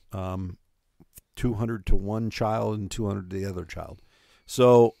magazines 200 to one child and 200 to the other child.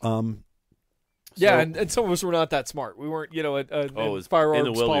 So. And some of us were not that smart. We weren't, a firearms in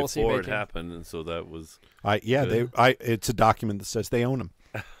the will policy before making. It happened, and so that was. It's a document that says they own them.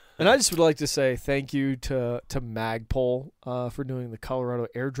 And I just would like to say thank you to Magpul for doing the Colorado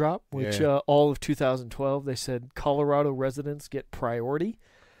airdrop, which all of 2012 they said Colorado residents get priority,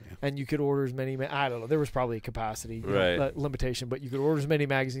 and you could order as many. I don't know. There was probably a capacity limitation, but you could order as many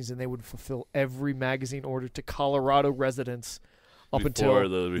magazines, and they would fulfill every magazine order to Colorado residents. Up before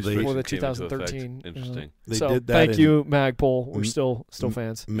until the 2013. Interesting. They did that thank you, Magpul. We're still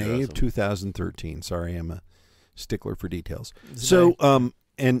fans. May of 2013. Sorry, I'm a stickler for details. So, but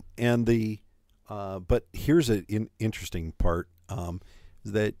here's an interesting part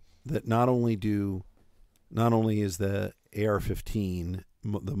that not only is the AR-15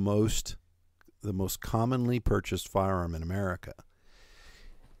 the most commonly purchased firearm in America.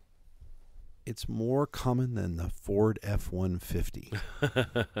 It's more common than the Ford F-150,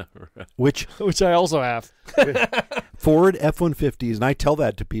 right. which I also have. Ford F-150s, and I tell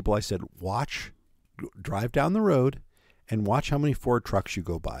that to people. I said, drive down the road, and watch how many Ford trucks you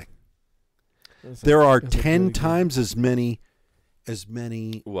go by. There are 10 times as many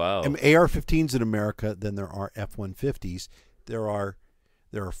AR-15s in America than there are F-150s. There are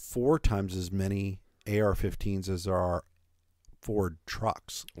 4 times as many AR-15s as there are Ford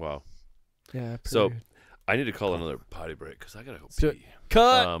trucks. Wow. Yeah. So good. I need to call another potty break because I gotta go pee.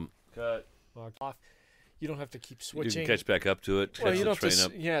 Cut. Cut. Off. You don't have to keep switching. You can catch back up to it. Well, you don't train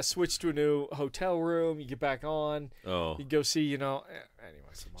have to. Switch to a new hotel room. You get back on. Oh. You go see. Anyway.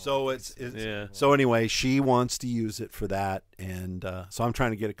 So anyway, she wants to use it for that, and so I'm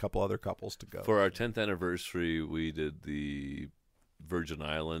trying to get a couple other couples to go. For our 10th anniversary, we did the Virgin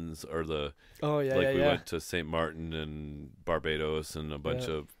Islands, or the we went to St. Martin and Barbados and a bunch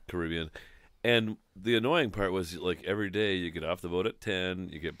of Caribbean. And the annoying part was, like, every day you get off the boat at 10,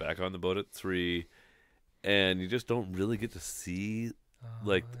 you get back on the boat at 3, and you just don't really get to see,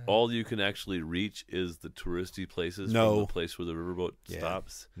 all you can actually reach is the touristy places from the place where the riverboat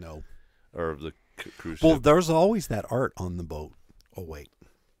stops. No. Or the cruise Well, ship. there's always that art on the boat. Oh wait,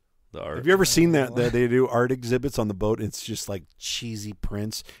 The art. have you ever seen that they do art exhibits on the boat? It's just like cheesy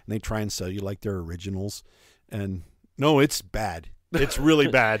prints, and they try and sell you like they're originals. And no, it's bad. It's really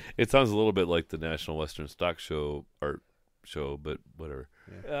bad. It sounds a little bit like the National Western Stock Show art show, but whatever.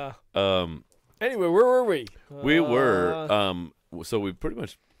 Yeah. Um, Anyway, where were we? we were. So we pretty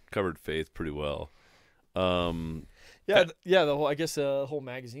much covered faith pretty well. Yeah, the whole, I guess, whole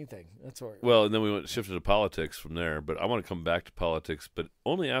magazine thing. That's all right. Well, and then we shifted to politics from there. But I want to come back to politics, but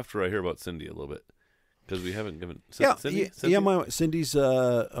only after I hear about Cindy a little bit, because we haven't given. Cindy? Cindy's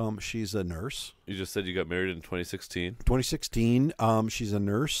she's a nurse. You just said you got married in 2016. 2016. She's a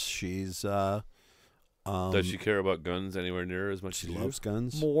nurse. She's Does she care about guns anywhere near as much she as you? loves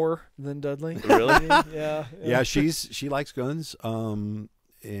guns. More than Dudley. Really? Yeah. Yeah, she likes guns.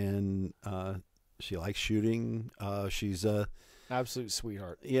 And she likes shooting. She's a Absolute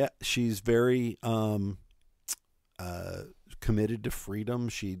sweetheart. yeah. She's very committed to freedom.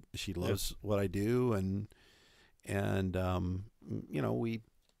 She loves what I do, and you know,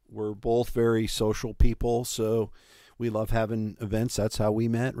 we're both very social people, so we love having events. That's how we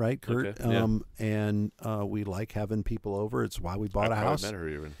met, right, Kurt? Okay, yeah. And we like having people over. It's why we bought a house. I met her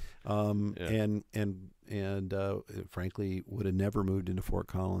even. And frankly, would have never moved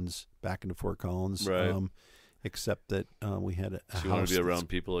back into Fort Collins, Right. Except that we had a She house. wanted to be around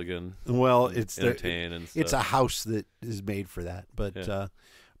people again. Well, it's entertain and stuff. it's a house that is made for that. But Yeah.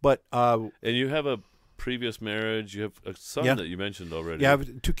 and you have a previous marriage. You have a son Yeah. that you mentioned already. yeah, I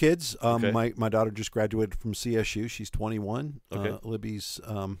have 2 kids. Okay. My daughter just graduated from CSU. She's 21. Okay. Libby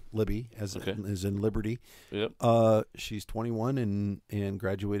as in Liberty. Yep. She's 21 and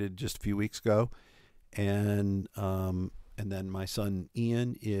graduated just a few weeks ago. And then my son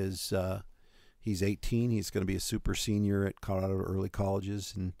Ian is he's 18. He's going to be a super senior at Colorado Early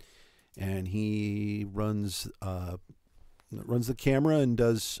Colleges, and he runs the camera and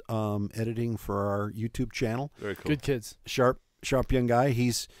does editing for our YouTube channel. Very cool. Good kids. Sharp young guy.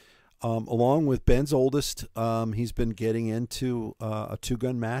 He's along with Ben's oldest. He's been getting into a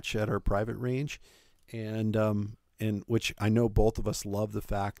 2-gun match at our private range, and which I know both of us love the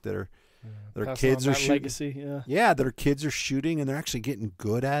fact that their Pass kids on are that shooting. legacy. Yeah, their kids are shooting, and they're actually getting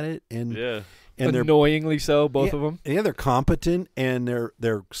good at it, and Yeah. they're Annoyingly so, both of them. yeah, they're competent, and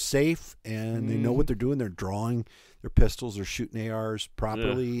they're safe, and they know what they're doing. They're drawing their pistols, they're shooting ARs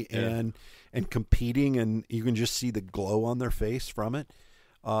properly, Yeah. and competing, and you can just see the glow on their face from it.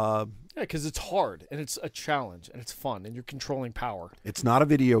 Yeah, because it's hard and it's a challenge and it's fun and you're controlling power. It's not a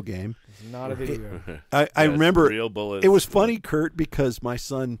video game. It's not a video. I remember real bullets. it was funny, Kurt, because my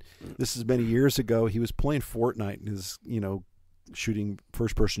son, this is many years ago, he was playing Fortnite in his,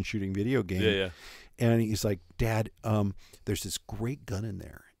 first person shooting video game. Yeah. And he's like, Dad, there's this great gun in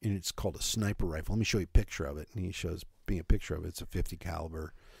there, and it's called a sniper rifle. Let me show you a picture of it. And he shows me a picture of it. It's a 50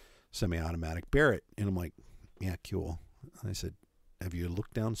 caliber semi-automatic Barrett. And I'm like, yeah, cool. And I said, have you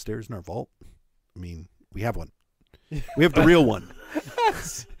looked downstairs in our vault? I mean, we have one. We have the real one.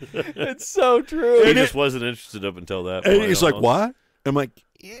 It's so true. He just wasn't interested up until that And point. he's like, almost. what? I'm like,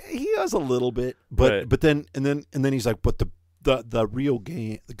 yeah, he has a little bit, but Right. but then he's like, but the real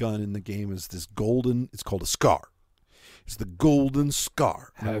gun in the game is this golden. It's called a Scar. It's the golden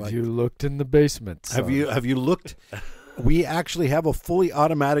Scar. And I'm Have like, you looked in the basement? Have you looked? We actually have a fully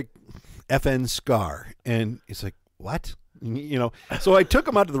automatic FN Scar, and he's like, what? So I took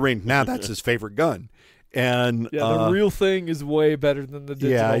him out to the range. Now that's his favorite gun, and Yeah, the real thing is way better than the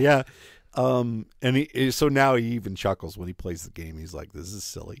digital. yeah. And so now he even chuckles when he plays the game. He's like, "This is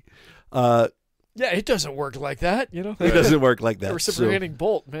silly." Yeah, it doesn't work like that. It doesn't work like that. The reciprocating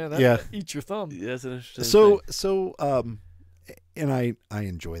bolt, man. Yeah. That eats your thumb. Yeah, that's an interesting So and I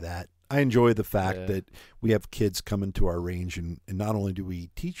enjoy that. I enjoy the fact that we have kids coming to our range, and not only do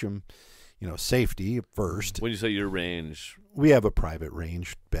we teach them, safety first. When you say your range, We have a private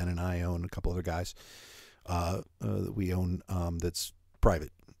range. Ben and I own, a couple other guys. We own that's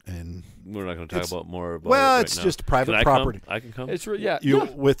private, and we're not going to talk about more about well, it right it's now. just private Can I property. Come? I can come? It's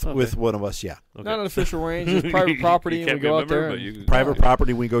With Okay. one of us, yeah. Okay. not an official range. It's private property, You and we can't go out remember, there. but and- you can- Private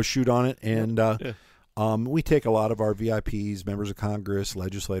property. We go shoot on it, and Yeah. we take a lot of our VIPs, members of Congress,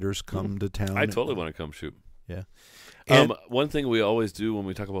 legislators come to town. I totally want to come shoot. Yeah. And One thing we always do when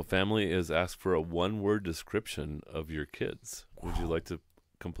we talk about family is ask for a one-word description of your kids. Would you like to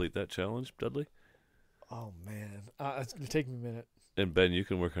complete that challenge, Dudley? Oh man, it's gonna take me a minute. And Ben, you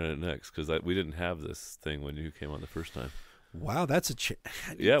can work on it next because we didn't have this thing when you came on the first time. wow, that's a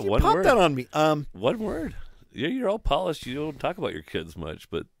Yeah, you one popped word. that on me. One word. Yeah, you're all polished. You don't talk about your kids much,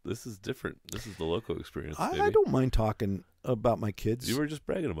 but this is different. This is the local experience. I baby. don't mind talking about my kids. You were just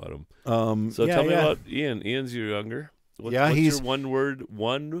bragging about them. So tell me about Ian. Ian's your younger. What's he's your one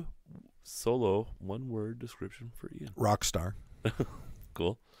word description for Ian? Rock star.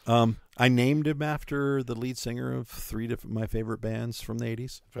 Cool. I named him after the lead singer of 3 different my favorite bands from the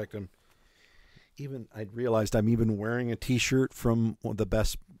 80s. In fact, I realized I'm even wearing a T-shirt from the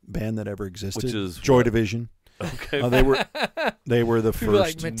best band that ever existed, which is Joy Division. Okay. They were the People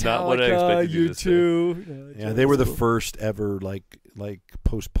first. like Metallica, not what I expected you to say. U2. Yeah, they were the first ever like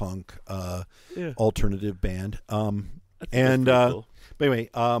post-punk alternative band. And cool. but anyway,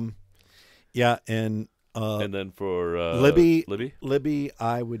 and then for Libby,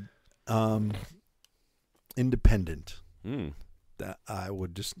 I would independent. That I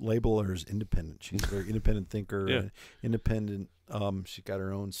would just label her as independent. She's a very independent thinker, independent. She's got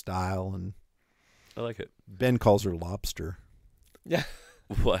her own style, and I like it. Ben calls her Lobster. Yeah.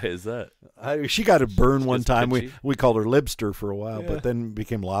 Why is that? She got a burn one time. Pitchy. We called her Libster for a while, but then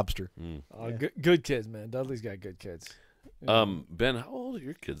became Lobster. Good kids, man. Dudley's got good kids. Ben, how old are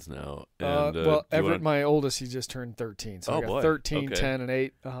your kids now? And, well, Everett, my oldest, he just turned 13. So I got boy. 13, Okay. 10, and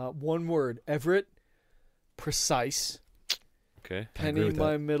 8. One word. Everett, precise. Okay. Penny,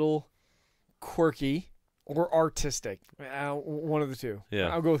 my middle, quirky, or artistic. One of the two.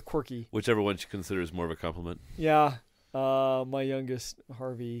 Yeah. I'll go with quirky. Whichever one she considers more of a compliment. Yeah. My youngest,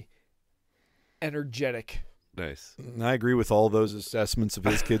 Harvey, energetic. Nice. I agree with all those assessments of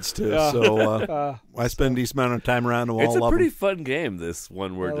his kids too. Yeah. So I spend a decent amount of time around them. It's all a pretty them. fun game, this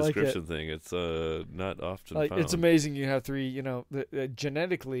one-word I like description thing. It's not often found. It's amazing you have 3,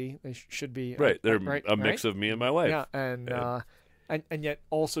 genetically they should be. Right. They're right, a mix of me and my wife. Yeah, and yet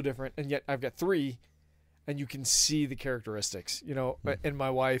also different. And yet I've got 3, and you can see the characteristics, in my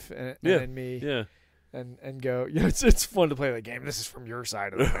wife and in me. Yeah. And go, it's fun to play that game. This is from your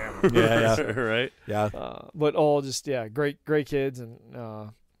side of the family. Yeah. Right. Yeah. But all just great kids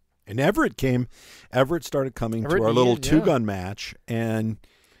and Everett started coming to our little 2-gun match and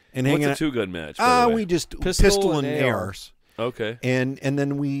hanging What's a 2-gun match? we just pistol and ARs. Okay. And then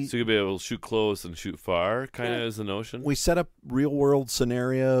so you'll be able to shoot close and shoot far, kind of is the notion. We set up real world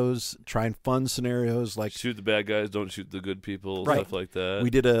scenarios, trying fun scenarios like shoot the bad guys, don't shoot the good people, right. stuff like that.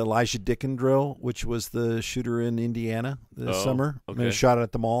 We did a Elijah Dicken drill, which was the shooter in Indiana this summer. Okay. And shot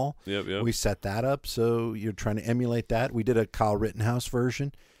at the mall. Yep. We set that up, so you're trying to emulate that. We did a Kyle Rittenhouse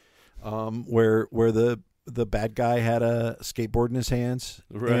version, where the bad guy had a skateboard in his hands,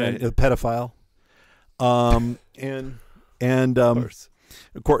 right? And a pedophile, And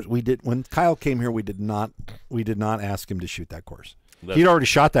of course, we did when Kyle came here. We did not ask him to shoot that course. He'd already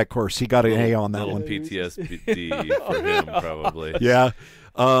shot that course. He got an A on that one. PTSD for him, probably. Yeah,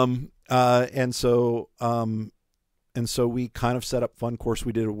 and so we kind of set up fun course.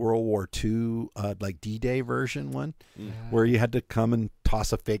 We did a World War II like D-Day version one, where you had to come and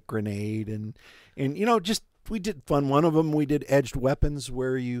toss a fake grenade and just we did fun. One of them we did edged weapons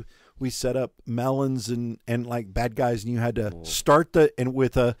where we set up melons and like bad guys, and you had to start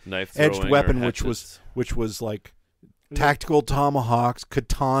with a knife edged weapon, which was like tactical tomahawks,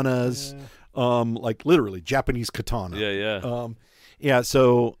 katanas, like literally Japanese katana. Yeah.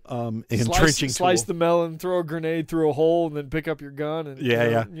 So entrenching slice the melon, throw a grenade through a hole, and then pick up your gun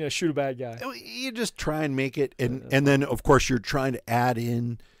and shoot a bad guy. You just try and make it, and then of course you're trying to add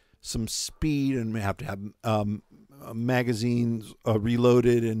in some speed, and have to have magazines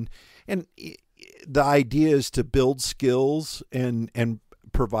reloaded, and the idea is to build skills and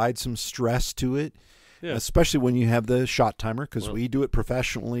provide some stress to it, especially when you have the shot timer, because we do it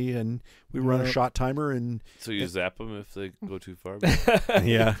professionally and we run a shot timer. And so you zap them if they go too far.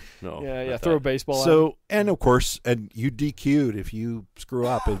 Throw a baseball. So and of course, and you DQ'd if you screw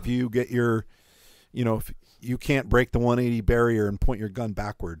up. If you get your, if you can't break the 180 barrier and point your gun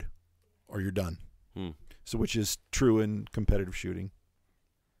backward, or you're done. So, which is true in competitive shooting.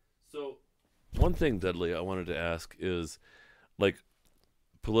 So, one thing, Dudley, I wanted to ask is, like,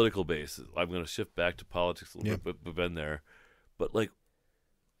 political base. I'm going to shift back to politics a little bit, but been there. But, like,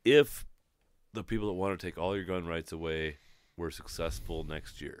 if the people that want to take all your gun rights away were successful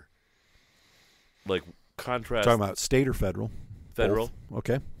next year, like, contrast... Talking about state or federal? Federal. Both.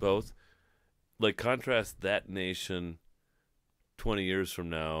 Okay. Both. Like, contrast that nation 20 years from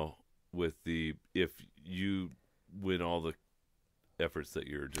now with if you win all the efforts that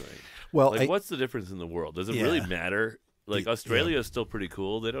you're doing. Well, like, what's the difference in the world? Does it really matter? Like, Australia is still pretty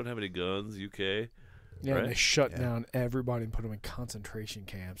cool. They don't have any guns. UK, yeah, right? They shut down everybody and put them in concentration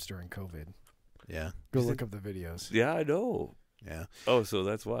camps during COVID. Yeah, go look up the videos. Yeah, I know. Yeah. Oh, so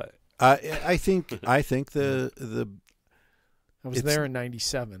that's why. I think the I was there in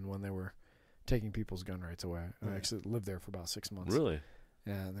 '97 when they were taking people's gun rights away. I actually lived there for about 6 months. Really?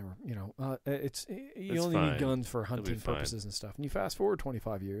 Yeah, they were, you That's only fine. need guns for hunting fine. purposes and stuff. And you fast forward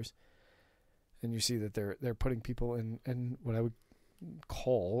 25 years, and you see that they're putting people in what I would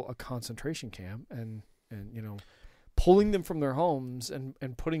call a concentration camp, and pulling them from their homes and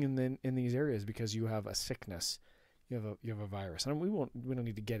putting them in these areas because you have a sickness, you have a virus. And we don't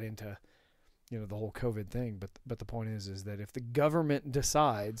need to get into the whole COVID thing, but the point is that if the government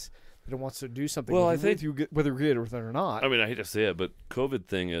decides that it wants to do something, well, with you, whether you get it with it or not. I mean, I hate to say it, but COVID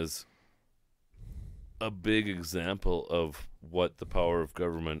thing is a big example of what the power of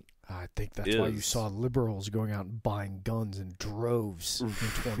government. I think that's why you saw liberals going out and buying guns in droves in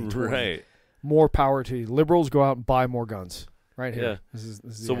 2020. Right. More power to you. Liberals, go out and buy more guns. Right here. Yeah. This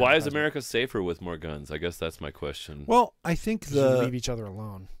is So why is America safer with more guns? I guess that's my question. Well, I think you leave each other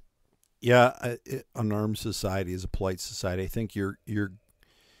alone. Yeah, an armed society is a polite society. I think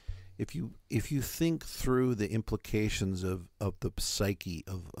if you think through the implications of the psyche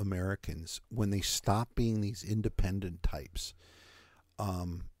of Americans when they stop being these independent types,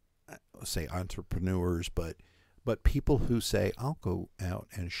 say entrepreneurs, but people who say, I'll go out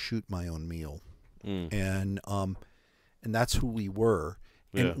and shoot my own meal, and that's who we were.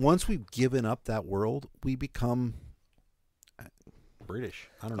 And Yeah. once we've given up that world, we become British.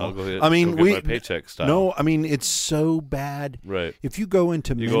 I don't know. I'll go ahead, I mean, go get my paycheck style. No, I mean it's so bad. Right. If you go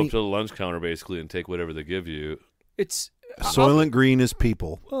into You go up to the lunch counter basically and take whatever they give you. It's Soylent Green is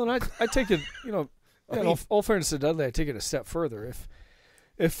people. well, and I take it. All fairness to Dudley, I take it a step further.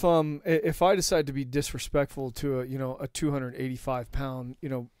 If I decide to be disrespectful to a 285-pound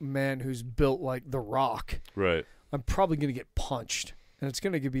man who's built like The Rock, Right. I'm probably going to get punched, and it's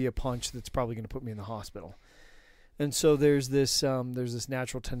going to be a punch that's probably going to put me in the hospital. And so there's this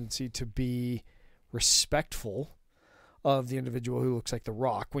natural tendency to be respectful of the individual who looks like The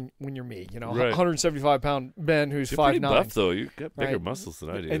Rock when you're me, Right. 175-pound Ben who's You're 5'9". pretty buff though. You got bigger Right. muscles than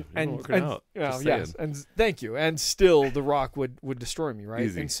I do. And You're working out. Just saying. yes, and thank you. And still, The Rock would destroy me, right?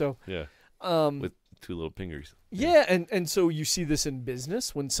 Easy. And so, Yeah. With two little fingers. yeah, and so you see this in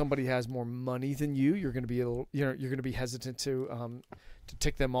business when somebody has more money than you, you're going to be you're going to be hesitant to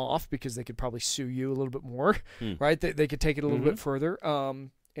tick them off because they could probably sue you a little bit more, right? They could take it a little bit further.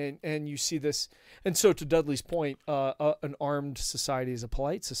 And you see this, and so to Dudley's point, an armed society is a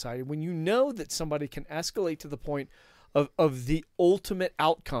polite society. When you know that somebody can escalate to the point of the ultimate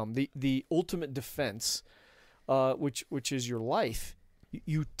outcome, the ultimate defense, which is your life,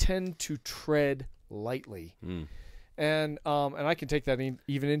 you tend to tread lightly. And I can take that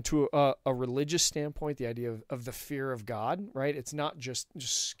even into a religious standpoint, the idea of the fear of God, right? It's not just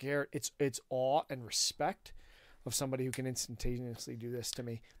scared, it's awe and respect of somebody who can instantaneously do this to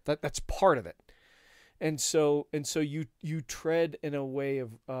me. That's part of it. And so you tread in a way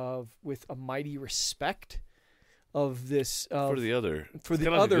of with a mighty respect of this For the other. for It's the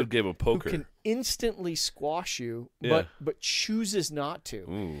kinda like a other good game of poker. who can instantly squash you, Yeah. but chooses not to.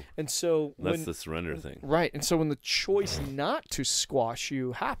 Ooh. And so That's the surrender thing. right. And so when the choice not to squash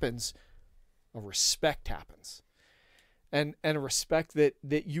you happens, a respect happens. And a respect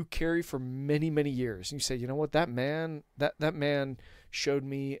that you carry for many, many years. And you say, you know what, that man showed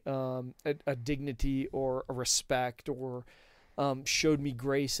me a dignity or a respect or showed me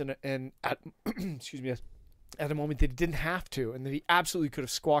grace and at excuse me, at a moment that he didn't have to and that he absolutely could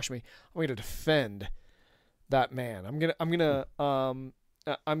have squashed me. I'm going to defend that man. I'm going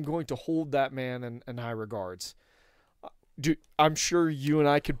to hold that man in high regards. I'm sure you and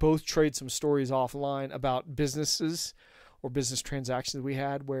I could both trade some stories offline about businesses or business transactions that we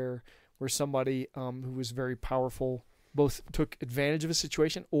had where somebody who was very powerful both took advantage of a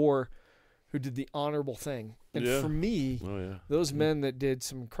situation or who did the honorable thing. And for me, those men that did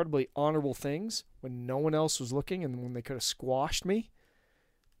some incredibly honorable things when no one else was looking and when they could have squashed me,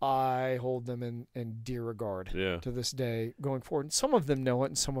 I hold them in dear regard to this day going forward. And some of them know it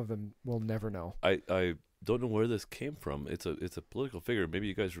and some of them will never know. I don't know where this came from. It's a political figure. Maybe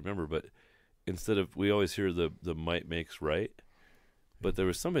you guys remember, but we always hear the might makes right, but there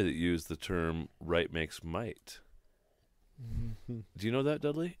was somebody that used the term right makes might. Mm-hmm. Do you know that,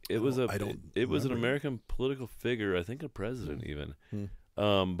 Dudley? It was an American political figure, I think a president even.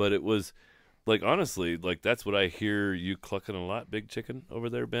 But it was like, honestly, like that's what I hear you clucking a lot, Big Chicken, over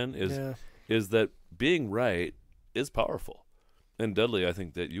there, Ben, is that being right is powerful. And Dudley, I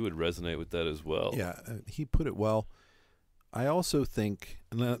think that you would resonate with that as well. Yeah, he put it well. I also think,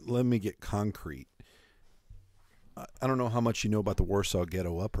 and let me get concrete. I don't know how much you know about the Warsaw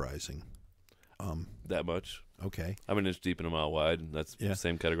Ghetto Uprising. That much. Okay. I'm an inch deep and a mile wide, and that's the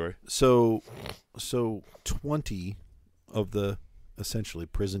same category. So 20 of the essentially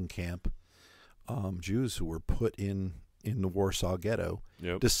prison camp Jews who were put in the Warsaw Ghetto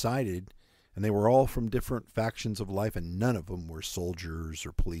Yep. decided, and they were all from different factions of life, and none of them were soldiers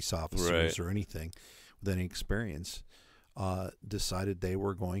or police officers or anything with any experience, decided they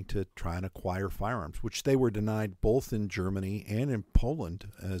were going to try and acquire firearms, which they were denied both in Germany and in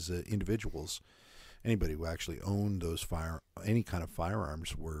Poland as individuals. Anybody who actually owned any kind of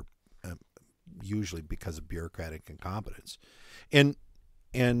firearms were usually because of bureaucratic incompetence. And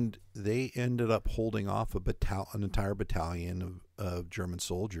they ended up holding off an entire battalion of German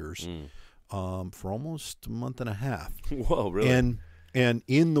soldiers for almost a month and a half. Whoa, really? And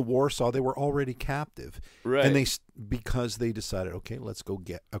in the Warsaw, they were already captive. Right. And because they decided, okay, let's go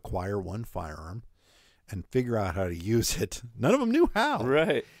acquire one firearm and figure out how to use it. None of them knew how.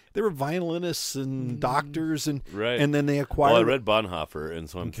 Right. They were violinists and doctors, and Right. then they acquired. Well, I read Bonhoeffer, and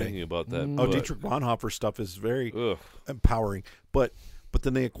so I'm thinking about that. Oh, but- Dietrich Bonhoeffer stuff is very Ugh. empowering. But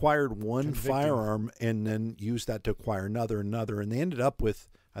then they acquired one Convicting. firearm and then used that to acquire another, and they ended up with,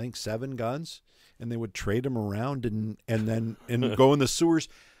 I think, 7 guns, and they would trade them around and go in the sewers.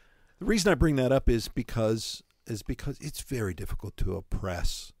 The reason I bring that up is because it's very difficult to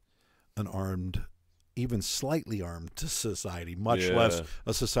oppress an armed, even slightly armed society, much less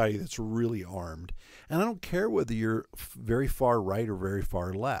a society that's really armed. And I don't care whether you're very far right or very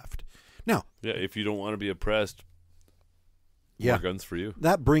far left. Now, Yeah, if you don't want to be oppressed, yeah, more guns for you.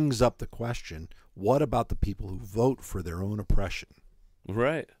 that brings up the question: what about the people who vote for their own oppression?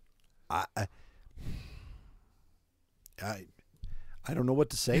 Right. I don't know what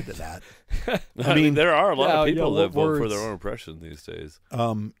to say to that. I mean, there are a lot of people that vote for words? their own oppression these days.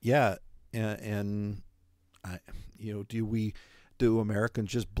 Yeah, and do Americans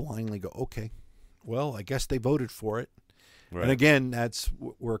just blindly go, okay, well, I guess they voted for it, Right. and again,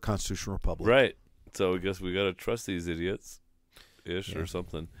 we're a constitutional republic, Right. So I guess we got to trust these idiots, or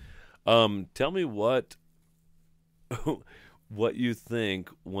something. Tell me what you think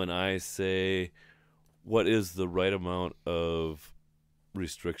when I say what is the right amount of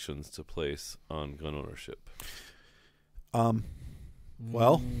restrictions to place on gun ownership.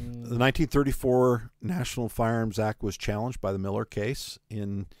 Well, the 1934 National Firearms Act was challenged by the Miller case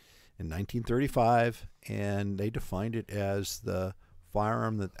in 1935, and they defined it as the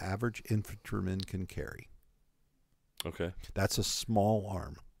firearm that average infantryman can carry. Okay. That's a small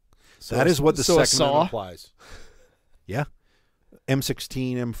arm. So that is what the so a Second saw? Amendment applies. Yeah.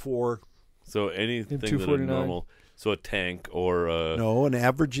 M16, M4. So anything that a M249. normal, so a tank or No, an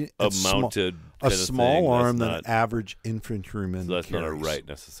average. a mounted A kind of small thing, arm that that's an average infantryman so that's not a carries. right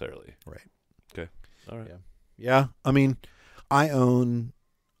necessarily. Right. Okay. All right. Yeah. I mean, I own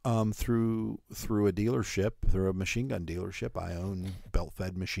through a dealership, through a machine gun dealership, I own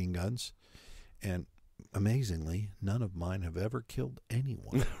belt-fed machine guns, and amazingly, none of mine have ever killed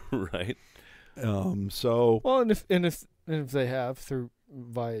anyone. Right. So Well, and if they have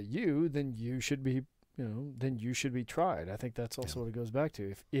via you, then you should be tried. I think that's also what it goes back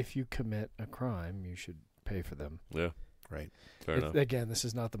to. If you commit a crime, you should pay for them. Yeah. right. Fair enough. Again, this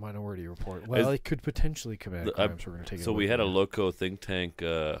is not the Minority Report. Well, it could potentially commit a crime, so we're going to take it. So away we had a from you. loco think tank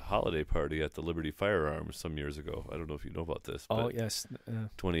holiday party at the Liberty Firearms some years ago. I don't know if you know about this. Oh But yes.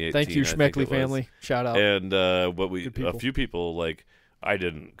 2018. Thank you, I think Schmeckley it was. family. Shout out. And Good a people. few people, like, I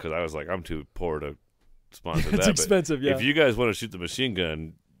didn't, because I was like, I'm too poor to sponsor It's that. expensive. But Yeah. if you guys want to shoot the machine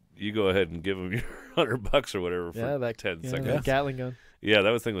gun, you go ahead and give them your $100 or whatever for that 10 yeah, seconds. that Gatling gun. Yeah,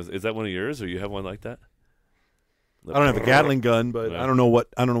 that is that one of yours, or you have one like that? I don't have a Gatling gun, but Yeah. I don't know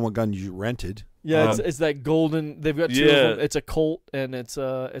what gun you rented. Yeah, it's that golden. They've got two Yeah. of them. It's a Colt and it's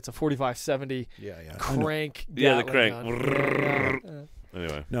a 4570 Yeah. crank. Yeah, the Gatling crank. gun. Yeah.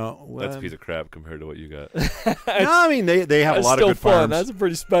 Anyway, No, that's a piece of crap compared to what you got. no, I mean they have a That's lot still of good fun. firearms. That's a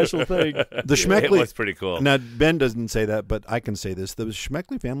pretty special thing. The It Schmeckley. was pretty cool. Now Ben doesn't say that, but I can say this: the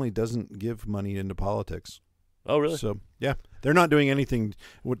Schmeckley family doesn't give money into politics. Oh, really? So yeah, they're not doing anything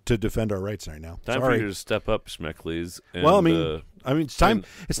to defend our rights right now. Time Sorry. for you to step up, Schmeckleys. And, Well, I mean, it's time. and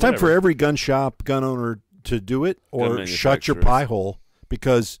It's time for whatever. every gun shop, gun owner to do it, or Gun shut your manufacturers. pie hole.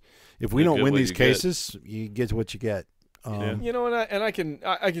 Because if we You don't get win what these you get. cases, you get what you get. Yeah. You know, and I can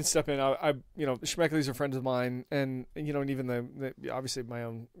step in. I the Schmeckleys are friends of mine, and and even the obviously my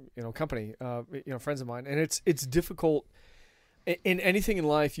own company, friends of mine, and it's difficult in anything in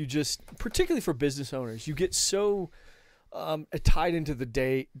life. You just, particularly for business owners, you get so tied into the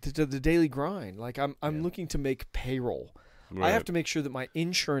daily grind. Like I'm looking to make payroll. Right. I have to make sure that my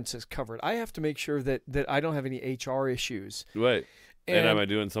insurance is covered. I have to make sure that I don't have any HR issues. Right. And And- am I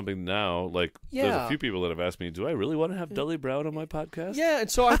doing something now? Like, there's Yeah. a few people that have asked me, do I really want to have Dudley Brown on my podcast? Yeah,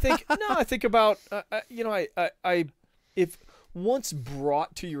 and so I think I think about once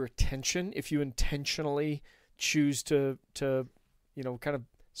brought to your attention, if you intentionally choose to kind of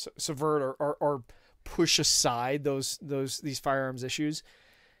subvert or push aside these firearms issues,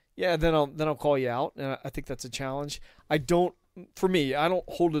 then I'll call you out, and I think that's a challenge. I don't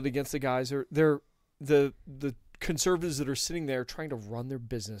hold it against the guys. They're the conservatives that are sitting there trying to run their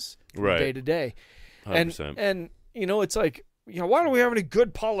business from day to day, 100%. and it's like, why don't we have any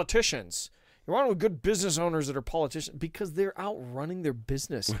good politicians? Why don't we have good business owners that are politicians? Because they're out running their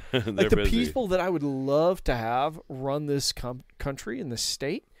business. Like the busy. people that I would love to have run this country and this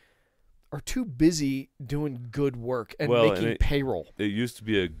state are too busy doing good work and making payroll. It used to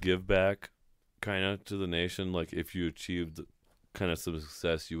be a give back kind of to the nation. Like if you achieved kind of some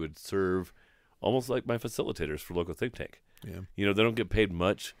success, you would serve almost like my facilitators for local think tank. Yeah. They don't get paid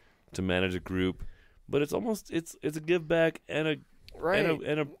much to manage a group, but it's a give back and a purposeful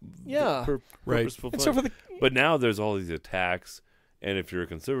fun. So but now there's all these attacks, and if you're a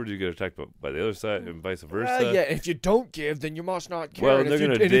conservative, you get attacked by the other side, and vice versa. If you don't give, then you must not care. Well, and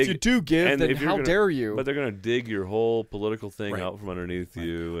if you do give, then how dare you? But they're going to dig your whole political thing out from underneath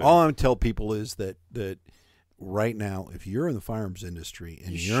you. All I'm going to tell people is that right now, if you're in the firearms industry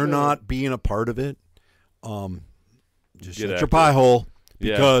and you're not being a part of it, just shut your pie hole.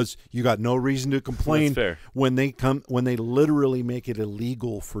 Because you got no reason to complain when they literally make it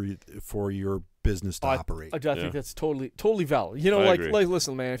illegal for your business to operate. I think that's totally valid. Like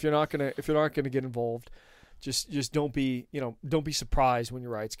listen, man, if you're not gonna get involved, just don't be surprised when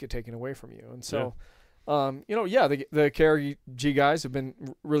your rights get taken away from you. And so, the KRG guys have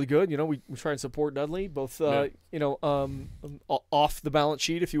been really good. We try and support Dudley both off the balance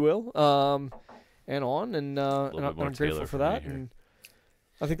sheet, if you will, and on, and I'm grateful for that. And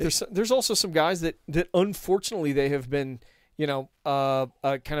I think there's also some guys that unfortunately they have been, kind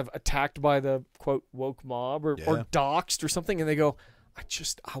of attacked by the quote woke mob or doxxed or something, and they go, I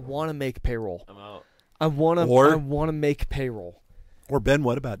want to make payroll. I'm out. I want to make payroll. Or Ben,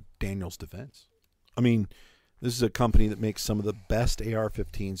 what about Daniel's Defense? I mean, this is a company that makes some of the best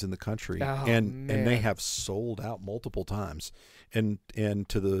AR-15s in the country, and they have sold out multiple times, and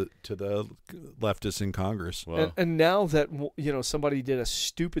to the leftists in Congress. Wow. And now that somebody did a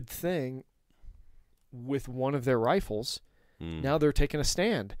stupid thing with one of their rifles, now they're taking a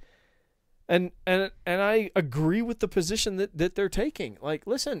stand, and I agree with the position that they're taking. Like,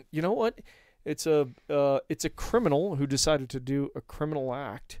 listen, you know what? It's a criminal who decided to do a criminal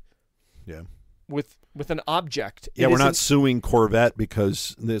act. Yeah. With an object. Yeah, we're not suing Corvette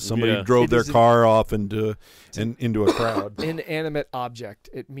because somebody drove their car off into a crowd. Inanimate object.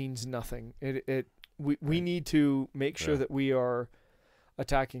 It means nothing. We need to make sure that we are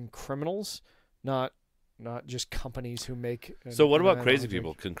attacking criminals, not just companies who make. So what about crazy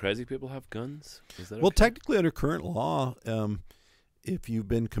people? Can crazy people have guns? Is that okay? Technically under current law, if you've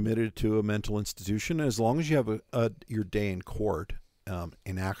been committed to a mental institution, as long as you have your day in court,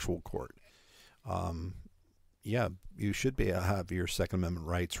 in actual court. You should have your Second Amendment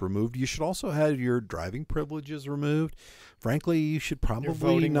rights removed. You should also have your driving privileges removed. Frankly, you should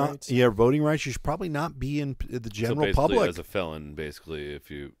probably not. Rights. Yeah, voting rights. You should probably not be in the general so public as a felon. Basically,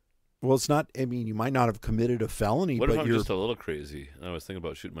 if you. Well, it's not. I mean, you might not have committed a felony, what but if I'm you're just a little crazy? I was thinking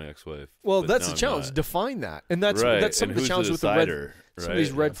about shooting my ex-wife. Well, that's the challenge. Define that, and that's some of the challenge with some of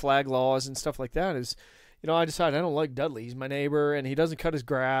these red flag laws and stuff like that. Is I decided I don't like Dudley. He's my neighbor, and he doesn't cut his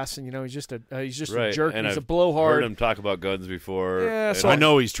grass, and he's just a jerk. And he's a blowhard. Heard him talk about guns before. Yeah, so I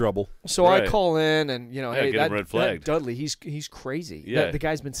know he's trouble. So I call in, and hey, get him red flagged. That Dudley, he's crazy. Yeah, the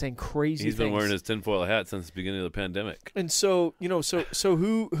guy's been saying crazy. He's things. been wearing his tinfoil hat since the beginning of the pandemic. And so so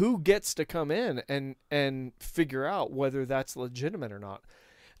who gets to come in and figure out whether that's legitimate or not?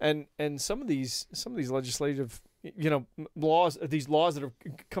 And some of these legislative laws, these laws that are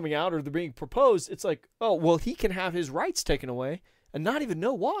coming out or they're being proposed, it's like, oh, well, he can have his rights taken away and not even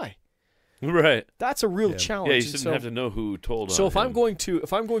know why. Right. That's a real challenge. Yeah, you shouldn't have to know who told on him. So if I'm going to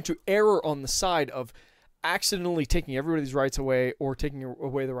err on the side of accidentally taking everybody's rights away or taking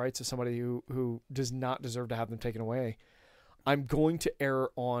away the rights of somebody who does not deserve to have them taken away, I'm going to err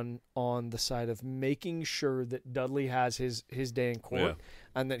on the side of making sure that Dudley has his day in court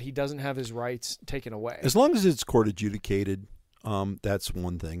and that he doesn't have his rights taken away. As long as it's court adjudicated, that's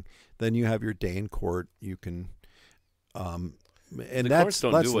one thing. Then you have your day in court. You can, and the courts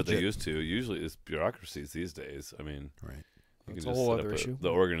don't do what they used to. Usually, it's bureaucracies these days. I mean, right. You That's can a just whole set other up issue.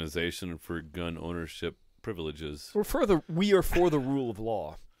 the Organization for Gun Ownership Privileges. We are for the rule of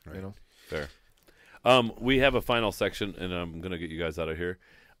law. Right. Fair. We have a final section, and I'm going to get you guys out of here.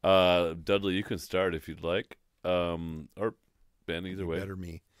 Dudley, you can start if you'd like. Or Ben, either way. Better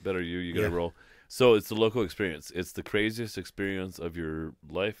me. Better you. You got to roll. So it's the local experience. It's the craziest experience of your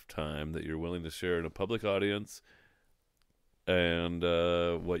lifetime that you're willing to share in a public audience, and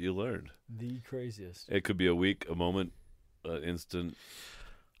what you learned. The craziest. It could be a week, a moment, instant,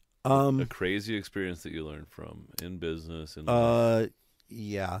 a crazy experience that you learned from in business.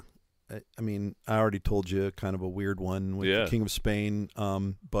 Yeah. I mean, I already told you kind of a weird one with the King of Spain,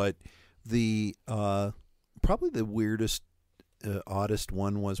 but the probably the weirdest, oddest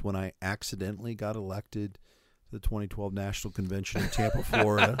one was when I accidentally got elected to the 2012 National Convention in Tampa,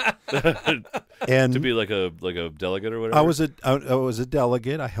 Florida, and to be like a delegate or whatever. I was a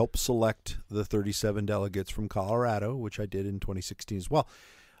delegate. I helped select the 37 delegates from Colorado, which I did in 2016 as well,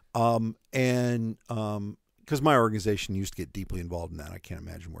 because my organization used to get deeply involved in that. I can't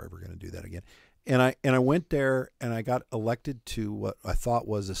imagine we're ever going to do that again. And I went there and I got elected to what I thought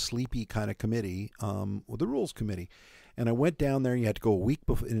was a sleepy kind of committee, with the Rules Committee. And I went down there. You had to go a week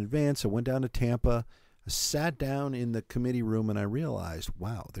in advance. I went down to Tampa. I sat down in the committee room and I realized,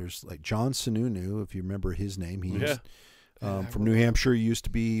 wow, there's like John Sununu, if you remember his name. He used, from New Hampshire. He used to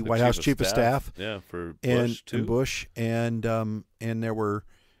be White House Chief of Staff. Yeah, for Bush too. And Bush. And there were,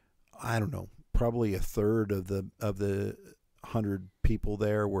 I don't know, probably a third of the 100 people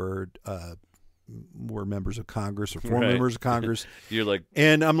there were members of Congress or former members of Congress. You're like,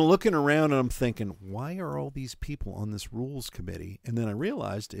 and I'm looking around and I'm thinking, why are all these people on this Rules Committee? And then I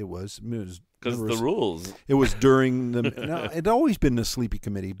realized it was because the rules. It was during the. Now, it'd always been a sleepy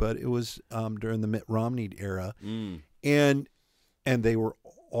committee, but it was during the Mitt Romney era, and they were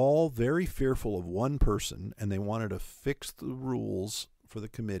all very fearful of one person, and they wanted to fix the rules for the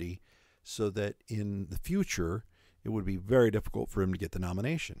committee so that in the future it would be very difficult for him to get the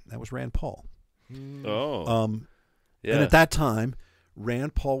nomination. That was Rand Paul. And at that time,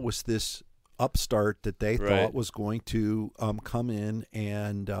 Rand Paul was this upstart that they thought was going to come in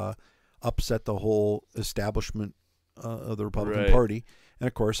and upset the whole establishment of the Republican Party. And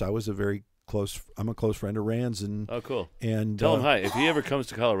of course, I'm a close friend of Rand's. And cool. And tell him hi. If he ever comes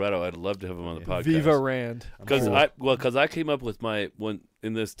to Colorado, I'd love to have him on the podcast. Viva Rand. Because I came up with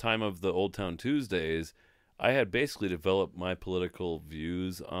in this time of the Old Town Tuesdays, I had basically developed my political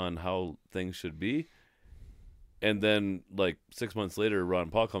views on how things should be. And then, like, 6 months later,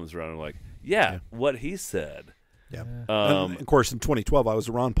 Ron Paul comes around and like, what he said. Yeah. And of course, in 2012, I was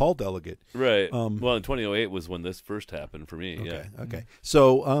a Ron Paul delegate. Right. Well, in 2008 was when this first happened for me. Okay.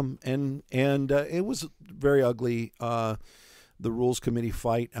 So, it was very ugly. The Rules Committee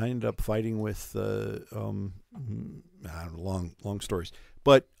fight. I ended up fighting with, I don't know, long stories,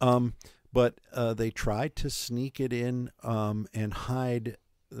 but they tried to sneak it in and hide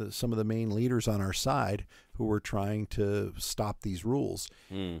some of the main leaders on our side who were trying to stop these rules.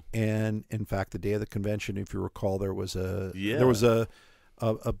 And in fact, the day of the convention, if you recall, there was a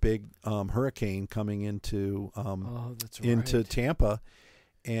big hurricane coming into Tampa.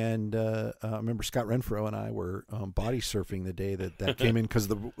 And I remember Scott Renfro and I were body surfing the day that came in because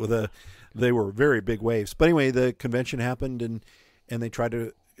they were very big waves. But anyway, the convention happened and they tried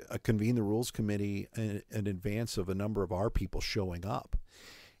to convene the Rules Committee in advance of a number of our people showing up.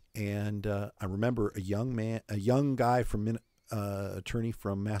 And I remember a young guy attorney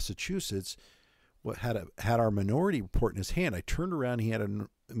from Massachusetts, had our minority report in his hand. I turned around, he had a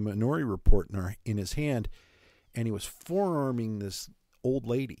minority report in his hand, and he was forearming this old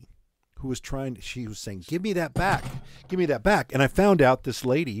lady who was she was saying, give me that back. And I found out this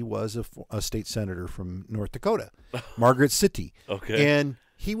lady was a state senator from North Dakota, Margaret City. Okay. And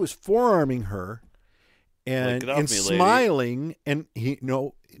he was forearming her and smiling, and he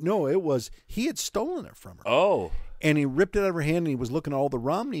had stolen it from her. Oh. And he ripped it out of her hand, and he was looking at all the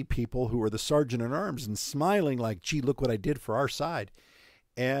Romney people who were the sergeant at arms and smiling like, gee, look what I did for our side.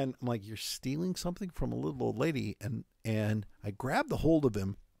 And I'm like, you're stealing something from a little old lady. And I grabbed the hold of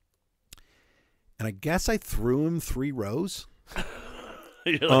him, and I guess I threw him 3 rows.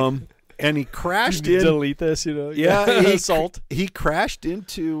 And he crashed in. Delete this, Yeah, assault. He crashed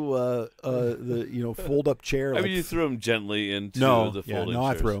into the fold up chair. I mean, you threw him gently into the folding chairs.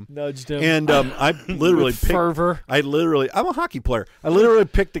 I threw him. Nudged him. And I literally picked, fervor. I'm a hockey player. I literally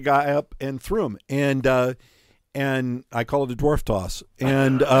picked the guy up and threw him, and I call it a dwarf toss,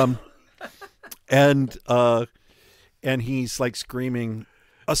 and he's like screaming,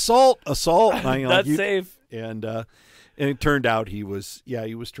 assault! That's safe. And it turned out he was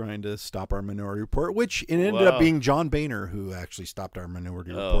trying to stop our minority report, which it ended up being John Boehner who actually stopped our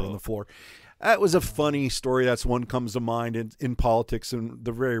minority report on the floor. That was a funny story. That's one comes to mind in politics, and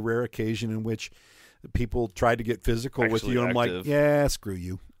the very rare occasion in which people tried to get physical with you. I'm like, yeah, screw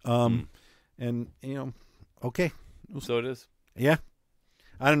you. And okay. So it is. Yeah.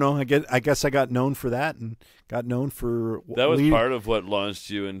 I don't know. I guess I got known for that and got known for that was part of what launched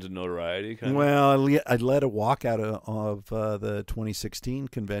you into notoriety. Kind of? Well, I led a walkout of the 2016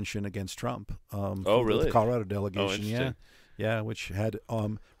 convention against Trump. Really? The Colorado delegation. Yeah, which had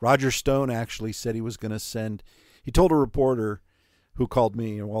Roger Stone actually said he was going to send. He told a reporter who called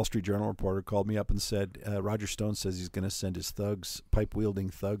me, a Wall Street Journal reporter, called me up and said, Roger Stone says he's going to send his thugs, pipe-wielding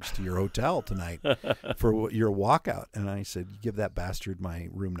thugs, to your hotel tonight for your walkout. And I said, you give that bastard my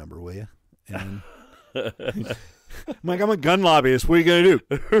room number, will you? And I'm like, I'm a gun lobbyist. What are you going to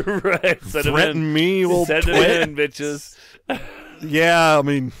do? Right. Threaten me, old twit? Send it in, bitches. Yeah, I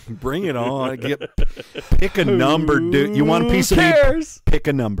mean, bring it on. Pick a number, dude. You want a piece of me? Pick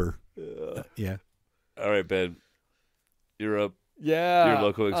a number. Yeah. All right, Ben. You're up. Yeah. Your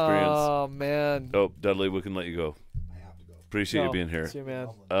local experience. Oh, man. Oh, Dudley, we can let you go. I have to go. Appreciate you being here. See you, man.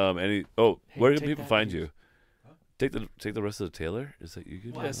 Where can people find you? Take the rest of the Taylor? Is that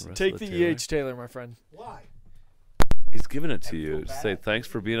you? Yes, take the E.H. Taylor, my friend. Why? He's giving it to you. To say thanks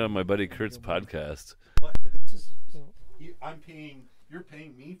for being on my buddy Kurt's podcast. What? I'm paying. You're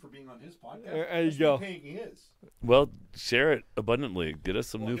paying me for being on his podcast. There you go. Paying his. Well, share it abundantly. Get us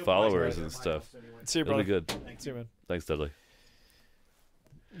some new followers and stuff. See you, It'll brother. be good. See you, man. Thanks, Dudley.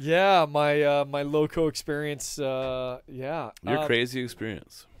 Yeah, my loco experience. Your crazy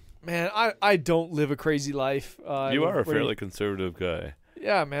experience. Man, I don't live a crazy life. You are a fairly conservative guy.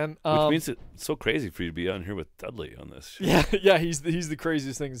 Yeah, man. Which means it's so crazy for you to be on here with Dudley on this show. Yeah, he's the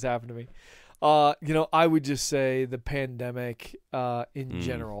craziest thing that's happened to me. I would just say the pandemic in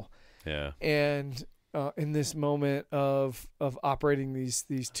general. Yeah. And in this moment of operating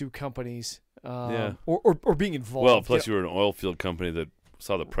these two companies, or being involved. Well, plus you were an oil field company that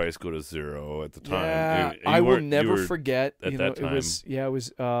saw the price go to zero at the time. Yeah, I will never forget. At that time. It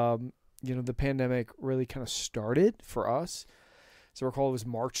was the pandemic really kind of started for us. So I recall it was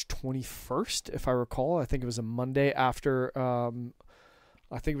March 21st, if I recall. I think it was a Monday after.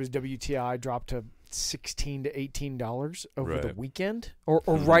 I think it was WTI dropped to $16 to $18 over the weekend, or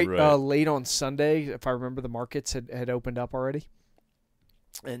late on Sunday, if I remember. The markets had opened up already,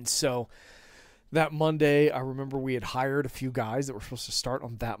 and so that Monday, I remember we had hired a few guys that were supposed to start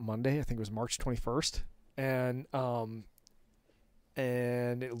on that Monday. I think it was March 21st, and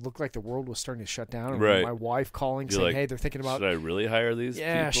it looked like the world was starting to shut down. And my wife calling saying, "Hey, they're thinking about should I really hire these?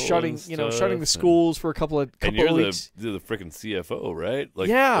 people shutting the schools for a couple of weeks." You're the freaking CFO, right?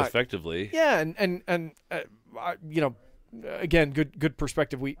 Effectively. Yeah, and again, good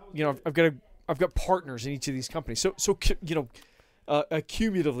perspective. I've got partners in each of these companies, so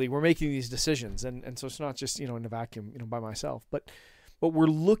cumulatively we're making these decisions, and so it's not just in a vacuum by myself, but we're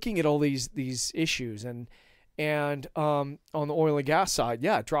looking at all these issues and on the oil and gas side,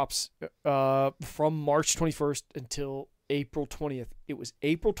 it drops from March 21st until April 20th. It was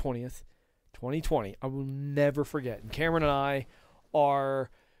April 20th, 2020. I will never forget. And Cameron and I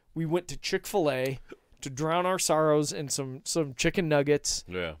we went to Chick-fil-A to drown our sorrows in some chicken nuggets.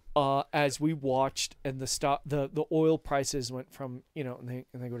 Yeah. As we watched, and the oil prices went from and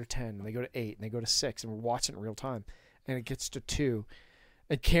they go to 10, and they go to 8, and they go to 6, and we're watching it in real time, and it gets to 2,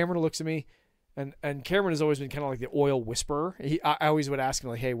 and Cameron looks at me, and Cameron has always been kind of like the oil whisperer. I always would ask him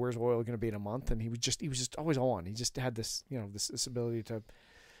like, "Hey, where's oil going to be in a month?" And he was just always on. He just had this this ability to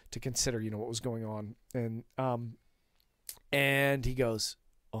consider what was going on, and he goes,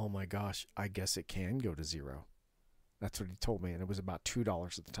 "Oh my gosh, I guess it can go to 0." That's what he told me, and it was about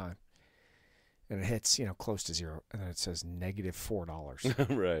 $2 at the time. And it hits, close to 0, and then it says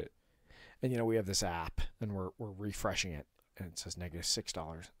 -$4. Right. And we have this app, and we're refreshing it, and it says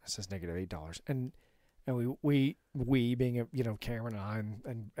 -$6. It says -$8, and we being Cameron and I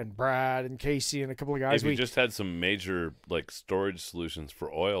and Brad and Casey and a couple of guys. We just had some major storage solutions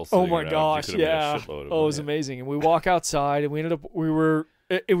for oil. Oh my gosh, yeah! It was amazing. And we walk outside, and we ended up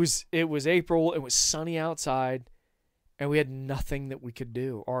It was April. It was sunny outside, and we had nothing that we could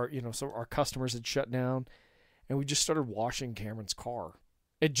do. So our customers had shut down, and we just started washing Cameron's car.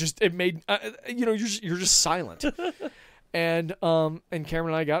 It made you're just silent. And Cameron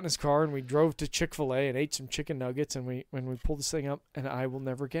and I got in his car, and we drove to Chick-fil-A and ate some chicken nuggets, and when we pulled this thing up, and I will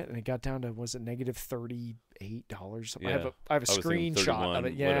never get, and it got down to, was it $38? Yeah. I have a screenshot of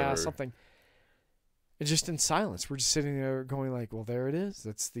it. Yeah, whatever. Something. And just in silence, we're just sitting there going like, well, there it is.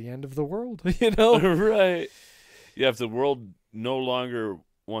 That's the end of the world, Right. Yeah, if the world no longer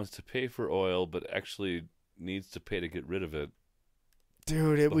wants to pay for oil, but actually needs to pay to get rid of it,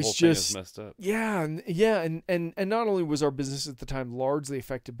 dude, it was whole thing just is messed up. And not only was our business at the time largely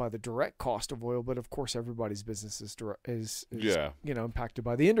affected by the direct cost of oil, but of course everybody's business is impacted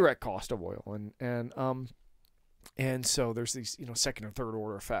by the indirect cost of oil, and And so there's these, second or third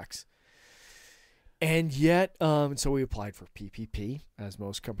order effects. And yet, so we applied for PPP, as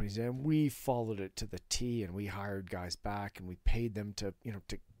most companies did. And we followed it to the T, and we hired guys back, and we paid them to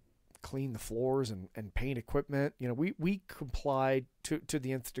clean the floors and paint equipment. We complied to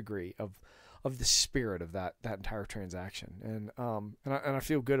the nth degree of the spirit of that entire transaction, and I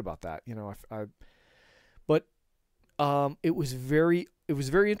feel good about that. But it was very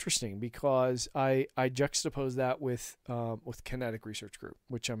interesting because I juxtaposed that with Kinetic Research Group,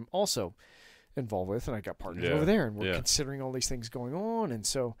 which I'm also involved with, and I got partners over there, and we're considering all these things going on. And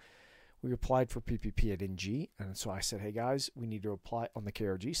so we applied for PPP at NG, and so I said, hey guys, we need to apply on the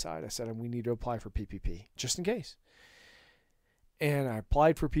KRG side. I said, we need to apply for PPP just in case. And I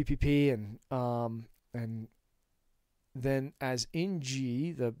applied for PPP, and then as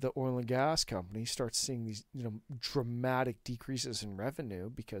NG, the oil and gas company, starts seeing these dramatic decreases in revenue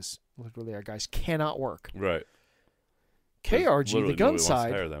because literally our guys cannot work. Right. KRG, the gun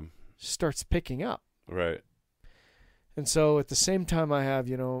side, starts picking up. Right. And so at the same time, I have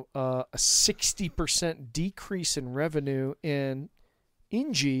a 60% decrease in revenue in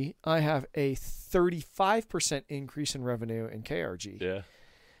NG. I have a 35% increase in revenue in KRG. Yeah.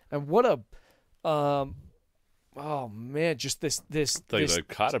 And what a oh man, just this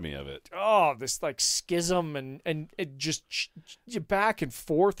dichotomy of it. Oh, this like schism and it just back and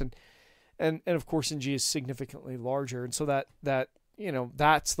forth and of course NG is significantly larger, and so that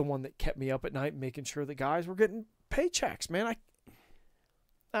that's the one that kept me up at night, making sure that guys were getting paychecks. Man,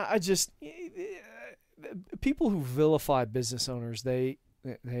 I just people who vilify business owners, they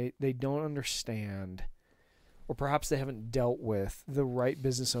don't understand, or perhaps they haven't dealt with the right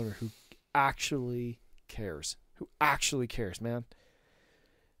business owner who actually cares, man.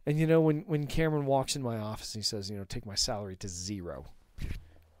 And when Cameron walks in my office and he says, take my salary to zero,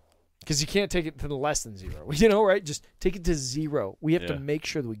 because you can't take it to less than zero, right? Just take it to zero. We have to make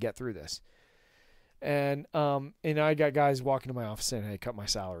sure that we get through this. And I got guys walking to my office saying, hey, cut my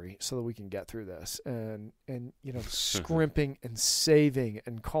salary so that we can get through this. And scrimping and saving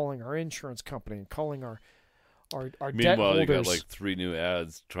and calling our insurance company and calling our debt holders. Meanwhile, you got like 3 new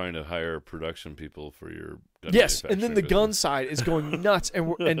ads trying to hire production people for your gun and then the gun side is going nuts.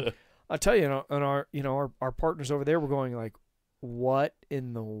 And I'll tell you, and our partners over there were going like, what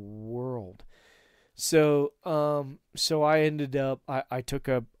in the world? So I ended up, I took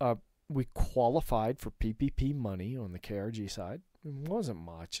we qualified for PPP money on the KRG side. It wasn't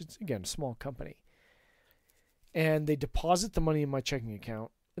much. It's, again, a small company. And they deposit the money in my checking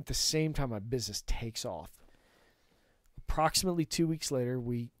account at the same time my business takes off. Approximately 2 weeks later,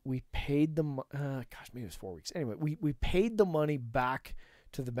 we paid the maybe it was 4 weeks. Anyway, we paid the money back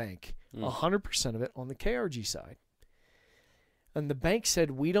to the bank, 100% of it on the KRG side. And the bank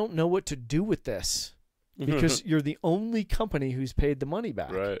said, we don't know what to do with this because you're the only company who's paid the money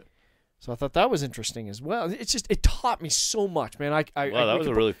back. Right. So I thought that was interesting as well. It's just, it taught me so much, man. That was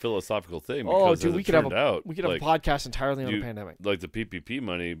a really philosophical thing. Oh, dude, we could have a podcast entirely on the pandemic. Like the PPP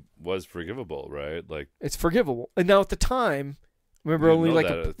money was forgivable, right? Like it's forgivable. And now at the time, remember only like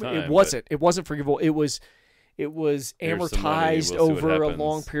it wasn't forgivable. It was amortized over a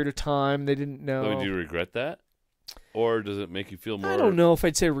long period of time. They didn't know. So do you regret that? Or does it make you feel more? I don't know if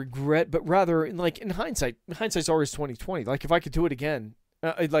I'd say regret, but rather like in hindsight's always 20/20. Like if I could do it again,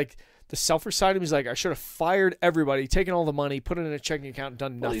 like the selfish side of me is like, I should have fired everybody, taken all the money, put it in a checking account, and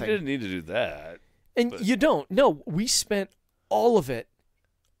done nothing. You didn't need to do that. And you don't. No, we spent all of it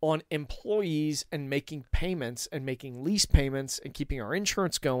on employees and making payments and making lease payments and keeping our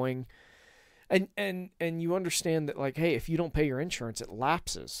insurance going. And you understand that, like, hey, if you don't pay your insurance, it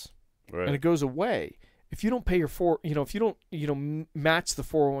lapses. Right. And it goes away. If you don't pay if you don't match the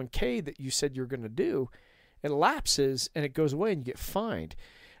 401k that you said you're going to do, it lapses and it goes away and you get fined.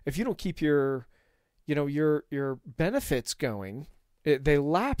 If you don't keep your benefits going, they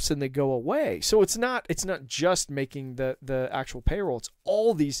lapse and they go away. So it's not just making the actual payroll. It's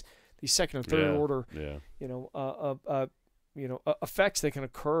all these second and third order, effects that can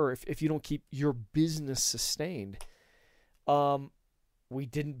occur if you don't keep your business sustained. We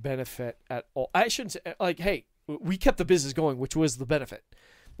didn't benefit at all. I shouldn't say, like, hey, we kept the business going, which was the benefit,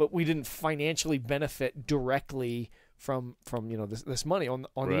 but we didn't financially benefit directly from this money on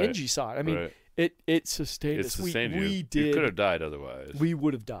the NG side. I mean, it sustained us. We did. You could have died otherwise. We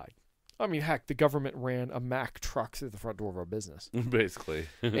would have died. I mean, heck, the government ran a Mack truck through the front door of our business, basically,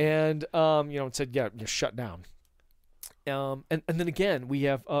 and it said, you're shut down. And then again, we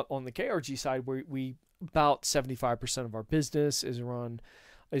have on the KRG side where we about 75% of our business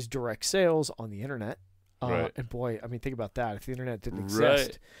is direct sales on the internet. Right. And boy, I mean, think about that. If the internet didn't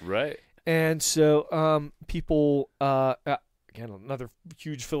exist, right. And so people, again, another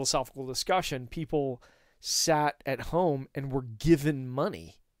huge philosophical discussion, people sat at home and were given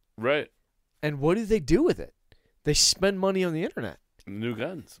money. Right. And what do they do with it? They spend money on the internet. New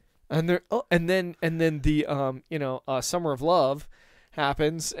guns. And they're and then the Summer of Love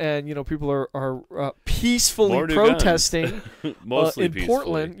happens, and people are peacefully protesting mostly in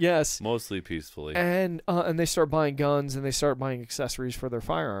Portland. Yes, mostly peacefully. And they start buying guns, and they start buying accessories for their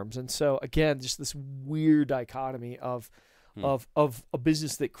firearms. And so again, just this weird dichotomy of a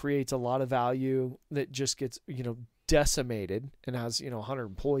business that creates a lot of value that just gets decimated and has 100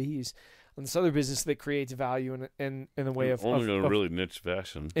 employees. And this other business that creates value in the way of only in a really niche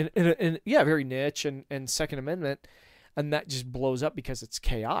fashion. In very niche and Second Amendment, and that just blows up because it's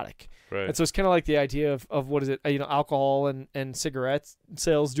chaotic. Right. And so it's kind of like the idea of what is it? Alcohol and cigarette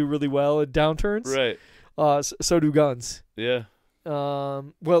sales do really well at downturns. Right. So do guns. Yeah.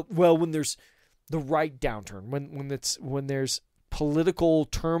 Well, when there's the right downturn, when there's political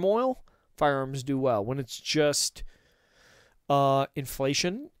turmoil, firearms do well. When it's just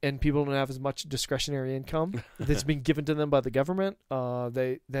inflation and people don't have as much discretionary income that's being given to them by the government,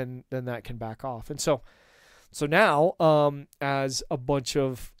 then that can back off. And so now, as a bunch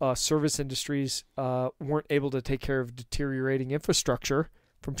of service industries weren't able to take care of deteriorating infrastructure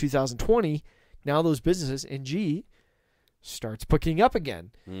from 2020, now those businesses, NG, starts picking up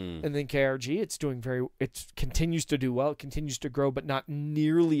again. And then KRG, it continues to do well, it continues to grow, but not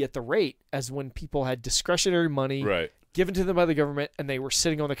nearly at the rate as when people had discretionary money given to them by the government, and they were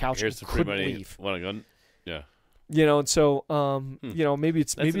sitting on the couch and couldn't leave. Want a gun? Yeah. And so maybe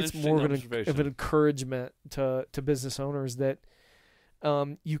it's more of an encouragement to business owners that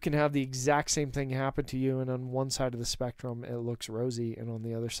you can have the exact same thing happen to you, and on one side of the spectrum it looks rosy, and on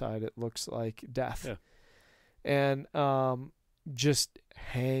the other side it looks like death. Yeah. And just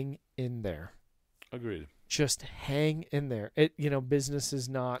hang in there. Agreed. Just hang in there. Business is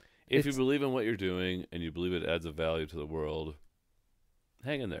not. If you believe in what you're doing and you believe it adds a value to the world,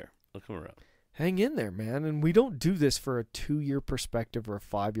 hang in there. It'll come around. Hang in there, man. And we don't do this for a 2-year perspective or a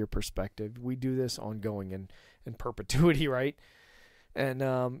 5-year perspective. We do this ongoing and in perpetuity, right? And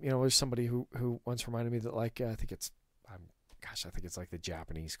there's somebody who once reminded me that, like, I think it's like the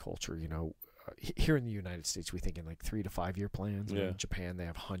Japanese culture. Here in the United States, we think in like 3 to 5 year plans. Yeah. In Japan, they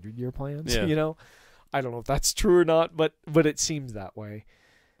have 100-year plans. Yeah. I don't know if that's true or not, but it seems that way.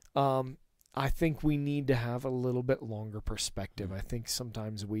 I think we need to have a little bit longer perspective. I think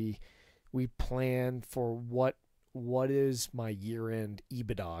sometimes we plan for what is my year-end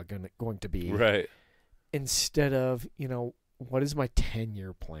EBITDA going to be, right? Instead of what is my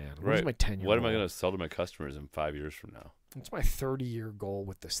 10-year plan? What is my 10-year? What am I going to sell to my customers in 5 years from now? What's my 30-year goal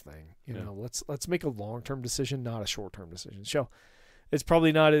with this thing? Let's make a long-term decision, not a short-term decision. So it's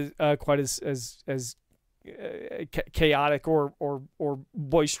probably not quite as chaotic or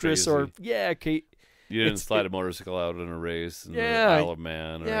boisterous. Crazy. You didn't slide a motorcycle out in a race in the Isle of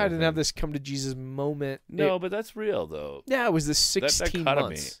Man. I didn't have this come to Jesus moment. No, but that's real though. Yeah, it was the 16 that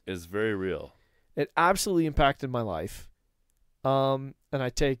months. Is very real. It absolutely impacted my life. And I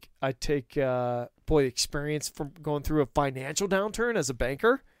take experience from going through a financial downturn as a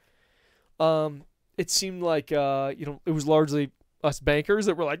banker. It seemed like it was largely us bankers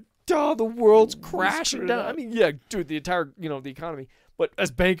that were like, "Oh, the world's crashing down." I mean, yeah, dude, the entire the economy. But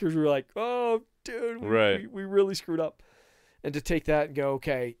as bankers, we were like, "Oh, dude, we really screwed up." And to take that and go,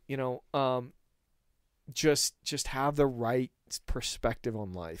 okay, just have the right perspective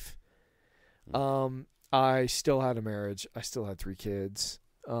on life. I still had a marriage. I still had 3 kids.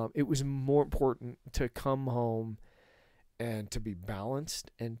 It was more important to come home and to be balanced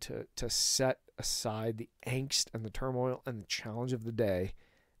and to set aside the angst and the turmoil and the challenge of the day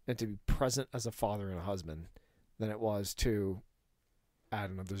and to be present as a father and a husband than it was to add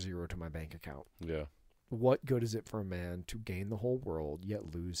another zero to my bank account. Yeah. What good is it for a man to gain the whole world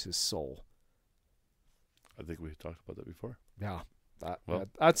yet lose his soul? I think we talked about that before. Yeah.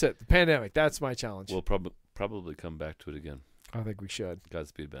 That's it. The pandemic. That's my challenge. We'll probably come back to it again. I think we should.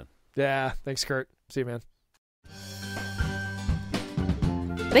 Godspeed, Ben. Yeah. Thanks, Kurt. See you, man.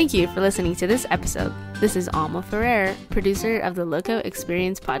 Thank you for listening to this episode. This is Alma Ferrer, producer of the Loco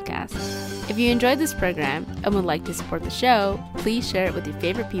Experience podcast. If you enjoyed this program and would like to support the show, please share it with your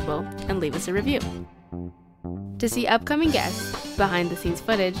favorite people and leave us a review. To see upcoming guests, behind-the-scenes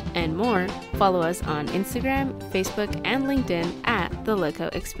footage, and more, follow us on Instagram, Facebook, and LinkedIn at The Loco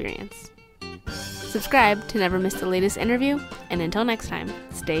Experience. Subscribe to never miss the latest interview, and until next time,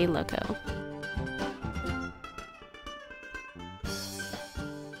 stay loco.